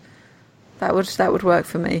would work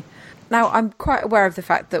for me. Now, I'm quite aware of the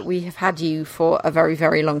fact that we have had you for a very,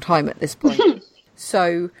 very long time at this point.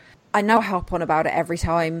 So I know I harp on about it every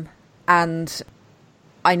time, and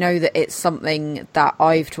I know that it's something that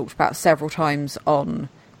I've talked about several times on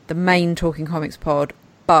the main Talking Comics pod,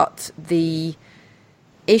 but the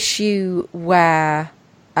issue where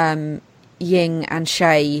Ying and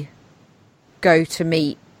Shay go to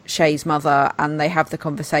meet Shay's mother and they have the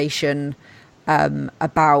conversation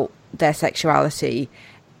about their sexuality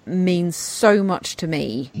means so much to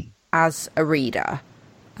me as a reader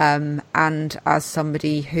and as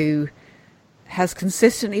somebody who has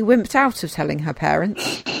consistently wimped out of telling her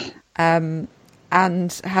parents and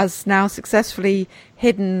has now successfully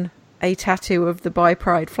hidden a tattoo of the Bi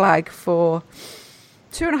Pride flag for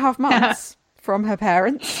 2.5 months from her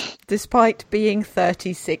parents, despite being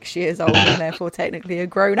 36 years old and therefore technically a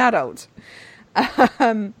grown adult.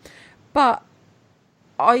 But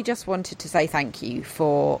I just wanted to say thank you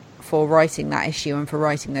for writing that issue and for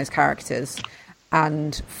writing those characters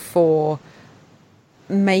and for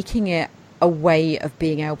making it a way of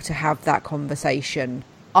being able to have that conversation.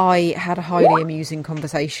 I had a highly amusing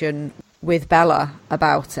conversation with Bella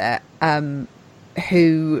about it,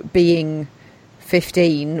 who, being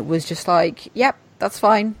 15, was just like, yep, that's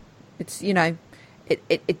fine. It's,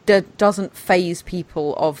 it doesn't faze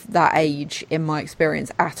people of that age, in my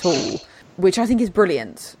experience, at all, which I think is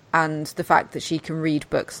brilliant. And the fact that she can read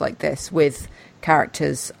books like this with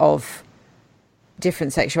characters of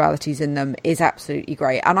different sexualities in them is absolutely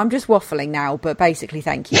great. And I'm just waffling now, but basically,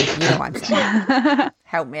 thank you. You know what I'm saying.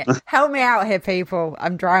 Help me out here, people.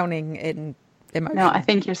 I'm drowning in emotion. No, I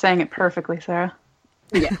think you're saying it perfectly, Sarah.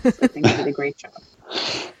 Yes, I think you did a great job.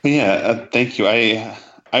 Yeah, thank you. I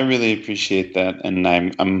really appreciate that, and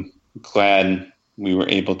I'm glad we were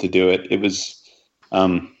able to do it. It was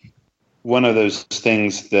one of those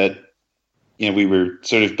things that, we were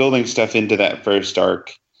sort of building stuff into that first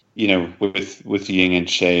arc, with Ying and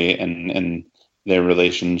Shay and their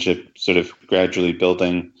relationship sort of gradually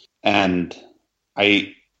building. And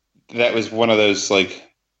that was one of those like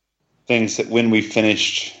things that when we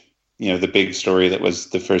finished, the big story that was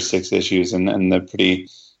the first 6 issues and the pretty,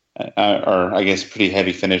 or I guess pretty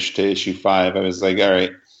heavy finish to issue 5, I was like, all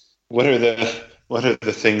right, what are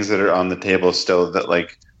the things that are on the table still that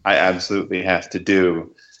like I absolutely have to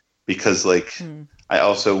do? Because like I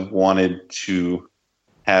also wanted to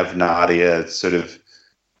have Nadia sort of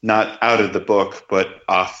not out of the book, but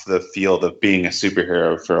off the field of being a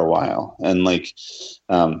superhero for a while. And like,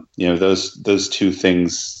 those two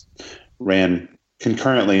things ran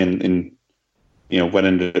concurrently and what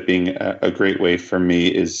ended up being a great way for me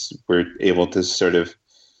is we're able to sort of,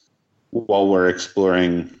 while we're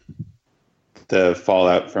exploring the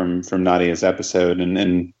fallout from Nadia's episode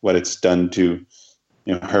and what it's done to,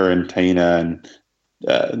 her and Taina,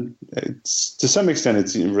 and to some extent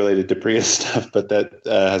it's related to Priya's stuff, but that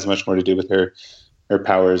has much more to do with her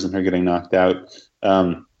powers and her getting knocked out.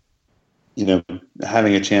 Having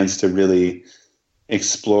a chance to really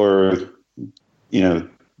explore,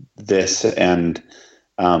 this and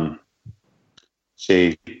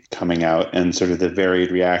Shay coming out and sort of the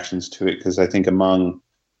varied reactions to it, because I think among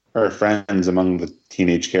her friends, among the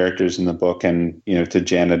teenage characters in the book, and to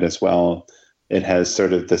Janet as well, it has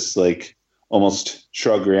sort of this like almost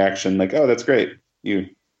shrug reaction, like, "Oh, that's great,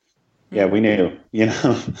 we knew,"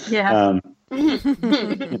 Yeah.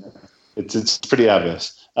 It's pretty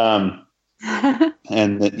obvious, and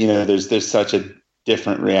that there's such a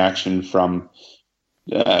different reaction from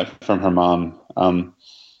her mom.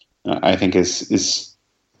 I think is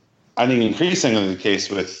increasingly the case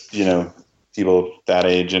with people that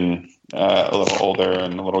age and a little older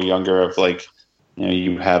and a little younger, of like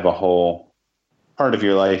you have a whole part of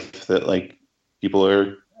your life that like people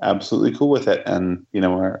are absolutely cool with it, and you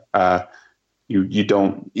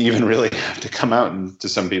don't even really have to come out to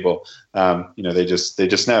some people. They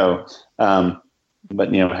just know.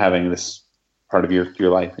 But having this part of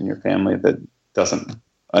your life and your family that doesn't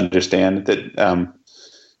understand that,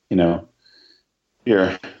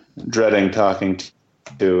 you're dreading talking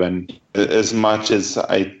to, and as much as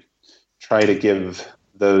I try to give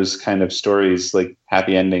those kind of stories like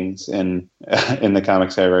happy endings in the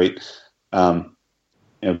comics I write,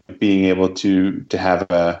 being able to have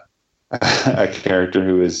a character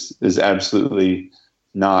who is absolutely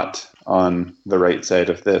not on the right side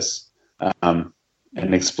of this, and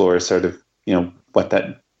explore sort of what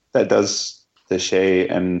that does to Shay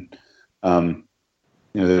and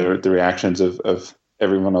the reactions of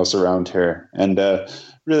everyone else around her, and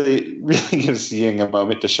really gives Ying a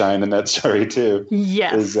moment to shine in that story too.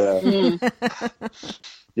 Yes.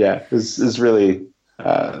 Is really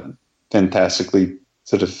fantastically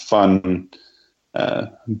sort of fun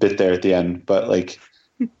bit there at the end. But like,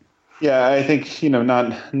 I think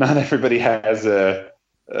not everybody has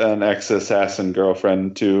an ex-assassin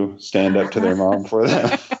girlfriend to stand up to their mom for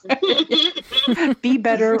them. Be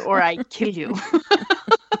better or I kill you.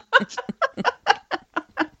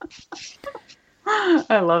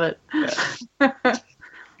 I love it. Yeah.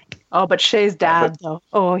 Oh, but Shay's dad, though.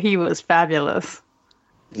 Oh, he was fabulous.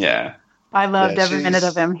 Yeah. I loved every minute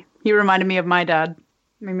of him. He reminded me of my dad.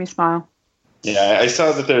 Made me smile. Yeah, I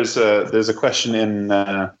saw that there's a question in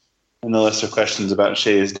the list of questions about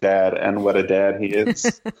Shay's dad and what a dad he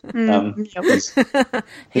is.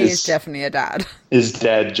 He is definitely a dad. His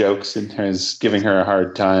dad jokes and is giving her a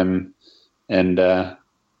hard time, and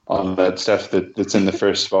all that stuff that's in the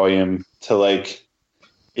first volume, to like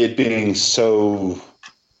it being so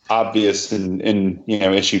obvious in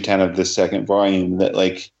issue 10 of the second volume that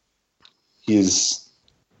like he's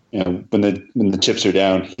when the chips are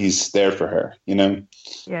down, he's there for her.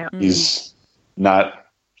 Yeah. He's not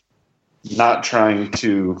trying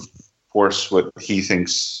to force what he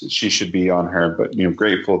thinks she should be on her, but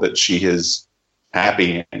grateful that she is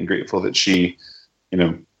happy and grateful that she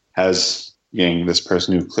has this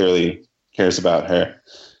person who clearly cares about her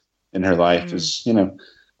in her life. Is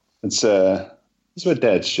it's what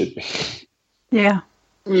dads should be. Yeah.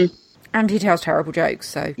 And he tells terrible jokes,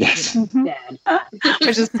 so yes.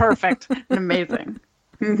 Which is perfect and amazing.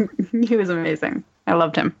 He was amazing. I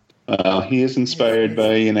loved him. He is inspired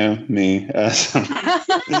by me. So.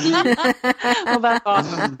 Well, that's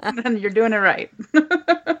awesome. Then you're doing it right.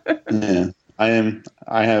 Yeah, I am.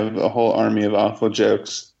 I have a whole army of awful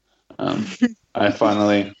jokes. I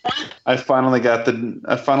finally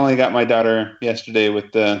got my daughter yesterday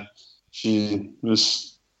with she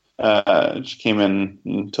came in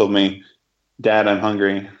and told me Dad, I'm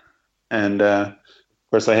hungry. And of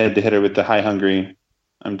course, I had to hit her with the hi, hungry.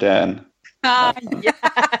 I'm Dad. Yes.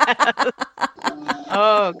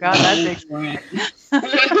 Oh God, that makes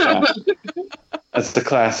Yeah. That's the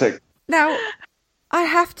classic. Now, I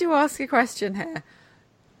have to ask a question here.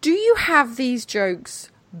 Do you have these jokes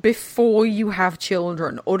before you have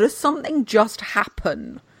children, or does something just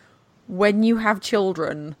happen when you have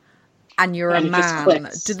children and you're a man?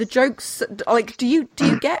 Do the jokes, like, do you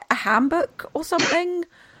get a handbook or something?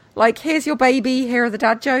 Like, here's your baby, here are the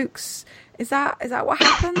dad jokes. Is that what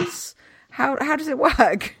happens? How does it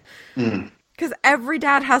work? Because every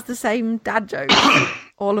dad has the same dad jokes,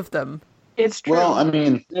 all of them. It's true. Well, I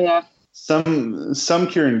mean, Yeah. some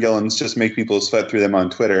Kieran Gillens just make people sweat through them on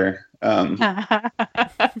Twitter. But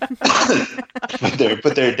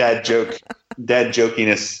their dad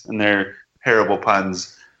jokiness and their terrible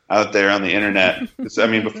puns out there on the internet. I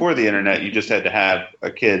mean, before the internet, you just had to have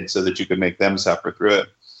a kid so that you could make them suffer through it.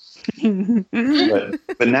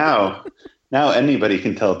 But now anybody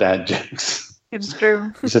can tell dad jokes. It's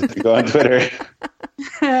true. You just have to go on Twitter.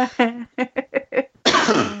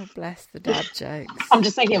 Oh, bless the dad jokes. I'm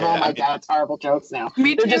just thinking of all my dad's horrible jokes now.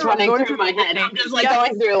 Me They're too. just running through my head. I'm just like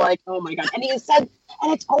going through like, oh my God. And he said,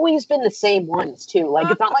 and it's always been the same ones too. Like,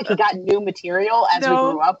 it's not like he got new material as we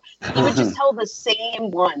grew up. He would just tell the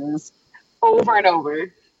same ones over and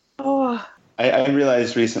over. Oh. I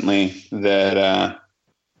realized recently that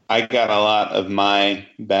I got a lot of my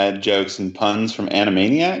bad jokes and puns from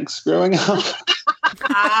Animaniacs growing up.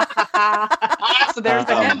 So there's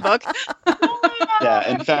the handbook. Yeah,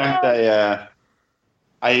 in fact,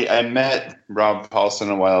 I met Rob Paulson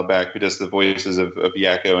a while back, who does the voices of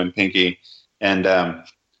Yakko and Pinky, and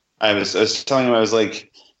I was telling him, I was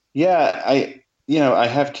like, yeah, I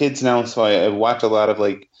have kids now, so I watch a lot of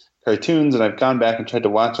like cartoons, and I've gone back and tried to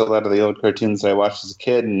watch a lot of the old cartoons that I watched as a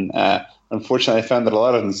kid, and unfortunately, I found that a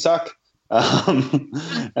lot of them suck.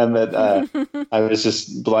 And that I was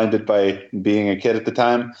just blinded by being a kid at the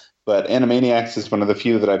time. But Animaniacs is one of the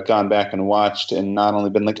few that I've gone back and watched and not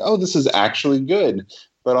only been like, oh, this is actually good,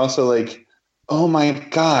 but also like, oh my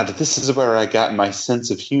God, this is where I got my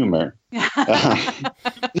sense of humor. And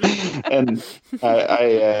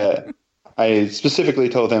I specifically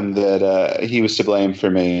told him that he was to blame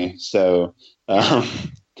for me. So,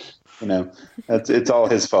 it's all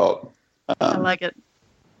his fault. I like it.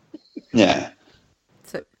 Yeah.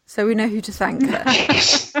 So we know who to thank there.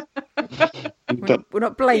 We're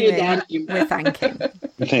not blaming, we're thanking.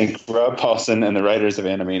 Thank Rob Paulson and the writers of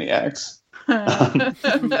Animaniacs. I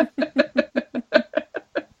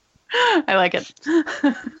like it.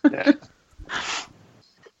 Yeah.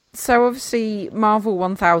 So obviously Marvel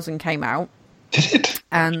 1000 came out. Did it?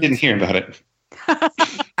 And I didn't hear about it.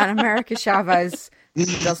 And America Chavez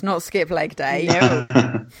does not skip leg day. No.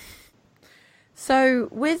 So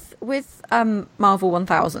with Marvel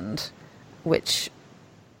 1000, which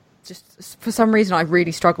just for some reason I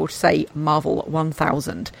really struggle to say Marvel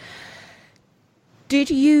 1000, did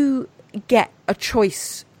you get a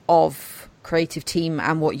choice of creative team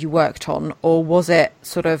and what you worked on, or was it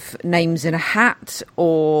sort of names in a hat,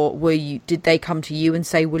 or did they come to you and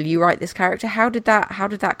say, will you write this character? How did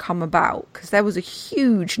that come about? Because there was a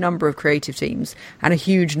huge number of creative teams and a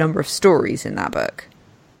huge number of stories in that book.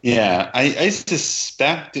 Yeah, I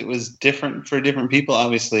suspect it was different for different people.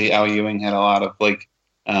 Obviously, Al Ewing had a lot of like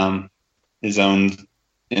his own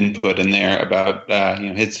input in there about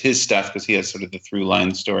his stuff, because he has sort of the through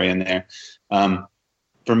line story in there.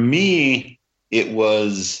 For me, it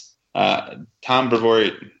was Tom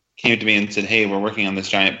Brevoort came to me and said, "Hey, we're working on this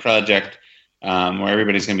giant project where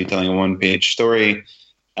everybody's going to be telling a one-page story.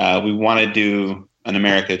 We want to do an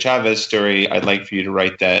America Chavez story. I'd like for you to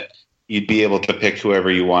write that. You'd be able to pick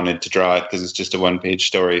whoever you wanted to draw it because it's just a one-page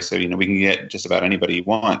story. So, we can get just about anybody you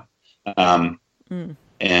want." And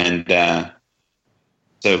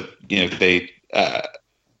so, I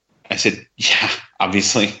said, yeah,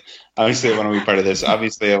 obviously I want to be part of this.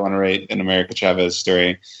 Obviously I want to write an America Chavez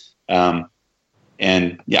story. And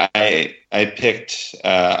yeah, I picked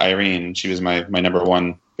Irene. She was my number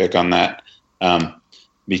one pick on that.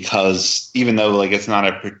 Because even though like it's not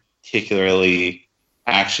a particularly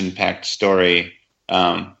action-packed story,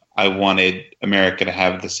 I wanted America to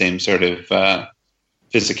have the same sort of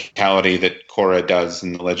physicality that Korra does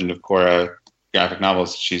in the Legend of Korra graphic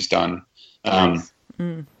novels she's done, and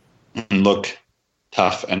look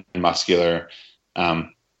tough and muscular,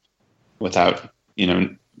 without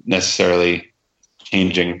necessarily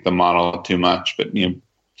changing the model too much, but being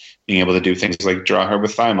able to do things like draw her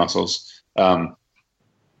with thigh muscles.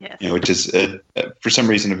 Yes. Which is for some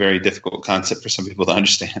reason a very difficult concept for some people to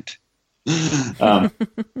understand.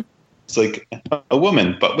 It's like a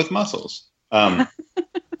woman, but with muscles. What?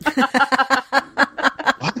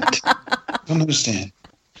 I don't understand.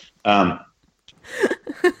 Yeah,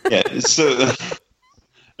 so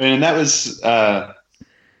I mean, and that was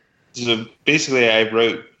so basically I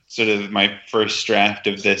wrote sort of my first draft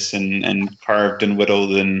of this and carved and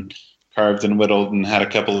whittled and had a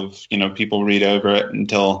couple of people read over it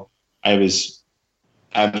until I was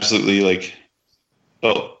absolutely like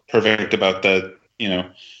felt perfect about the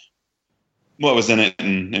what was in it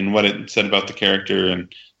and what it said about the character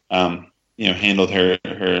and handled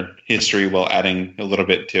her history while adding a little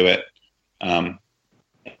bit to it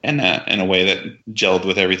in a way that gelled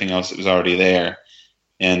with everything else that was already there.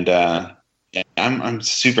 And I'm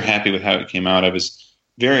super happy with how it came out. I was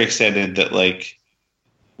very excited that like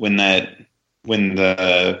when the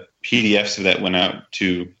PDFs of that went out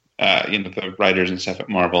to the writers and stuff at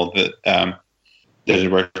Marvel that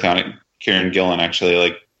had worked on it. Kieran Gillen actually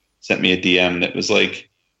like sent me a DM that was like,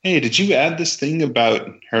 "Hey, did you add this thing about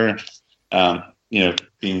her,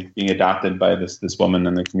 being adopted by this woman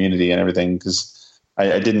in the community and everything?" Because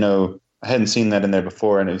I didn't know, I hadn't seen that in there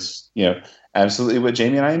before, and it was absolutely what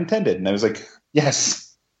Jamie and I intended. And I was like,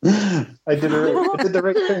 "Yes, I did the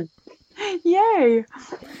right thing." Yay!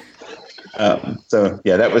 So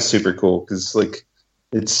yeah, that was super cool because like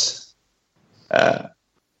it's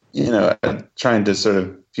trying to sort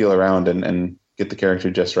of feel around and get the character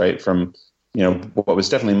just right from what was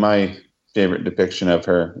definitely my favorite depiction of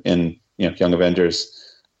her in Young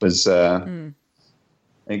Avengers was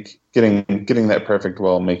like getting that perfect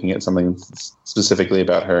while making it something specifically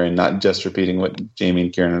about her and not just repeating what Jamie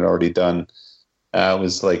and Kieran had already done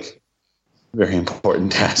was like a very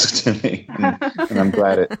important task to me, and I'm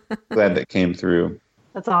glad that came through.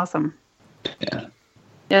 That's awesome. Yeah.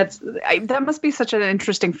 Yeah, that must be such an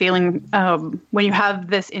interesting feeling when you have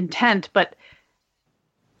this intent, but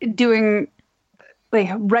doing like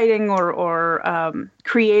writing or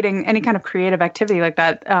creating any kind of creative activity like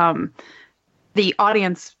that, the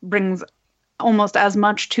audience brings almost as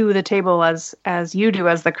much to the table as you do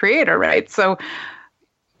as the creator, right? So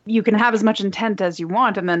you can have as much intent as you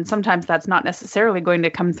want, and then sometimes that's not necessarily going to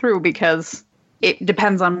come through because it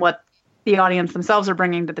depends on what the audience themselves are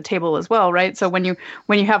bringing to the table as well, right? So when you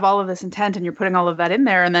have all of this intent and you're putting all of that in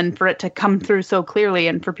there, and then for it to come through so clearly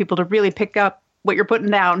and for people to really pick up what you're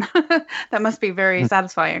putting down, that must be very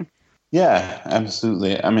satisfying. Yeah,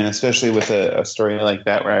 absolutely. I mean, especially with a story like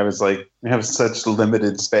that where I was like, we have such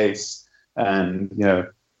limited space, and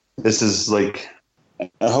this is like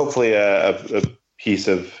hopefully a piece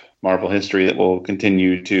of Marvel history that will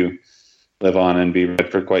continue to live on and be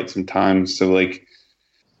read for quite some time. So like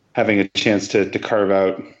having a chance to carve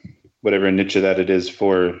out whatever niche that it is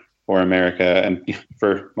for America and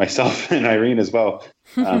for myself and Irene as well,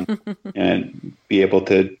 and be able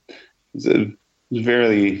to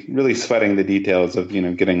really sweating the details of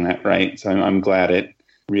getting that right. So I'm glad it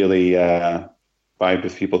really vibed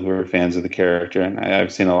with people who are fans of the character, and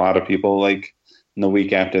I've seen a lot of people like in the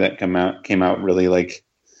week after that came out really like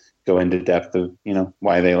go into depth of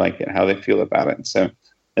why they like it, how they feel about it. So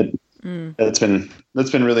that's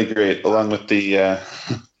been really great, along with the a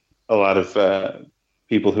lot of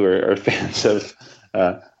people who are fans of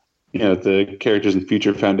the characters in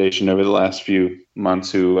Future Foundation over the last few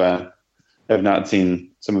months who have not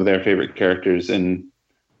seen some of their favorite characters in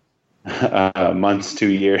months to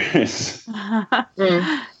years.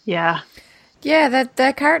 Yeah. Yeah,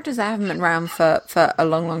 they're characters that haven't been around for a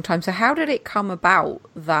long, long time. So how did it come about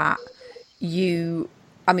that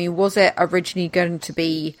was it originally going to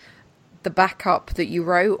be the backup that you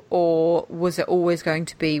wrote, or was it always going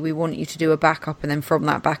to be, we want you to do a backup and then from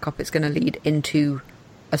that backup it's going to lead into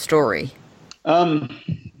a story? So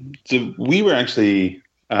we were actually,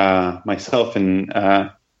 myself and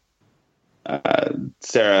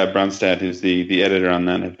Sarah Brunstad, who's the editor on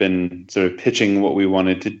that, have been sort of pitching what we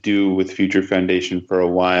wanted to do with Future Foundation for a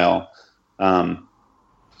while.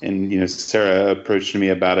 And Sarah approached me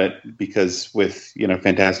about it because with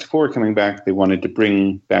Fantastic Four coming back, they wanted to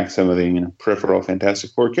bring back some of the peripheral Fantastic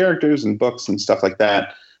Four characters and books and stuff like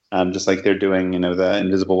that, just like they're doing the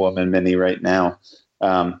Invisible Woman mini right now.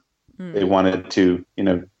 They wanted to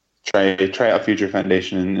try out Future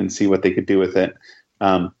Foundation and see what they could do with it.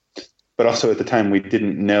 But also at the time we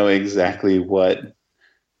didn't know exactly what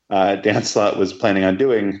Dan Slott was planning on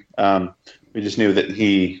doing. We just knew that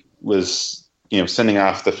he was sending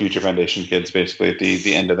off the Future Foundation kids basically at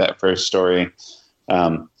the end of that first story.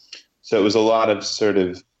 So it was a lot of sort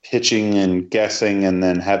of pitching and guessing and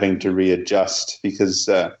then having to readjust because,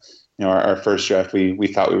 our first draft, we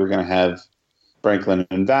thought we were going to have Franklin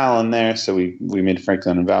and Val in there. So we made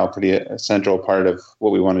Franklin and Val pretty a central part of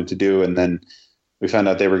what we wanted to do. And then we found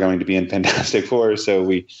out they were going to be in Fantastic Four. So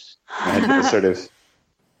we had to sort of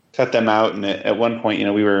cut them out. And at one point,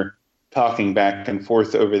 we were talking back and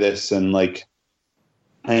forth over this. And like,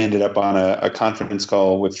 I ended up on a conference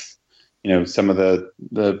call with, some of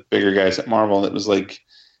the bigger guys at Marvel. That was like,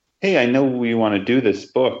 hey, I know we want to do this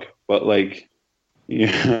book, but like,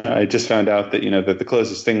 I just found out that, that the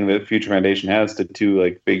closest thing that Future Foundation has to two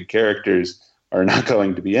like big characters are not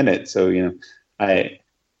going to be in it. So,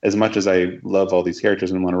 as much as I love all these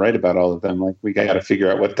characters and want to write about all of them, like we got to figure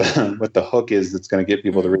out what the hook is that's going to get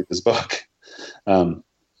people to read this book. Power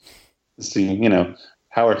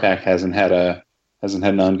Pack hasn't had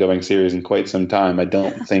an ongoing series in quite some time. I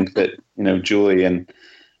don't think that, Julie and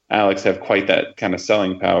Alex have quite that kind of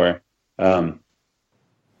selling power.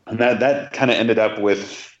 And that kind of ended up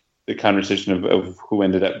with the conversation of who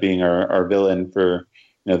ended up being our villain for,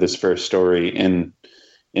 this first story in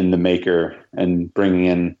The Maker, and bringing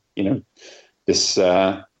in, this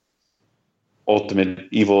ultimate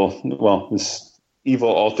evil, this evil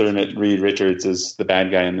alternate Reed Richards is the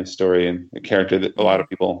bad guy in this story, and a character that a lot of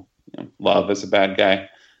people love as a bad guy,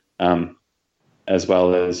 as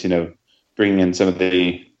well as, bringing in some of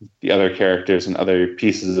the other characters and other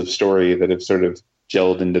pieces of story that have sort of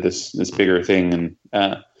gelled into this bigger thing. And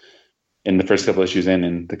in the first couple issues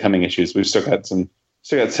in the coming issues, we've still got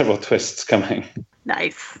several twists coming.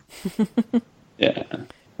 Nice. Yeah.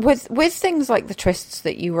 With things like the twists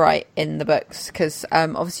that you write in the books, because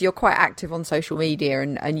obviously you're quite active on social media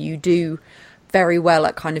and you do very well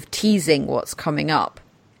at kind of teasing what's coming up.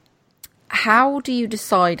 How do you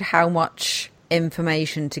decide how much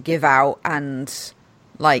information to give out and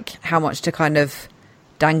like how much to kind of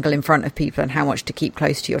dangle in front of people and how much to keep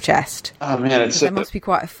close to your chest? Oh man, there must be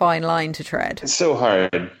quite a fine line to tread. It's so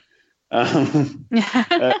hard,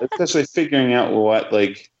 especially figuring out what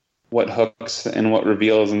hooks and what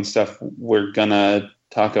reveals and stuff we're gonna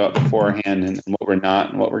talk about beforehand, and what we're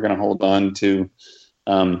not, and what we're gonna hold on to.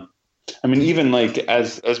 I mean, even like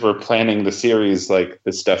as we're planning the series, like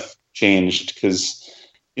this stuff changed because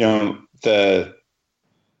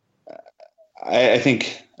I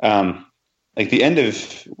think. Like the end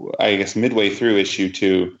of, I guess, midway through issue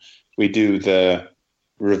 2, we do the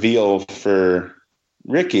reveal for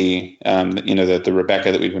Ricky, that the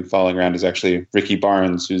Rebecca that we've been following around is actually Ricky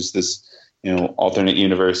Barnes, who's this, alternate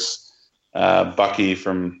universe Bucky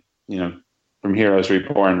from Heroes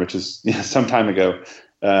Reborn, which is some time ago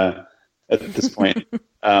at this point.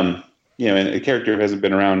 And a character who hasn't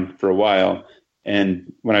been around for a while.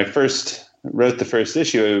 And when I first wrote the first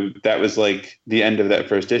issue, that was like the end of that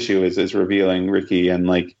first issue is revealing Ricky, and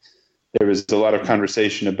like there was a lot of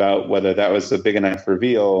conversation about whether that was a big enough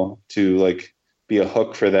reveal to like be a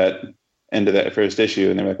hook for that end of that first issue.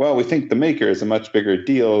 And they're like, well, we think The Maker is a much bigger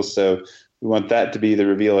deal, so we want that to be the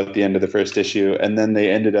reveal at the end of the first issue. And then they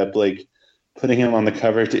ended up like putting him on the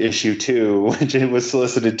cover to issue 2, which it was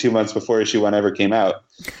solicited 2 months before issue 1 ever came out.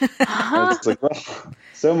 It's like, well,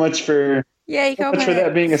 so much for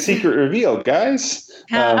that being a secret reveal, guys.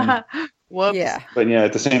 Whoops. Yeah. But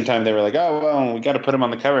at the same time, they were like, oh, well, we got to put him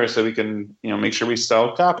on the cover so we can, make sure we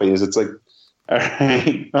sell copies. It's like, all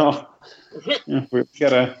right, well, we've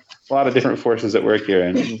got a lot of different forces at work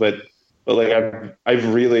here. But like,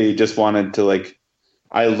 I've really just wanted to like,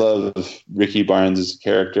 I love Ricky Barnes as a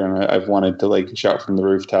character, and I've wanted to like shout from the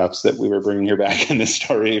rooftops that we were bringing her back in this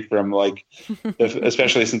story from like,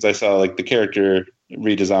 especially since I saw like the character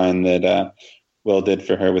redesign that Will did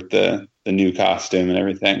for her with the new costume and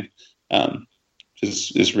everything,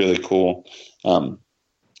 which is really cool. So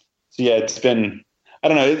yeah, it's been, I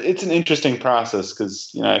don't know, it's an interesting process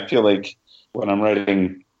because I feel like when I'm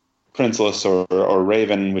writing Princeless or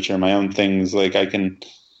Raven, which are my own things, like I can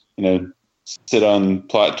sit on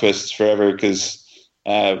plot twists forever because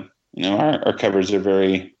our covers are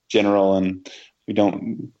very general, and we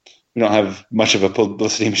don't have much of a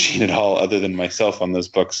publicity machine at all other than myself on those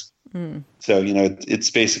books. So it's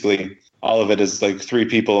basically all of it is like 3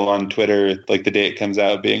 people on Twitter like the day it comes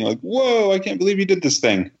out being like, whoa, I can't believe you did this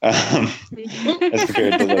thing, as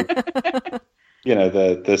compared to like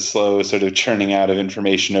the slow sort of churning out of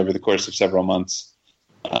information over the course of several months.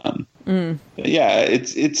 Yeah,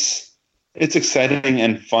 it's exciting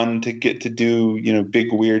and fun to get to do,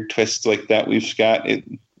 big weird twists like that. We've got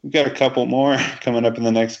a couple more coming up in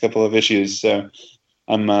the next couple of issues. So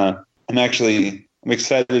I'm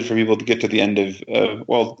excited for people to get to the end of,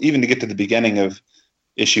 even to get to the beginning of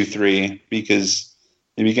issue 3, because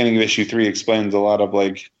the beginning of issue 3 explains a lot of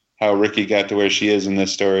like how Ricky got to where she is in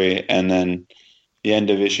this story. And then, the end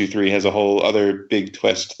of issue 3 has a whole other big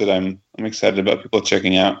twist that I'm excited about people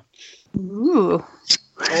checking out. Ooh.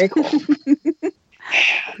 Very cool.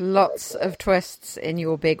 Lots of twists in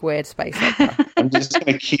your big weird space opera. I'm just going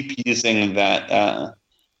to keep using that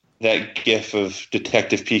gif of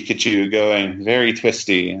Detective Pikachu going very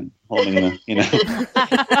twisty and holding the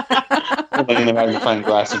holding the magnifying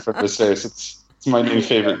glass in front of his face. It's my new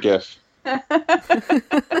favorite gif.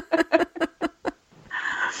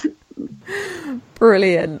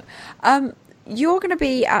 Brilliant. You're going to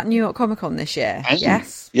be at New York Comic Con this year,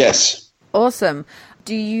 yes? Yes. Awesome.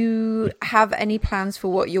 Do you have any plans for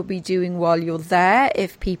what you'll be doing while you're there?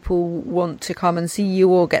 If people want to come and see you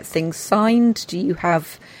or get things signed, do you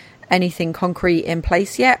have anything concrete in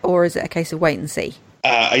place yet, or is it a case of wait and see?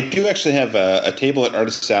 I do actually have a table at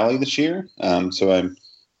Artist's Alley this year, so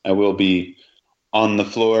I will be on the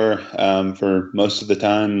floor for most of the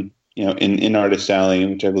time, in Artist's Alley,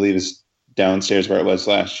 which I believe is downstairs where it was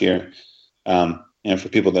last year. For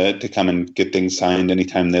people to come and get things signed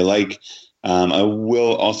anytime they like. I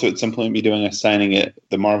will also at some point be doing a signing at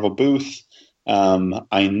the Marvel booth.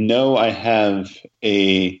 I know I have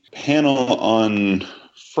a panel on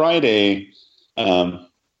Friday.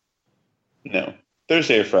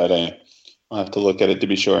 Thursday or Friday. I'll have to look at it to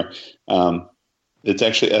be sure. It's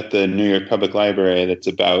actually at the New York Public Library. That's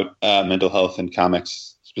about mental health and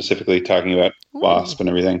comics, specifically talking about WASP and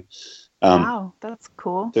everything. Wow, that's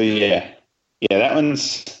cool. So yeah, that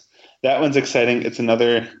one's exciting. It's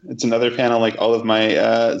another panel like all of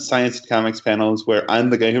my science and comics panels where I'm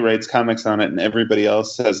the guy who writes comics on it and everybody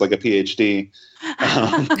else has like a PhD.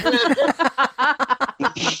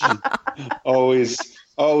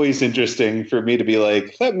 Always interesting for me to be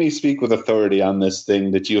like, let me speak with authority on this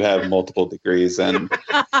thing that you have multiple degrees in.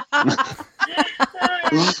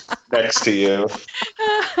 Next to you.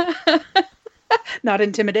 Not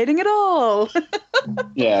intimidating at all.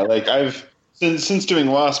 Yeah, like since doing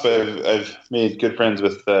WASP, I've made good friends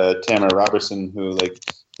with Tamara Robertson, who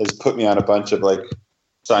has put me on a bunch of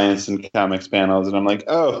science and comics panels, and I'm like,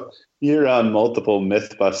 oh, you're on multiple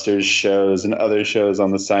MythBusters shows and other shows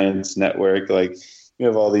on the Science Network. You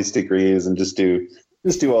have all these degrees and just do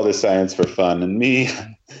all this science for fun. And me,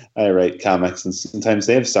 I write comics, and sometimes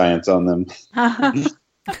they have science on them.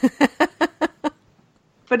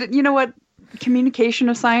 But you know what? Communication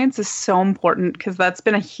of science is so important because that's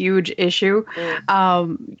been a huge issue.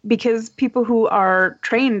 Because people who are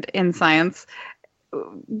trained in science,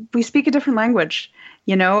 we speak a different language,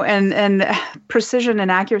 and precision and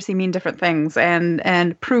accuracy mean different things,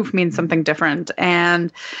 and proof means something different.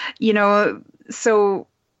 And, so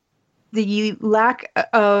the lack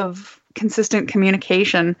of consistent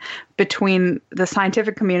communication between the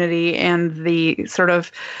scientific community and the sort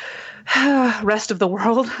of rest of the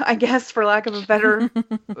world, I guess, for lack of a better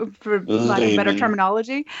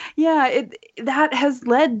terminology. Yeah, that has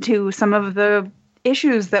led to some of the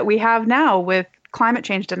issues that we have now with climate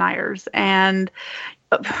change deniers and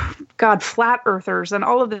flat earthers and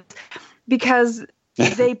all of this, because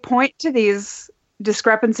they point to these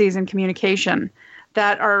discrepancies in communication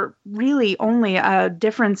that are really only a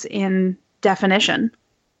difference in definition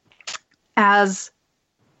as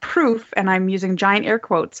proof, and I'm using giant air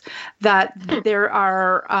quotes, that there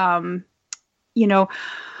are,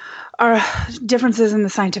 are differences in the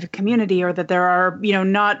scientific community, or that there are,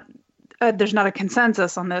 there's not a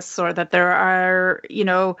consensus on this, or that there are,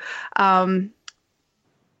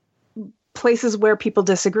 places where people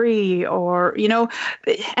disagree, or,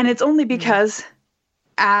 and it's only because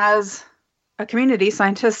as a community,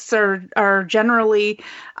 scientists are generally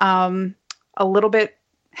a little bit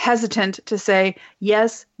hesitant to say,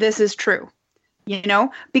 yes, this is true,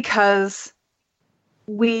 because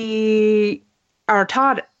we are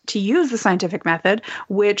taught to use the scientific method,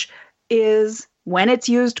 which is, when it's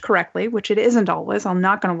used correctly, which it isn't always, I'm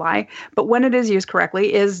not going to lie, but when it is used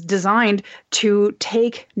correctly, is designed to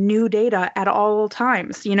take new data at all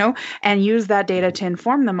times, and use that data to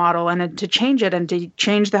inform the model and to change it and to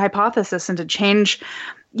change the hypothesis and to change,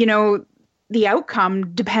 the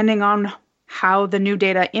outcome depending on how the new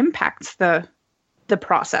data impacts the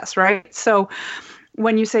process, right? So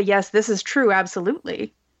when you say, yes, this is true,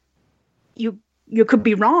 absolutely, you could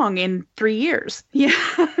be wrong in 3 years. Yeah.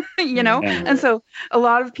 And so a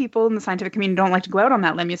lot of people in the scientific community don't like to go out on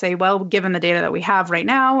that limb. You say, well, given the data that we have right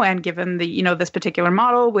now, and given the, this particular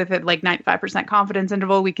model with it 95% confidence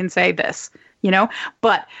interval, we can say this,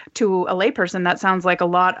 but to a layperson, that sounds like a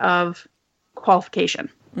lot of qualification,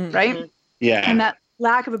 right? Yeah. And that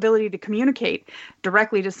lack of ability to communicate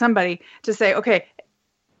directly to somebody to say, okay,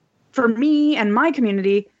 for me and my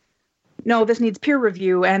community, no, this needs peer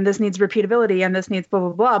review and this needs repeatability and this needs blah, blah,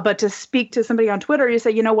 blah. But to speak to somebody on Twitter, you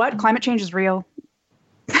say, you know what? Climate change is real.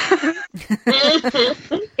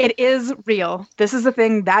 It is real. This is a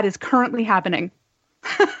thing that is currently happening.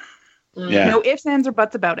 Yeah. No ifs, ands, or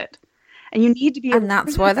buts about it. And you need to be able And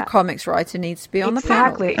that's why the comics writer needs to be on the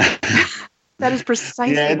Exactly. panel. That is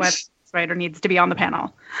precisely Yeah, why the comics writer needs to be on the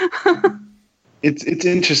panel. It's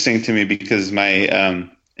interesting to me because my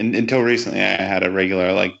until recently I had a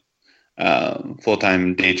regular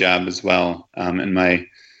full-time day job as well, and my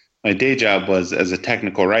day job was as a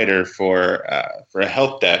technical writer for a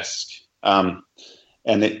help desk, and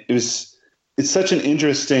it's such an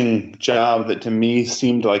interesting job that to me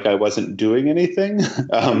seemed like I wasn't doing anything,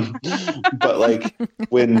 but like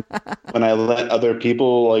when I let other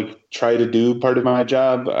people like try to do part of my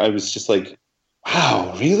job, I was just like,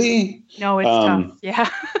 wow, really? No, it's tough. Yeah.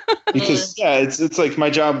 Because it's like my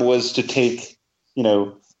job was to take,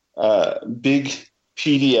 big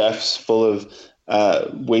PDFs full of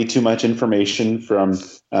way too much information from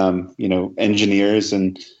engineers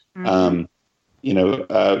and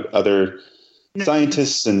other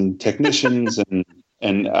scientists and technicians and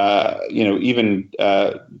even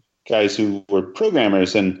guys who were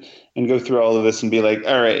programmers and go through all of this and be like,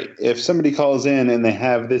 all right, if somebody calls in and they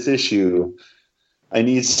have this issue, I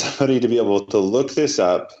need somebody to be able to look this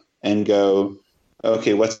up and go,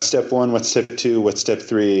 okay, what's step 1? What's step 2? What's step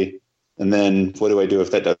 3? And then what do I do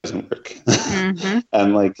if that doesn't work? Mm-hmm.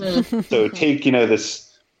 And so take,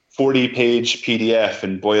 this 40-page PDF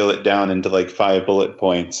and boil it down into like 5 bullet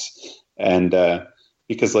points. And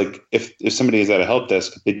because like if somebody is at a help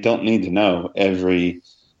desk, they don't need to know every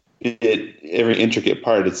intricate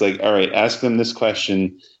part. It's like, all right, ask them this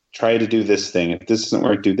question, try to do this thing. If this doesn't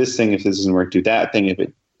work, do this thing. If this doesn't work, do that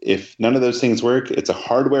thing. If none of those things work, it's a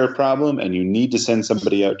hardware problem and you need to send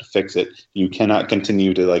somebody out to fix it. You cannot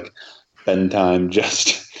continue to like spend time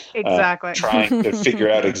just trying to figure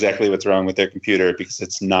out exactly what's wrong with their computer because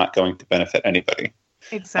it's not going to benefit anybody.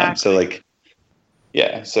 Exactly.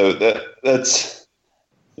 So that's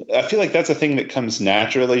I feel like that's a thing that comes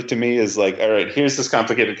naturally to me is like, all right, here's this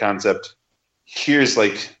complicated concept. Here's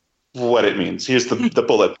like what it means. Here's the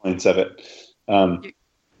bullet points of it.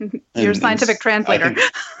 You're a scientific translator.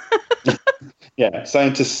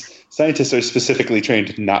 Scientists are specifically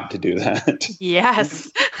trained not to do that. Yes.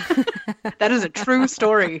 That is a true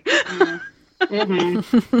story.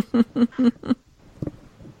 Mm-hmm.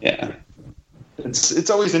 Yeah. It's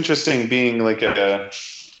always interesting being like a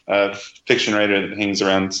fiction writer that hangs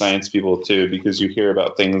around science people too, because you hear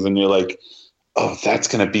about things and you're like, oh, that's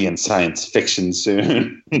going to be in science fiction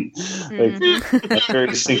soon. I very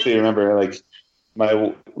distinctly remember like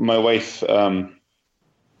my wife,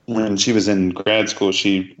 when she was in grad school,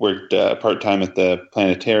 she worked part-time at the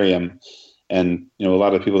planetarium, and a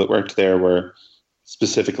lot of people that worked there were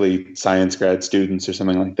specifically science grad students or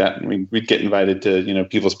something like that, and we'd get invited to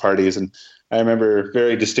people's parties. And I remember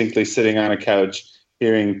very distinctly sitting on a couch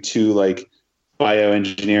hearing two like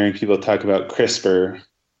bioengineering people talk about CRISPR,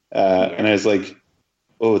 and I was like,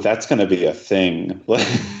 oh, that's going to be a thing. Like,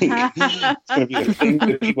 it's going to be a thing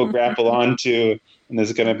that people grapple onto, and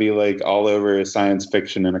there's going to be like all over science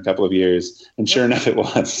fiction in a couple of years. And sure enough, it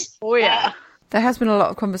was. Oh yeah. There has been a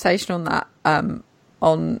lot of conversation on that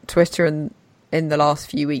on Twitter and in the last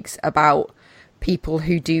few weeks about people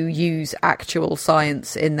who do use actual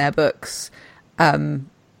science in their books, and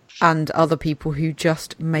other people who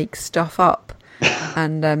just make stuff up.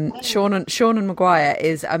 And Seanan Maguire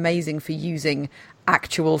is amazing for using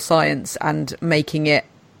actual science and making it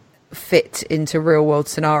fit into real world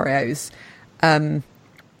scenarios, and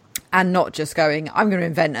not just going, I'm going to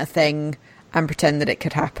invent a thing and pretend that it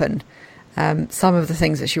could happen. Some of the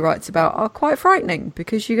things that she writes about are quite frightening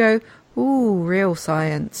because you go, ooh, real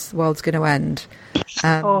science, the world's going to end.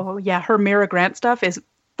 Oh yeah, her Mira Grant stuff is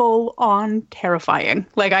full on terrifying.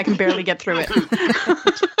 Like I can barely get through it.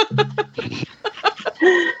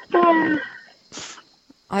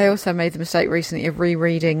 I also made the mistake recently of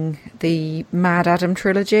rereading the Mad Adam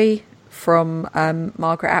trilogy from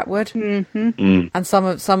Margaret Atwood, and some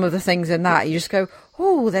of the things in that you just go,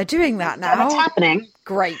 oh, they're doing that now. What's happening?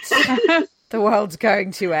 Great, the world's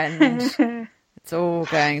going to end. It's all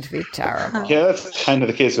going to be terrible. Yeah, that's kind of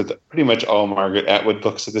the case with pretty much all Margaret Atwood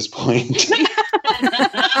books at this point.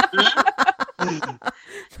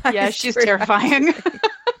 Yeah, she's terrifying.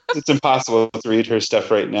 It's impossible to read her stuff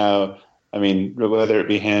right now. I mean, whether it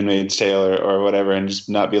be Handmaid's Tale or whatever, and just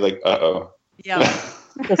not be like, uh-oh. Yeah.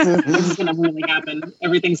 This is going to really happen.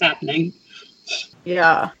 Everything's happening.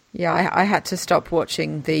 Yeah. Yeah, I had to stop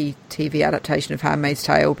watching the TV adaptation of Handmaid's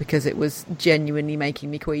Tale because it was genuinely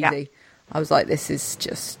making me queasy. I was like, this is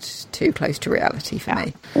just too close to reality for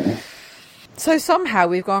me. So somehow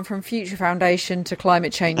we've gone from Future Foundation to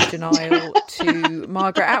climate change denial to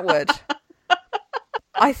Margaret Atwood.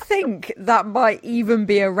 I think that might even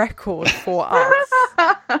be a record for us.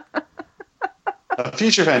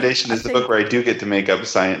 Future Foundation is the book where I do get to make up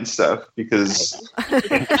science stuff because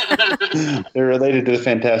they're related to the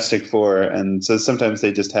Fantastic Four, and so sometimes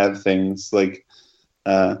they just have things like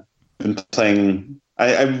been playing.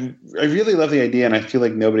 I really love the idea, and I feel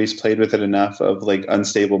like nobody's played with it enough of like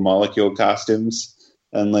unstable molecule costumes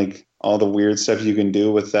and like all the weird stuff you can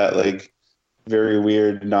do with that like very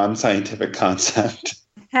weird non-scientific concept.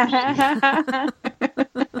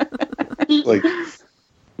 Like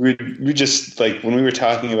we just like when we were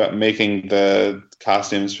talking about making the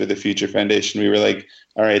costumes for the Future Foundation, we were like,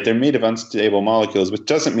 all right, they're made of unstable molecules, which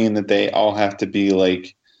doesn't mean that they all have to be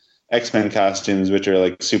like X-Men costumes, which are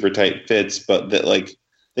like super tight fits, but that like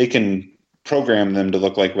they can program them to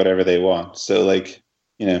look like whatever they want. So like,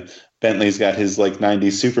 you know, Bentley's got his like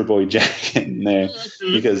 90s Superboy jacket in there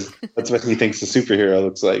because that's what he thinks the superhero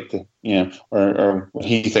looks like, you know, or what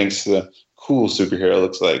he thinks the cool superhero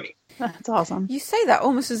looks like. That's awesome. You say that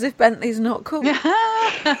almost as if Bentley's not cool.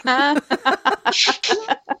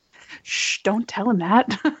 Shh, don't tell him that.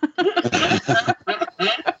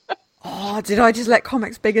 Oh, did I just let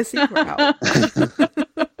comics' biggest secret out?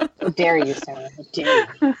 How dare you, Sarah? How dare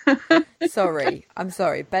you? Sorry. I'm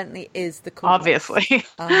sorry. Bentley is the coolest. Obviously.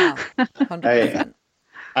 100%.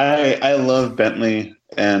 I love Bentley,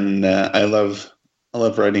 and I love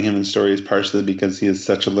writing him in stories partially because he is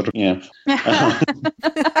such a little, you know.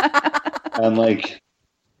 And like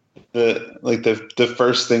the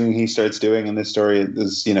first thing he starts doing in this story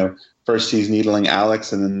is, you know, first he's needling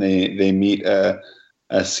Alex, and then they meet a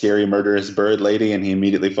scary murderous bird lady, and he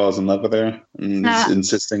immediately falls in love with her and is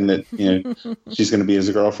insisting that, you know, she's going to be his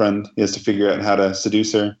girlfriend. He has to figure out how to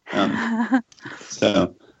seduce her.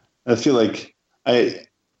 So I feel like I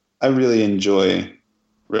really enjoy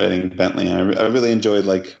writing Bentley. I really enjoyed,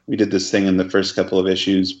 like, we did this thing in the first couple of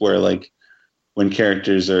issues where, like, when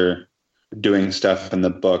characters are doing stuff in the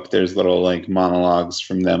book, there's little like monologues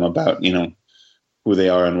from them about, you know, who they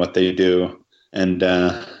are and what they do. And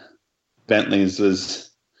Bentley's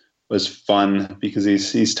was fun because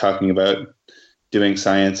he's talking about doing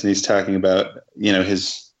science, and he's talking about, you know,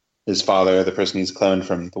 his father, the person he's cloned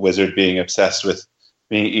from, the wizard, being obsessed with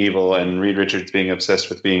being evil, and Reed Richards being obsessed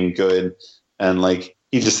with being good, and like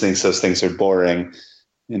he just thinks those things are boring.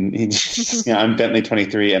 And he just, you know, I'm Bentley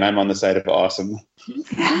 23, and I'm on the side of awesome.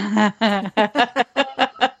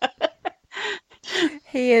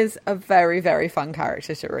 He is a very, very fun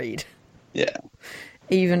character to read. Yeah.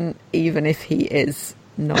 Even if he is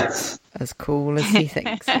not as cool as he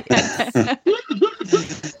thinks he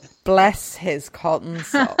is. Bless his cotton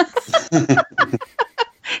socks.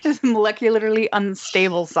 Just molecularly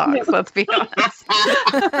unstable socks, let's be honest.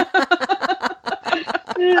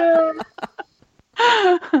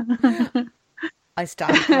 I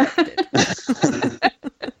stand corrected.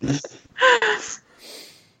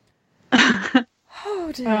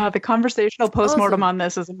 Oh dear. The conversational postmortem on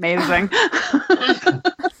this is amazing.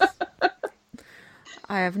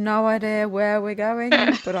 I have no idea where we're going,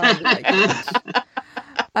 but I like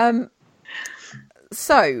it.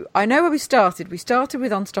 So, I know where we started. We started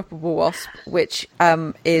with Unstoppable Wasp, which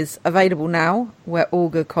is available now where all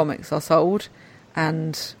good comics are sold,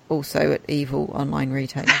 and also at evil online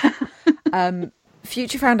retailers.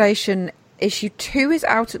 Future Foundation issue 2 is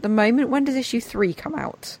out at the moment. When does issue 3 come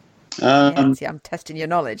out? See, I'm testing your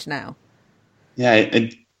knowledge now. Yeah,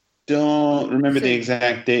 I don't remember the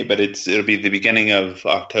exact date, but it'll be the beginning of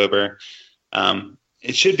October.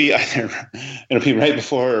 It should be it'll be right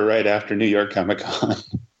before or right after New York Comic Con.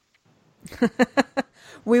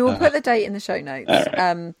 We will put the date in the show notes.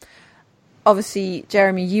 Right. Obviously,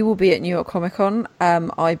 Jeremy, you will be at New York Comic Con.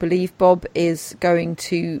 I believe Bob is going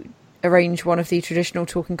to arrange one of the traditional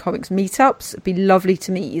Talking Comics meetups. It'd be lovely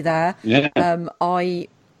to meet you there. Yeah.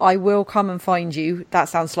 I will come and find you. That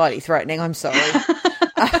sounds slightly threatening. I'm sorry.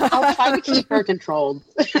 I'll try to keep her controlled.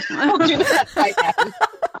 I'll do that right now.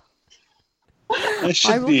 It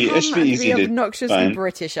should be easy to obnoxiously find.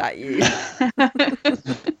 British at you.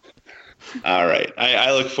 All right,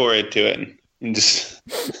 I look forward to it. And just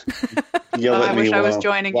yell at me I was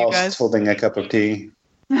joining you guys. Holding a cup of tea.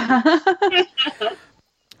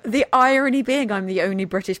 The irony being, I'm the only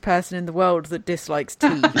British person in the world that dislikes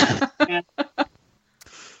tea.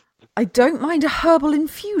 I don't mind a herbal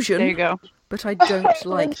infusion. There you go. But I don't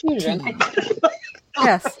like tea.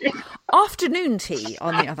 Yes. Afternoon tea,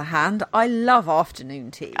 on the other hand, I love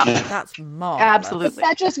afternoon tea. That's marvelous. Absolutely.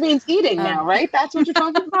 That just means eating now, right? That's what you're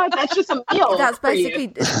talking about? That's just a meal. That's for you.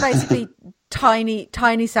 basically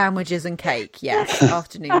tiny sandwiches and cake. Yes,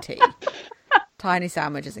 afternoon tea. Tiny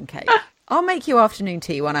sandwiches and cake. I'll make you afternoon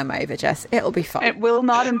tea when I'm over, Jess. It'll be fun. It will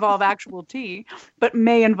not involve actual tea, but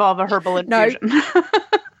may involve a herbal infusion.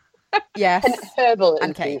 Yes. An herbal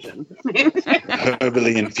And cake. infusion.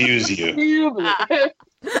 Herbally infuse you.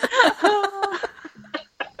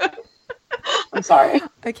 I'm sorry.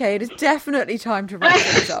 Okay, it is definitely time to wrap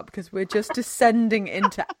things up because we're just descending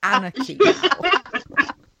into anarchy now.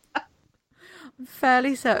 I'm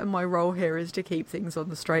fairly certain my role here is to keep things on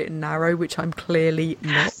the straight and narrow, which I'm clearly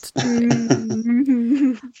not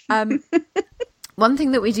doing. One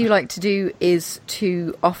thing that we do like to do is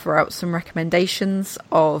to offer out some recommendations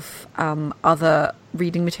of other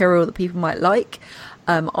reading material that people might like.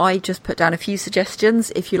 I just put down a few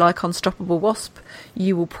suggestions. If you like Unstoppable Wasp,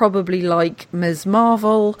 you will probably like Ms.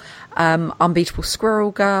 Marvel, Unbeatable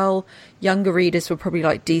Squirrel Girl. Younger readers will probably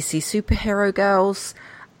like DC Superhero Girls.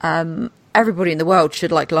 Everybody in the world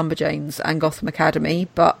should like Lumberjanes and Gotham Academy,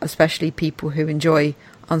 but especially people who enjoy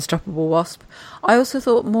Unstoppable Wasp. I also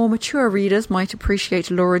thought more mature readers might appreciate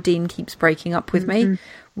Laura Dean Keeps Breaking Up With Me,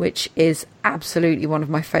 which is absolutely one of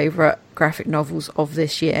my favourite graphic novels of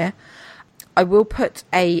this year. I will put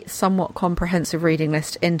a somewhat comprehensive reading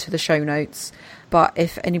list into the show notes, but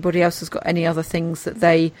if anybody else has got any other things that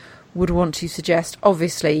they would want to suggest,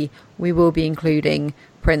 obviously we will be including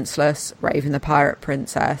Princeless, Raven the Pirate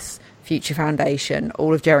Princess, Future Foundation,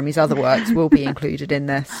 all of Jeremy's other works will be included in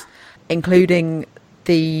this, including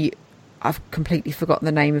I've completely forgotten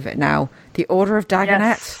the name of it now, The Order of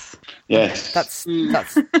Dagonet. Yes. That's going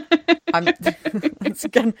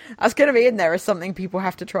to be in there as something people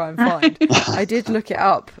have to try and find. I did look it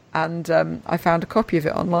up, and I found a copy of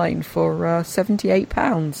it online for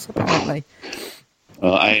 £78, apparently.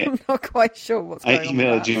 Well, I'm not quite sure what's going on. I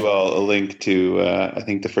emailed you all a link to, I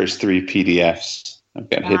think, the first 3 PDFs. I've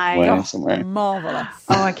got hidden away somewhere. Marvellous.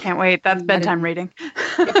 Oh, I can't wait. That's bedtime reading.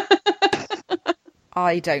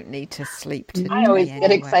 I don't need to sleep today. I always get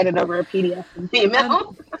excited over a PDF from the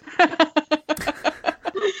email.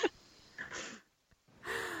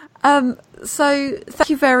 So thank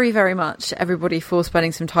you very, very much, everybody, for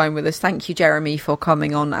spending some time with us. Thank you, Jeremy, for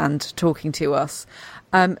coming on and talking to us.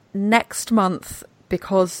 Next month,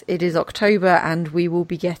 because it is October and we will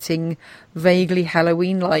be getting vaguely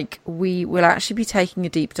Halloween-like, we will actually be taking a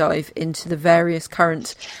deep dive into the various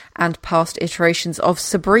current and past iterations of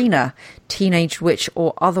Sabrina, Teenage Witch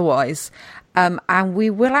or otherwise. And we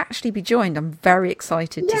will actually be joined, I'm very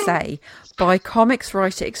excited to say, by comics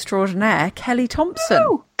writer extraordinaire Kelly Thompson.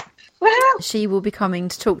 Woo! She will be coming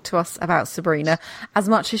to talk to us about Sabrina as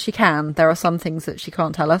much as she can. There are some things that she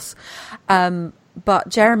can't tell us. But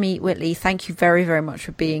Jeremy Whitley, thank you very, very much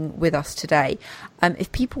for being with us today.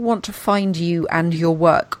 If people want to find you and your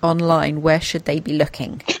work online, where should they be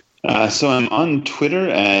looking? So I'm on Twitter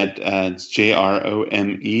at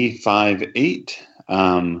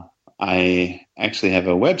JROME58. I actually have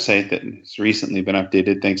a website that has recently been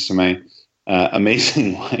updated thanks to my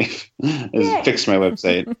amazing wife. Has fixed my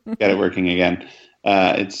website, got it working again.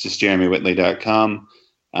 It's just jeremywhitley.com.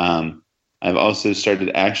 I've also started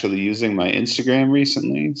actually using my Instagram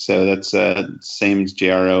recently. So that's same as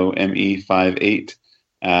JROME58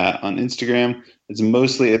 on Instagram. It's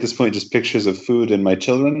mostly at this point just pictures of food and my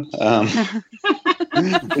children, which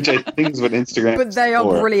I think is what Instagram But they are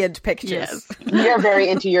for. brilliant pictures. Yes. You're very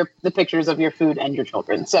into the pictures of your food and your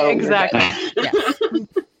children. So Exactly. Yeah.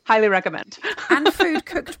 Highly recommend. And food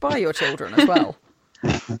cooked by your children as well.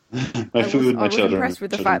 My food, my I was children. impressed with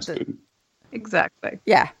the fact that food. Exactly.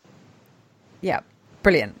 Yeah,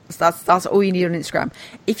 brilliant. That's all you need on Instagram.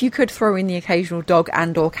 If you could throw in the occasional dog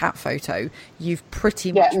and or cat photo, you've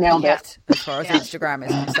pretty much nailed it as far as Instagram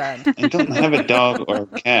is concerned. I don't have a dog or a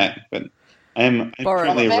cat, but I'm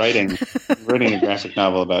currently writing a graphic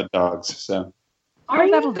novel about dogs. So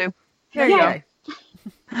That'll do. There you go.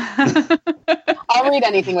 I'll read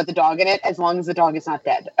anything with the dog in it as long as the dog is not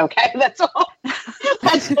dead. Okay, that's all.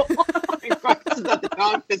 That's all. That the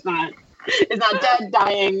dog is not dead,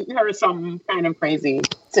 dying, or some kind of crazy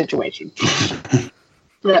situation.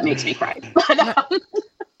 That makes me cry.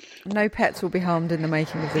 No pets will be harmed in the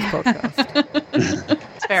making of this podcast.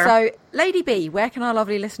 It's fair. So, Lady B, where can our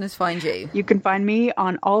lovely listeners find you? You can find me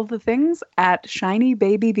on all the things at Shiny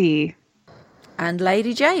Baby B. And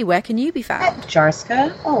Lady J, where can you be found?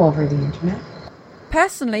 Jarska, all over the internet.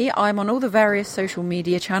 Personally, I'm on all the various social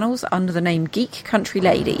media channels under the name Geek Country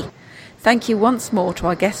Lady. Thank you once more to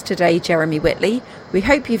our guest today, Jeremy Whitley. We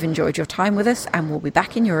hope you've enjoyed your time with us, and we'll be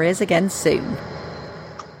back in your ears again soon.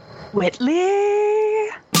 Whitley!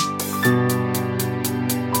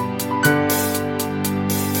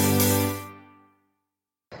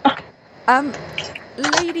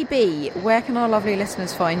 Lady B, where can our lovely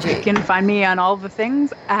listeners find you? You can find me on all the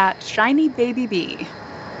things at Shiny Baby B.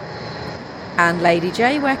 And Lady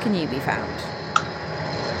J, where can you be found?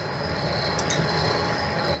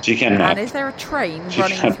 She cannot. And is there a train She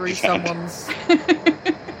running can't through be found. someone's...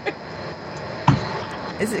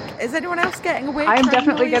 Is anyone else getting a weird I am train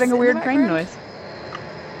definitely noise getting a in the weird train background? noise.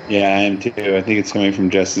 Yeah, I am too. I think it's coming from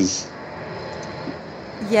Jess's.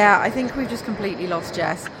 Yeah, I think we've just completely lost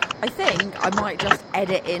Jess. I think I might just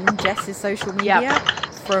edit in Jess's social media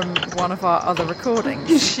from one of our other recordings.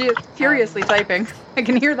 She's furiously typing. I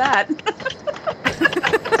can hear that.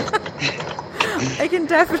 I can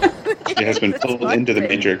definitely She has been hear pulled into the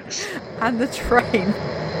typing. matrix. And the train.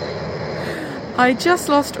 I just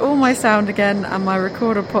lost all my sound again and my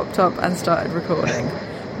recorder popped up and started recording.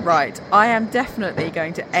 Right, I am definitely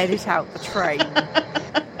going to edit out the train.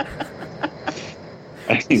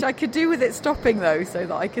 Which I could do with it stopping though, so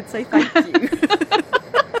that I could say thank you.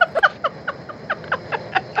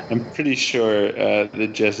 I'm pretty sure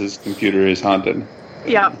that Jess's computer is haunted.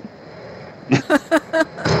 Yeah.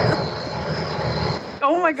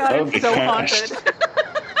 Oh my god, Oh, it's it so crashed.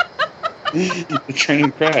 haunted. The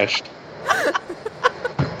train crashed.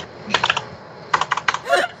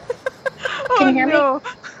 Can you hear me? no.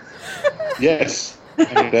 Yes. I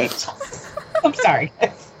heard that. I'm sorry.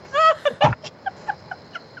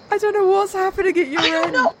 I don't know what's happening at your I don't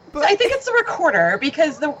end. know. But I think it's the recorder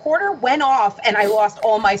because the recorder went off and I lost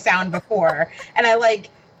all my sound before. And I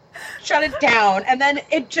shut it down and then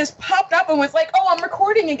it just popped up and was like, oh, I'm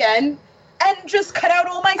recording again. And just cut out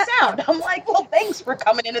all my sound. I'm like, well, thanks for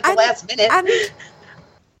coming in at the last minute.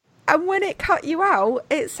 And when it cut you out,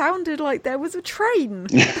 it sounded like there was a train.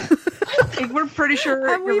 We're pretty sure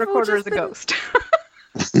And we've your all recorder is just a been- ghost.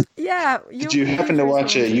 Yeah. Did you happen to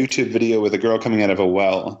watch a YouTube video with a girl coming out of a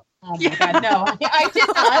well? Oh my god, no. I did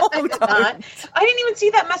not. I did not. I didn't even see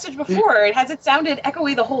that message before. Has it sounded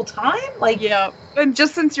echoey the whole time? Yeah. And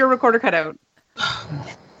just since your recorder cut out.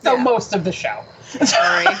 So Yeah. most of the show.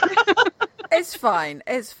 Sorry. It's fine.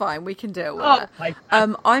 It's fine. We can deal with Oh it. my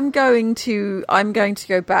I'm going to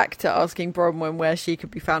go back to asking Bronwyn where she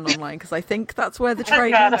could be found online because I think that's where the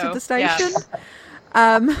train Yeah. entered the Yeah. station.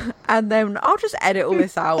 And then I'll just edit all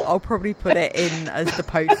this out. I'll probably put it in as the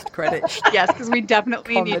post credits. Yes, because we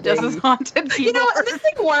definitely need Comedy. Jess's haunted You know, keyboard. this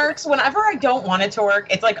thing works whenever I don't want it to work.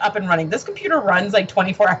 It's up and running. This computer runs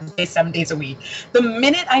 24 hours a day, 7 days a week. The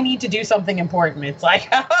minute I need to do something important, it's like,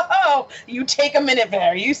 oh, you take a minute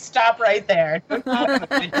there. You stop right there. Have a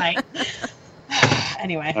good night.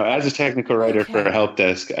 Anyway. Now, as a technical writer for a help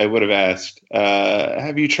desk, I would have asked,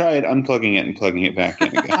 have you tried unplugging it and plugging it back in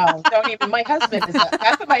again? Oh, don't even. My husband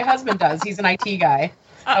that's what my husband does. He's an IT guy.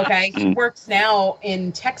 Okay. He works now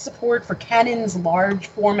in tech support for Canon's large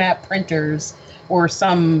format printers or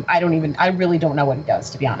I really don't know what he does,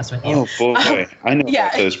 to be honest with you. Oh boy, I know Yeah.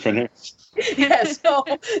 about those printers. Yeah, so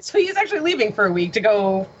he's actually leaving for a week to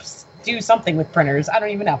go do something with printers. I don't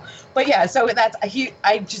even know. But yeah, so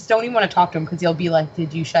I just don't even want to talk to him because he'll be like,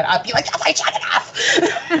 did you shut up? I'll be like, yes, I shut it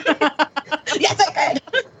off. Yes, I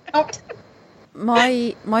did. Don't.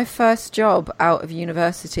 My first job out of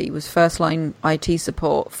university was first line IT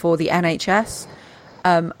support for the NHS,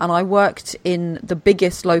 and I worked in the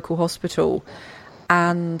biggest local hospital.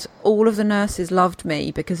 And all of the nurses loved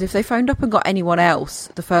me because if they phoned up and got anyone else,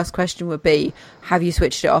 the first question would be, have you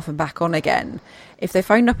switched it off and back on again? If they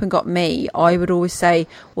phoned up and got me, I would always say,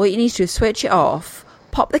 what you need to do is switch it off,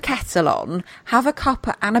 pop the kettle on, have a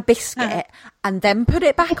cuppa and a biscuit, and then put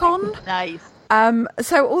it back on. Nice.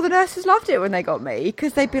 So all the nurses loved it when they got me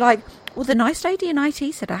because they'd be like, well, the nice lady in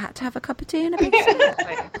IT said I had to have a cup of tea and a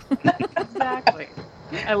biscuit. Exactly.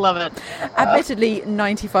 I love it. Admittedly,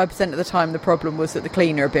 95% of the time the problem was that the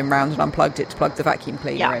cleaner had been round and unplugged it to plug the vacuum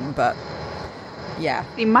cleaner in, but yeah.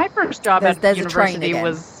 See, my first job There's at a train university again.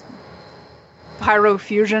 was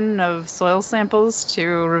pyrofusion of soil samples to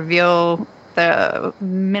reveal the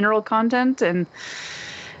mineral content and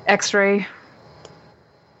X-ray,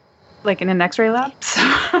 like in an X-ray lab.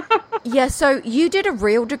 Yeah, so you did a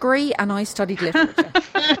real degree and I studied literature.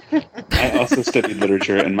 I also studied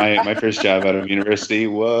literature, and my first job out of university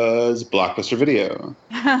was Blockbuster Video.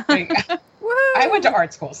 I went to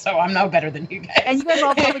art school, so I'm no better than you guys. And you guys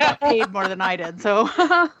all probably got paid more than I did, so.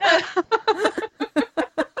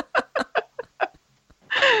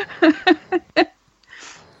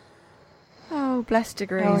 Oh, blessed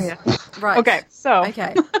degrees. Oh, yeah. Right. Okay, so.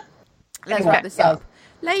 Okay. let's wrap this up.